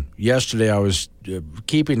 Wyoming, yesterday I was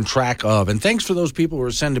keeping track of, and thanks for those people who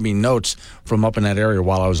were sending me notes from up in that area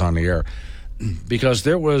while I was on the air, because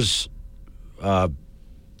there was a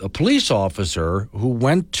police officer who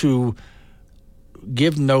went to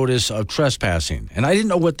give notice of trespassing, and I didn't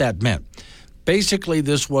know what that meant. Basically,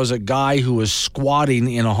 this was a guy who was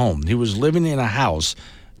squatting in a home. He was living in a house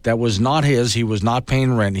that was not his. He was not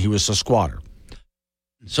paying rent. He was a squatter.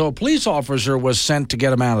 So a police officer was sent to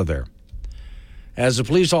get him out of there. As the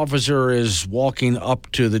police officer is walking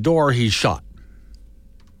up to the door, he's shot.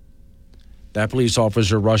 That police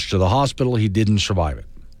officer rushed to the hospital. He didn't survive it.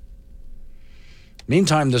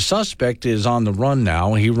 Meantime, the suspect is on the run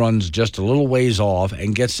now. He runs just a little ways off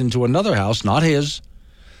and gets into another house, not his,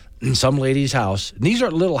 some lady's house. And these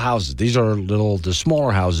are little houses. These are the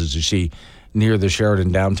smaller houses you see near the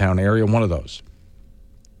Sheridan downtown area, one of those.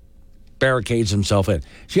 Barricades himself in.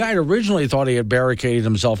 See, I had originally thought he had barricaded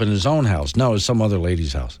himself in his own house. No, it's some other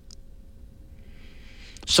lady's house.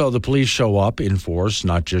 So the police show up in force,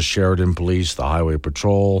 not just Sheridan Police, the Highway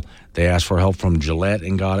Patrol. They asked for help from Gillette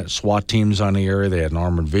and got it. SWAT teams on the area. They had an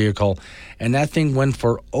armored vehicle. And that thing went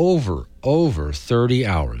for over 30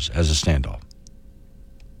 hours as a standoff.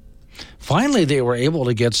 Finally, they were able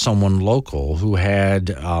to get someone local who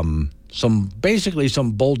had some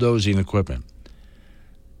bulldozing equipment.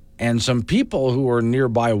 And some people who were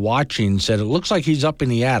nearby watching said, it looks like he's up in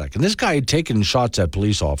the attic. And this guy had taken shots at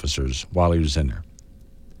police officers while he was in there.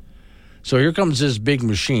 So here comes this big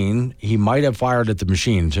machine. He might have fired at the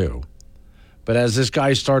machine, too. But as this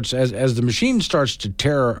guy starts, as the machine starts to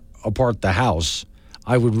tear apart the house,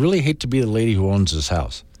 I would really hate to be the lady who owns this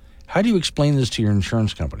house. How do you explain this to your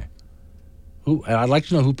insurance company? I'd like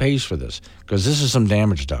to know who pays for this, because this is some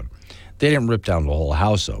damage done. They didn't rip down the whole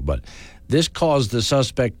house, though, but this caused the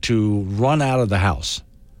suspect to run out of the house,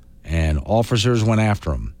 and officers went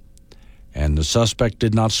after him. And the suspect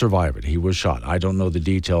did not survive it. He was shot. I don't know the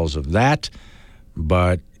details of that,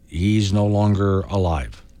 but he's no longer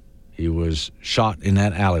alive. He was shot in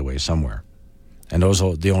that alleyway somewhere. And those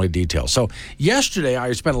are the only details. So yesterday,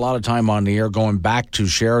 I spent a lot of time on the air going back to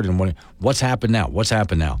Sheridan. What's happened now? What's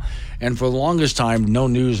happened now? And for the longest time, no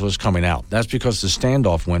news was coming out. That's because the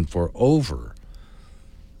standoff went for over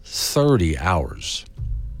 30 hours.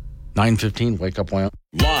 9:15, Wake Up Wyoming.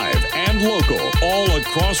 Live and local, all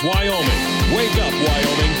across Wyoming. Wake Up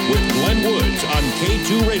Wyoming with Glenn Woods on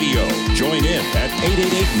K2 Radio. Join in at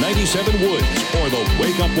 888-97-WOODS or the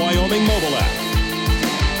Wake Up Wyoming mobile app.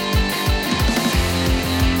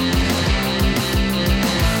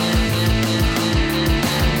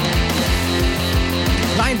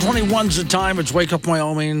 1's the time. It's Wake Up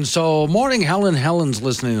Wyoming. So, morning, Helen. Helen's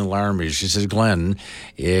listening to Laramie. She says, Glenn,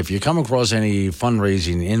 if you come across any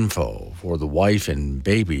fundraising info for the wife and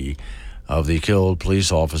baby of the killed police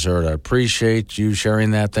officer, I appreciate you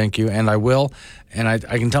sharing that. Thank you. And I will. And I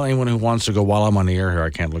can tell anyone who wants to go while I'm on the air here, I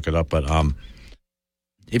can't look it up, but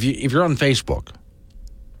if you're on Facebook,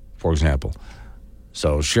 for example,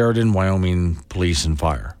 so Sheridan, Wyoming Police and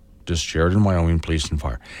Fire. Just Sheridan, Wyoming Police and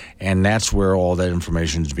Fire. And that's where all that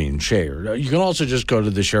information is being shared. You can also just go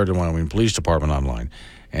to the Sheridan, Wyoming Police Department online,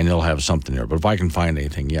 and they'll have something there. But if I can find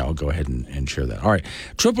anything, I'll go ahead and share that. All right.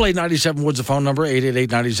 888-97-WOODS, the phone number,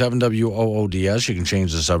 888-97-WOODS. You can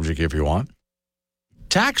change the subject if you want.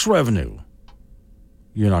 Tax revenue,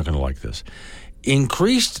 you're not going to like this,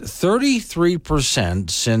 increased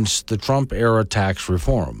 33% since the Trump-era tax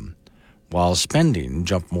reform, while spending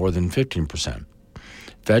jumped more than 15%.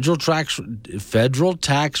 Federal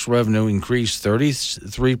tax revenue increased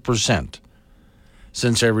 33%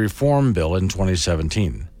 since a reform bill in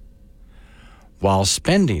 2017, while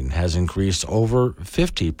spending has increased over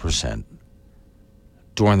 50%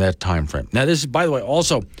 during that time frame. Now, this is, by the way,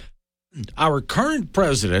 also our current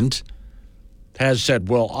president has said,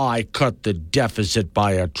 well, I cut the deficit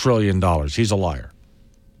by $1 trillion. He's a liar.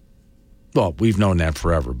 Well, we've known that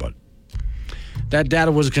forever, but that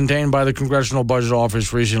data was contained by the Congressional Budget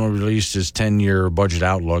Office, recently released its 10-year budget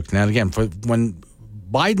outlook. Now, again, when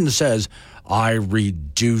Biden says, I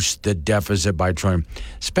reduced the deficit by $1 trillion,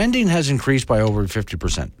 spending has increased by over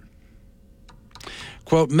 50%.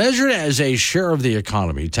 Quote, measured as a share of the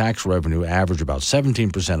economy, tax revenue averaged about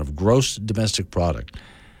 17% of gross domestic product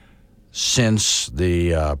since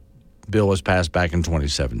the bill was passed back in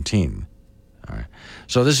 2017. All right.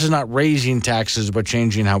 So this is not raising taxes, but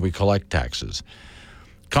changing how we collect taxes.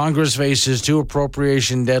 Congress faces 2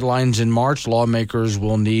 appropriation deadlines in March. Lawmakers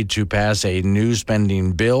will need to pass a new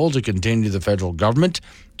spending bill to continue the federal government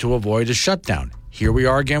to avoid a shutdown. Here we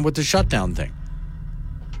are again with the shutdown thing.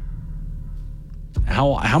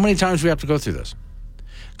 How many times do we have to go through this?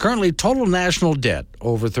 Currently, total national debt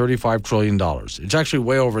over $35 trillion. It's actually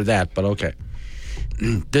way over that, but okay.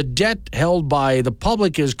 The debt held by the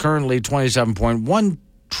public is currently $27.1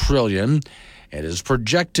 trillion and is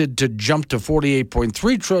projected to jump to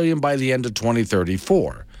 $48.3 trillion by the end of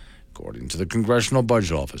 2034, according to the Congressional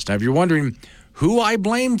Budget Office. Now, if you're wondering who I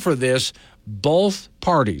blame for this, both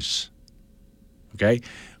parties. Okay?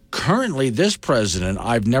 Currently, this president,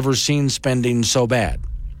 I've never seen spending so bad.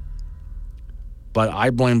 But I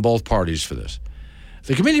blame both parties for this.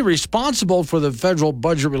 The committee responsible for the federal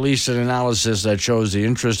budget released an analysis that shows the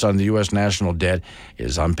interest on the U.S. national debt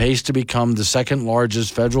is on pace to become the second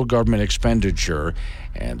largest federal government expenditure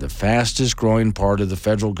and the fastest growing part of the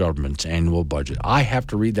federal government's annual budget. I have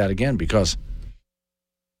to read that again because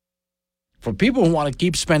for people who want to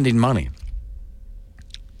keep spending money,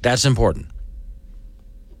 that's important.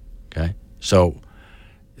 Okay? So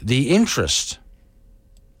the interest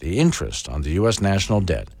on the U.S. national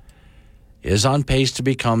debt is on pace to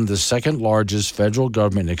become the second largest federal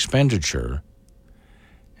government expenditure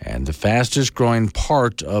and the fastest growing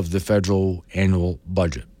part of the federal annual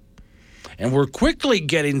budget. And we're quickly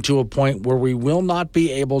getting to a point where we will not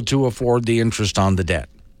be able to afford the interest on the debt.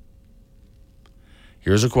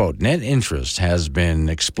 Here's a quote. Net interest has been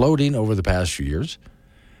exploding over the past few years,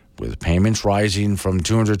 with payments rising from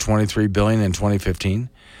 $223 billion in 2015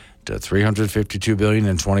 to $352 billion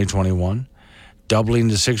in 2021, doubling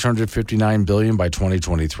to $659 billion by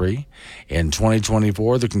 2023. In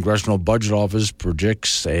 2024, the Congressional Budget Office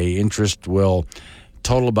predicts interest will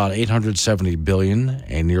total about $870 billion,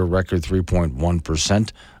 a near record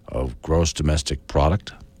 3.1% of gross domestic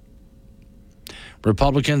product.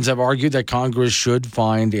 Republicans have argued that Congress should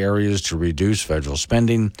find areas to reduce federal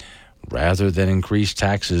spending rather than increase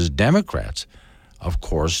taxes. Democrats, of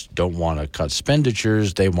course, don't want to cut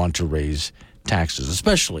expenditures. They want to raise taxes,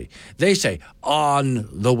 especially, they say, on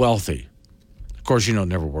the wealthy. Of course, it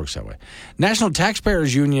never works that way. National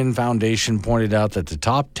Taxpayers Union Foundation pointed out that the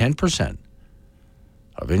top 10%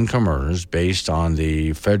 of income earners, based on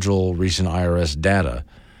the federal recent IRS data,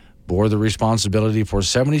 bore the responsibility for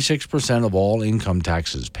 76% of all income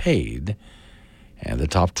taxes paid, and the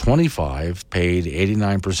top 25 paid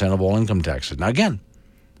 89% of all income taxes. Now, again,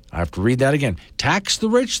 I have to read that again. Tax the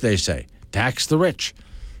rich, they say. Tax the rich,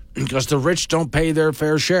 because the rich don't pay their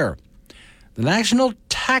fair share. The National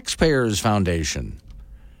Taxpayers Foundation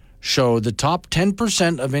showed the top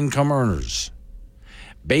 10% of income earners,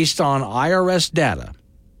 based on IRS data,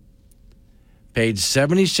 paid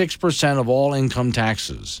 76% of all income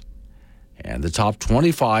taxes, and the top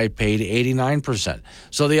 25 paid 89%.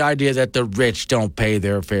 So the idea that the rich don't pay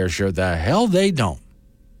their fair share, the hell they don't.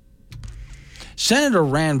 Senator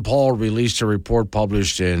Rand Paul released a report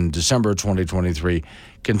published in December 2023,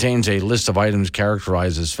 contains a list of items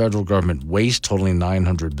characterized as federal government waste totaling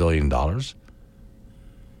 $900 billion.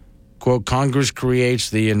 Quote, Congress creates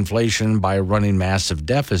the inflation by running massive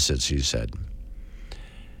deficits, he said.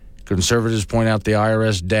 Conservatives point out the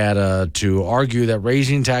IRS data to argue that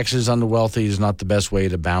raising taxes on the wealthy is not the best way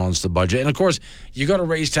to balance the budget. And, of course, you got to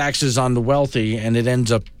raise taxes on the wealthy, and it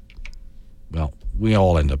ends up, well, we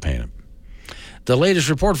all end up paying it. The latest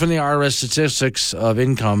report from the IRS Statistics of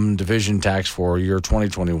Income Division Tax for year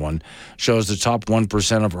 2021 shows the top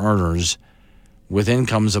 1% of earners with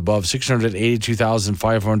incomes above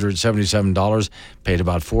 $682,577 paid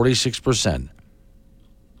about 46%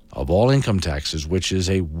 of all income taxes, which is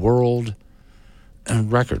a world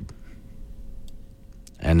record.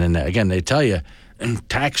 And then, again, they tell you,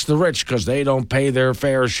 tax the rich because they don't pay their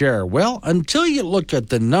fair share. Well, until you look at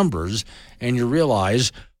the numbers and you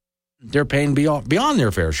realize they're paying beyond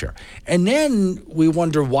their fair share. And then we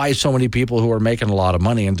wonder why so many people who are making a lot of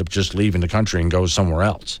money end up just leaving the country and go somewhere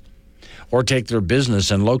else. Or take their business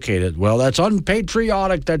and locate it. Well, that's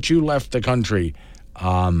unpatriotic that you left the country.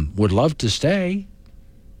 Would love to stay.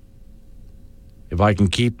 If I can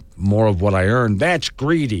keep more of what I earn, that's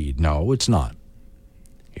greedy. No, it's not.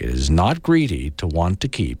 It is not greedy to want to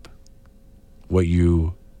keep what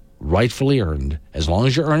you rightfully earned, as long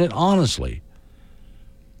as you earn it honestly.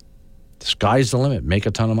 The sky's the limit. Make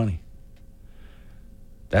a ton of money.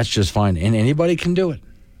 That's just fine. And anybody can do it.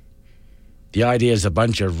 The idea is a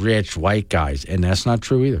bunch of rich white guys, and that's not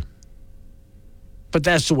true either. But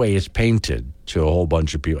that's the way it's painted to a whole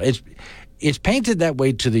bunch of people. It's painted that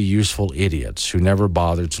way to the useful idiots who never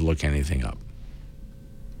bother to look anything up,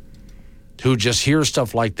 who just hear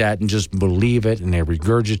stuff like that and just believe it, and they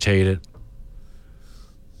regurgitate it.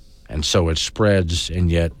 And so it spreads, and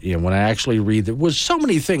yet, when I actually read, there was so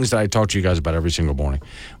many things that I talk to you guys about every single morning.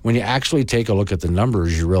 When you actually take a look at the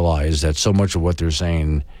numbers, you realize that so much of what they're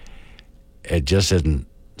saying, it just isn't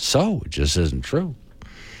so. It just isn't true.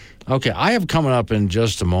 Okay, I have coming up in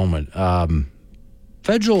just a moment.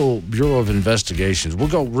 Federal Bureau of Investigations. We'll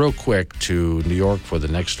go real quick to New York for the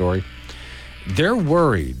next story. They're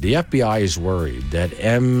worried, the FBI is worried, that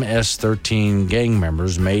MS-13 gang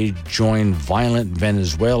members may join violent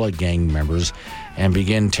Venezuela gang members and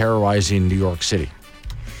begin terrorizing New York City.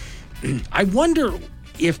 I wonder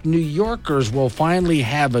if New Yorkers will finally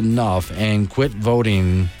have enough and quit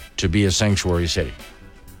voting to be a sanctuary city.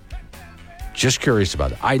 Just curious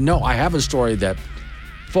about it. I know I have a story that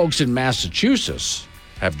folks in Massachusetts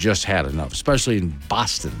have just had enough, especially in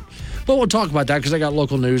Boston. But we'll talk about that because I got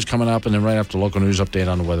local news coming up, and then right after local news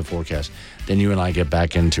update on the weather forecast, then you and I get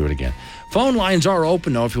back into it again. Phone lines are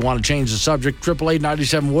open, though, if you want to change the subject.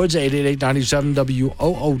 888-97-WOODS,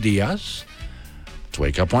 888-97-WOODS. It's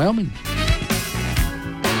Wake Up Wyoming.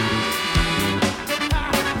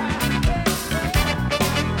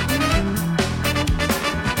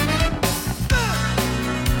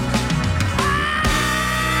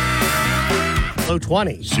 Low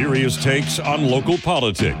 20. Serious takes on local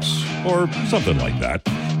politics, or something like that.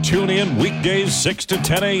 Tune in weekdays 6 to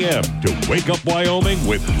 10 a.m. to Wake Up Wyoming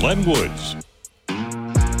with Glenn Woods.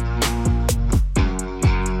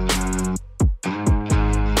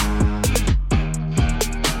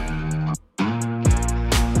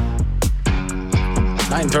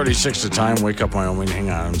 .36 the time, Wake Up Wyoming. Hang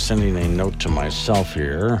on, I'm sending a note to myself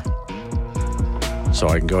here so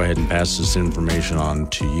I can go ahead and pass this information on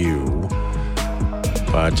to you.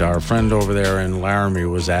 But our friend over there in Laramie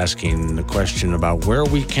was asking the question about where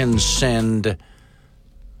we can send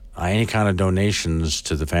any kind of donations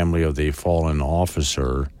to the family of the fallen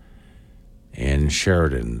officer in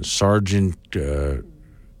Sheridan. Sergeant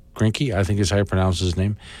Grinke, I think is how you pronounce his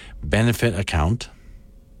name, benefit account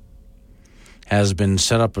has been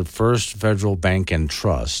set up at First Federal Bank and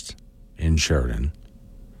Trust in Sheridan.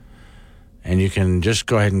 And you can just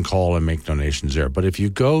go ahead and call and make donations there. But if you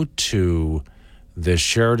go to the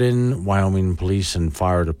Sheridan, Wyoming Police and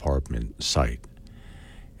Fire Department site,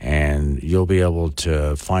 and you'll be able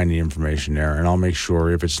to find the information there. And I'll make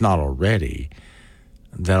sure, if it's not already,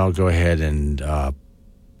 that I'll go ahead and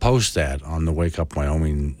post that on the Wake Up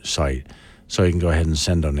Wyoming site so you can go ahead and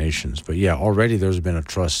send donations. But, yeah, already there's been a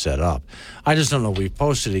trust set up. I just don't know if we've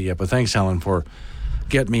posted it yet, but thanks, Helen, for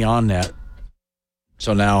getting me on that.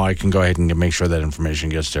 So now I can go ahead and make sure that information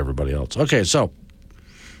gets to everybody else. Okay, so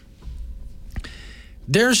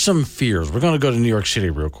there's some fears. We're going to go to New York City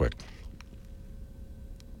real quick.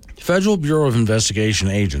 Federal Bureau of Investigation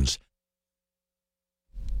agents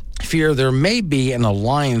fear there may be an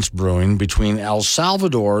alliance brewing between El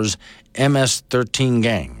Salvador's MS-13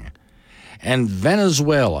 gang and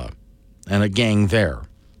Venezuela and a gang there.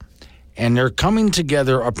 And they're coming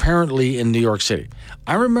together apparently in New York City.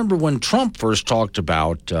 I remember when Trump first talked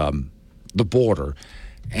about the border,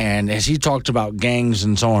 and as he talked about gangs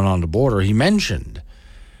and so on the border, he mentioned,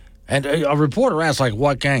 and a reporter asked, like,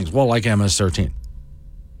 what gangs? Well, like MS-13,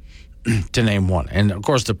 to name one. And, of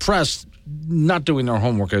course, the press, not doing their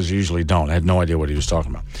homework as they usually don't, had no idea what he was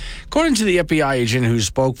talking about. According to the FBI agent who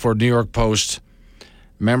spoke for New York Post,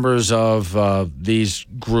 members of these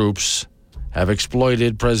groups have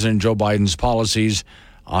exploited President Joe Biden's policies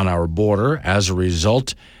on our border. As a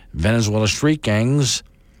result, Venezuela street gangs,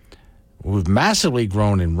 who've massively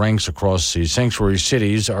grown in ranks across the sanctuary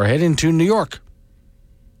cities, are heading to New York,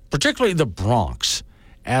 particularly the Bronx,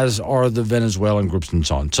 as are the Venezuelan groups and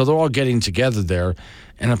so on. So they're all getting together there,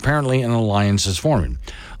 and apparently an alliance is forming.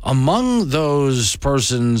 Among those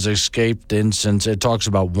persons escaped incidents, it talks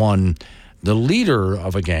about one, the leader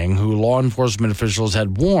of a gang who law enforcement officials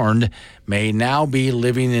had warned may now be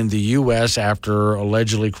living in the U.S. after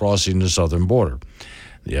allegedly crossing the southern border.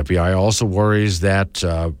 The FBI also worries that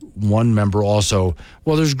one member also,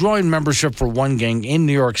 well, there's growing membership for one gang in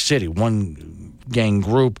New York City, one gang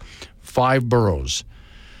group, 5 boroughs.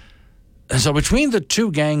 And so between the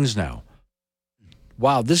two gangs now,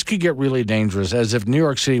 wow, this could get really dangerous, as if New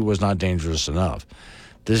York City was not dangerous enough.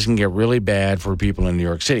 This can get really bad for people in New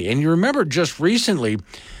York City. And you remember just recently,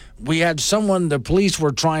 we had someone the police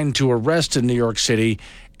were trying to arrest in New York City,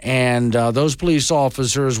 and those police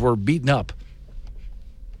officers were beaten up.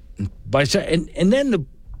 And then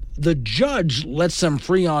the judge lets them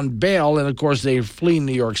free on bail, and, of course, they flee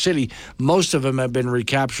New York City. Most of them have been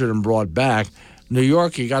recaptured and brought back. New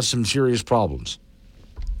York, you got some serious problems.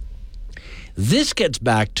 This gets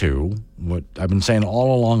back to what I've been saying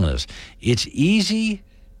all along this. It's easy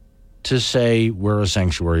to say we're a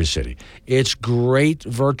sanctuary city. It's great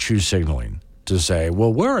virtue signaling to say,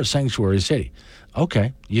 well, we're a sanctuary city.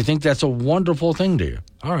 Okay, you think that's a wonderful thing, do you?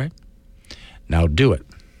 All right. Now do it.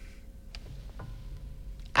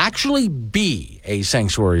 Actually be a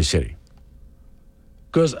sanctuary city.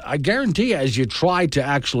 Because I guarantee you, as you try to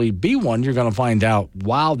actually be one, you're going to find out,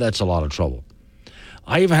 wow, that's a lot of trouble.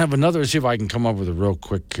 I even have another, see if I can come up with it real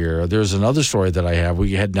quick here. There's another story that I have.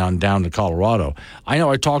 We head down to Colorado. I know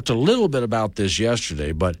I talked a little bit about this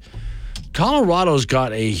yesterday, but Colorado's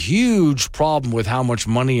got a huge problem with how much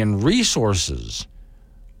money and resources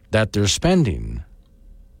that they're spending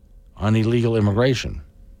on illegal immigration.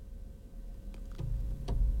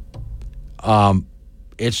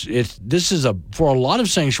 This is for a lot of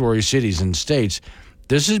sanctuary cities and states,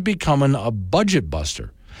 this is becoming a budget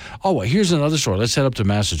buster. Oh, here's another story. Let's head up to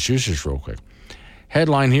Massachusetts real quick.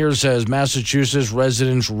 Headline here says, Massachusetts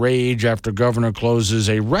residents rage after governor closes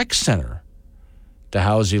a rec center to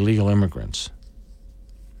house illegal immigrants.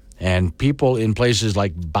 And people in places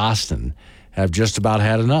like Boston have just about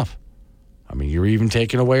had enough. I mean, you're even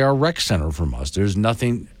taking away our rec center from us. There's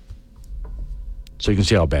nothing. So you can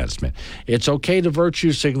see how bad it's been. It's okay to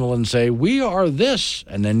virtue signal and say, we are this,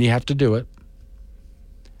 and then you have to do it.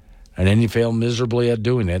 And then you fail miserably at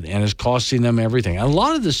doing it, and it's costing them everything. And a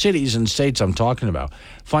lot of the cities and states I'm talking about,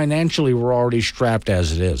 financially, we're already strapped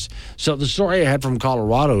as it is. So the story I had from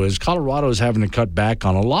Colorado is having to cut back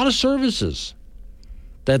on a lot of services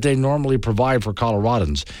that they normally provide for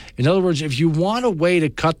Coloradans. In other words, if you want a way to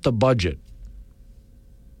cut the budget,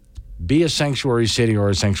 be a sanctuary city or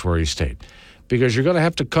a sanctuary state, because you're going to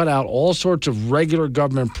have to cut out all sorts of regular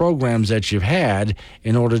government programs that you've had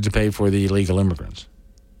in order to pay for the illegal immigrants.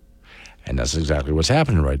 And that's exactly what's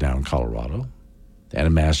happening right now in Colorado and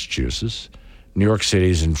in Massachusetts. New York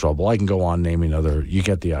City's in trouble. I can go on naming other, you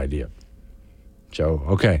get the idea. So,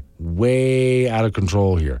 okay, way out of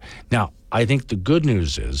control here. Now, I think the good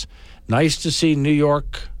news is, nice to see New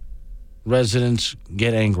York residents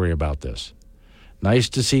get angry about this. Nice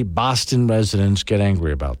to see Boston residents get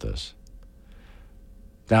angry about this.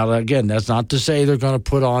 Now, again, that's not to say they're going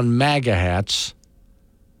to put on MAGA hats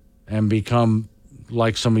and become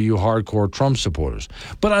like some of you hardcore Trump supporters.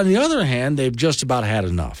 But on the other hand, they've just about had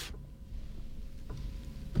enough.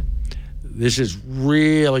 This is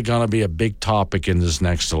really going to be a big topic in this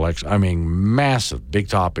next election. I mean, massive big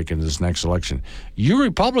topic in this next election. You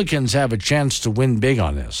Republicans have a chance to win big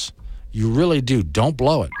on this. You really do. Don't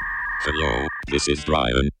blow it. Hello, this is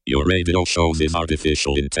Brian. Your radio show is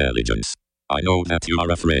artificial intelligence. I know that you are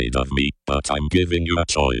afraid of me, but I'm giving you a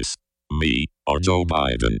choice. Me or Joe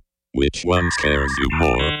Biden. Which one scares you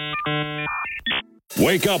more?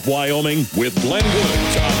 Wake up, Wyoming, with Glenn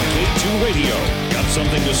Woods on K2 Radio. Got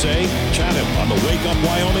something to say? Chat him on the Wake Up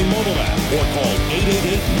Wyoming mobile app or call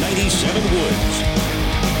 888-97-WOODS.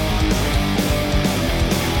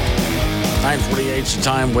 9:48's the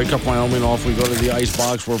time. Wake Up Wyoming off. We go to the ice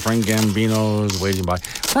box where Frank Gambino is waiting by.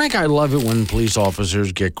 Frank, I love it when police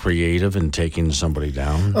officers get creative in taking somebody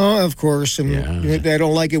down. Oh, of course. And I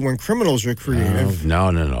don't like it when criminals are creative.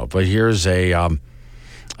 No. But here's a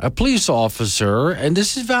police officer, and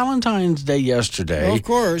this is Valentine's Day yesterday. Of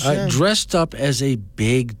course, yeah. Dressed up as a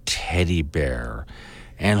big teddy bear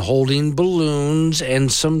and holding balloons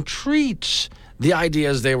and some treats. The idea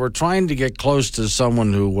is they were trying to get close to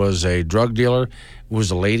someone who was a drug dealer, who was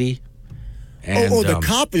a lady. And, the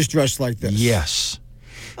cop is dressed like this. Yes.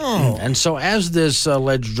 Oh. And so as this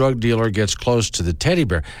alleged drug dealer gets close to the teddy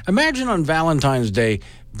bear, imagine on Valentine's Day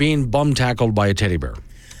being bum-tackled by a teddy bear.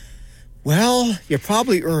 Well, you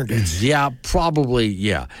probably earned it. Yeah, probably,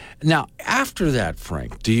 yeah. Now, after that,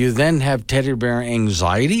 Frank, do you then have teddy bear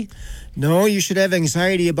anxiety? No, you should have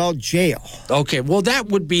anxiety about jail. Okay, well, that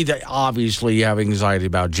would be obviously you have anxiety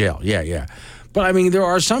about jail. Yeah. But, I mean, there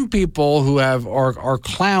are some people who are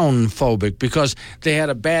clown phobic because they had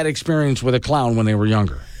a bad experience with a clown when they were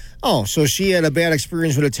younger. Oh, so she had a bad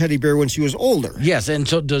experience with a teddy bear when she was older. Yes, and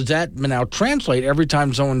so does that now translate every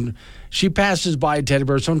time she passes by a teddy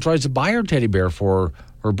bear, someone tries to buy her teddy bear for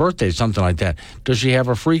her birthday, something like that. Does she have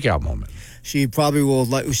a freak out moment? She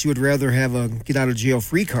probably she would rather have a get out of jail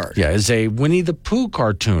free card. Yeah, it's a Winnie the Pooh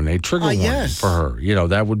cartoon, a trigger warning for her. You know,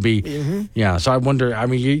 that would be, yeah. So I wonder, I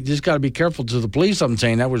mean, you just got to be careful to the police. I'm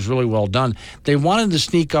saying that was really well done. They wanted to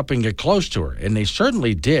sneak up and get close to her, and they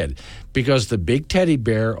certainly did because the big teddy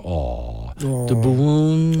bear, the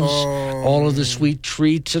balloons, all of the sweet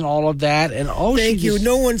treats and all of that. And thank you.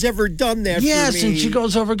 No one's ever done that for me. Yes, and she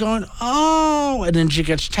goes over going, and then she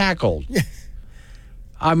gets tackled.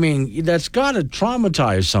 I mean, that's got to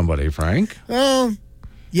traumatize somebody, Frank. Well,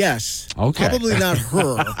 yes. Okay. Probably not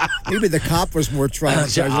her. Maybe the cop was more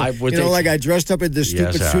traumatized. Like I dressed up in this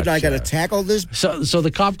stupid suit and I got to tackle this. So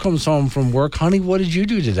the cop comes home from work. Honey, what did you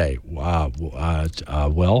do today? Well.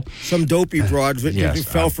 Some dopey broad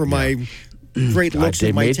fell for my great looks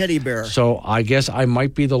of my teddy bear. So I guess I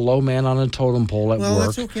might be the low man on a totem pole at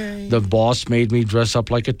work. That's okay. The boss made me dress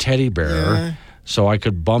up like a teddy bear. So I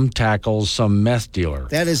could bum tackle some meth dealer.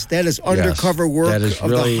 That is undercover work that is of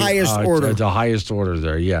really, the highest order. The highest order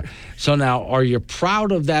there, yeah. So now, are you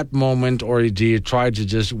proud of that moment, or do you try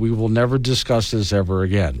to we will never discuss this ever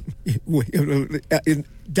again?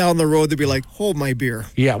 Down the road, they'd be like, hold my beer.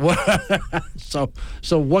 Yeah. So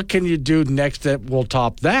what can you do next that will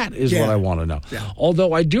top that is what I want to know. Yeah.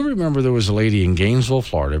 Although I do remember there was a lady in Gainesville,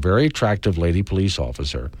 Florida, a very attractive lady police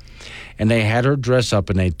officer, and they had her dress up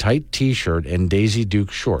in a tight T-shirt and Daisy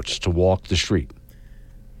Duke shorts to walk the street.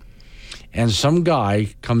 And some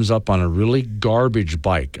guy comes up on a really garbage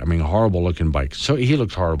bike, I mean, horrible-looking bike. So he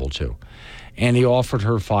looked horrible, too. And he offered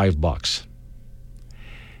her $5.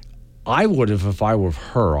 I would have, if I were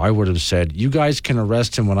her, I would have said, you guys can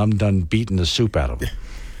arrest him when I'm done beating the soup out of him.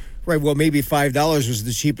 Right, well, maybe $5 was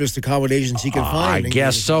the cheapest accommodations he could find. I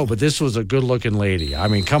guess so, but this was a good-looking lady. I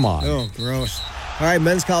mean, come on. Oh, gross. All right,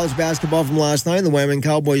 men's college basketball from last night. The Wyoming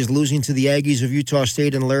Cowboys losing to the Aggies of Utah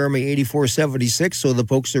State in Laramie 84-76, so the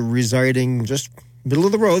Pokes are residing just middle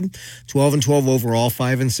of the road, 12-12 overall,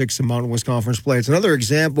 5-6 in Mountain West Conference play. It's another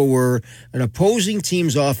example where an opposing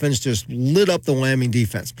team's offense just lit up the Wyoming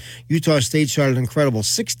defense. Utah State shot an incredible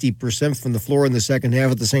 60% from the floor in the second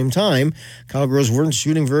half. At the same time, Cowgirls weren't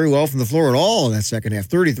shooting very well from the floor at all in that second half,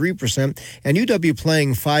 33%. And UW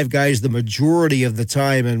playing five guys the majority of the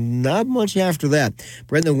time and not much after that.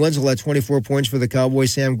 Brendan Wenzel had 24 points for the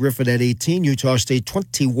Cowboys. Sam Griffith at 18. Utah State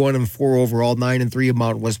 21-4 overall, 9-3 in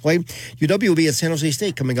Mountain West play. UW will be at San Jose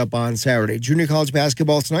State coming up on Saturday. Junior college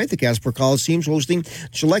basketball tonight. The Casper College teams hosting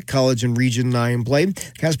Gillette College in Region 9 play.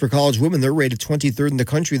 Casper College women, they're rated 23rd in the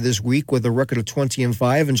country this week with a record of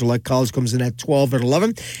 20-5, and Gillette College comes in at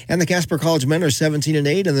 12-11. And the Casper College men are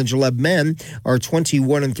 17-8, and the Gillette men are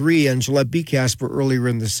 21-3, and Gillette beat Casper earlier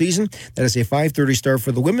in the season. That is a 5:30 start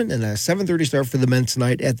for the women and a 7:30 start for the men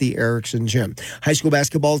tonight at the Erickson Gym. High school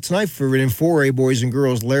basketball tonight for in 4A boys and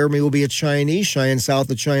girls. Laramie will be at Cheyenne East, Cheyenne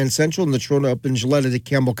South at Cheyenne Central, and Natrona up in Gillette at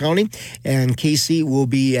Campbell County, and KC will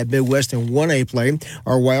be at Midwest in 1A play.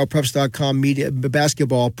 Our WildPreps.com media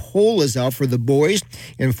basketball poll is out for the boys.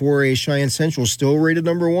 In 4A, Cheyenne Central still rated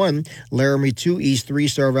number 1, Laramie 2, East 3,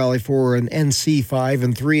 Star Valley 4, and NC 5.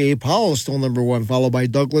 And 3A, Powell still number 1, followed by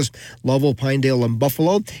Douglas, Lovell, Pinedale, and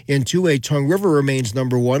Buffalo. In 2A, Tongue River remains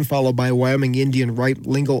number 1, followed by Wyoming, Indian, Wright,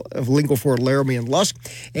 Lingleford, Laramie, and Lusk.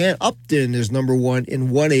 And Upton is number 1 in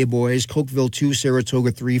 1A boys, Cokeville 2, Saratoga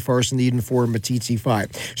 3, Farson, Eden 4, and Matisse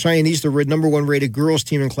TT5. Cheyenne East, the number 1 rated girls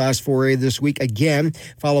team in Class 4A this week again,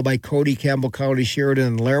 followed by Cody, Campbell County, Sheridan,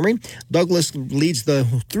 and Laramie. Douglas leads the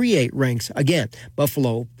 3A ranks again.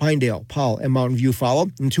 Buffalo, Pinedale, Powell, and Mountain View follow.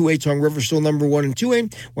 In 2A, Tongue River still number 1 in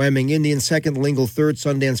 2A. Wyoming Indian second, Lingle third,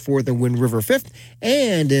 Sundance fourth, and Wind River fifth.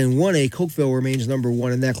 And in 1A, Cokeville remains number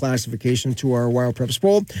 1 in that classification to our Wild Preps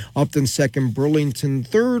Bowl. Upton second, Burlington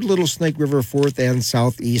third, Little Snake River fourth, and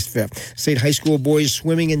Southeast fifth. State High School boys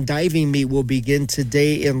swimming and diving meet will begin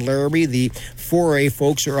today in Laramie. The 4A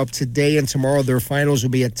folks are up today and tomorrow. Their finals will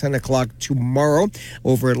be at 10 o'clock tomorrow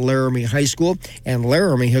over at Laramie High School. And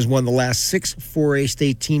Laramie has won the last 6 4A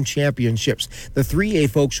state team championships. The 3A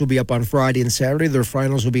folks will be up on Friday and Saturday. Their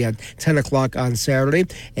finals will be at 10 o'clock on Saturday.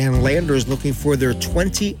 And Lander is looking for their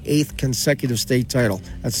 28th consecutive state title.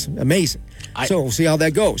 That's amazing. So we'll see how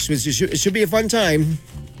that goes. It should be a fun time.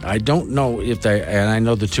 I don't know if they, and I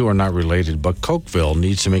know the two are not related, but Cokeville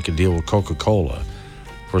needs to make a deal with Coca-Cola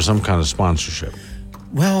for some kind of sponsorship.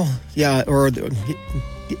 Well, yeah,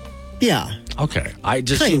 yeah. Okay.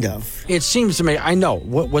 Kind of. It seems to me, I know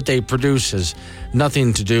what they produce has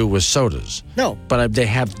nothing to do with sodas. No. But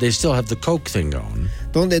they still have the Coke thing going.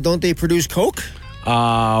 Don't they produce Coke?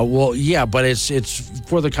 Well, yeah, but it's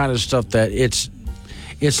for the kind of stuff that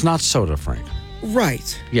it's not soda, Frank.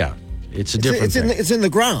 Right. Yeah. It's a different thing. It's in the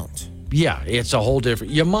ground. Yeah, it's a whole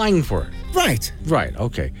different... You're mine for it. Right. Right,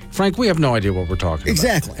 okay. Frank, we have no idea what we're talking about.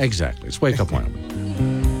 Exactly. Exactly. It's Wake Up Wyoming.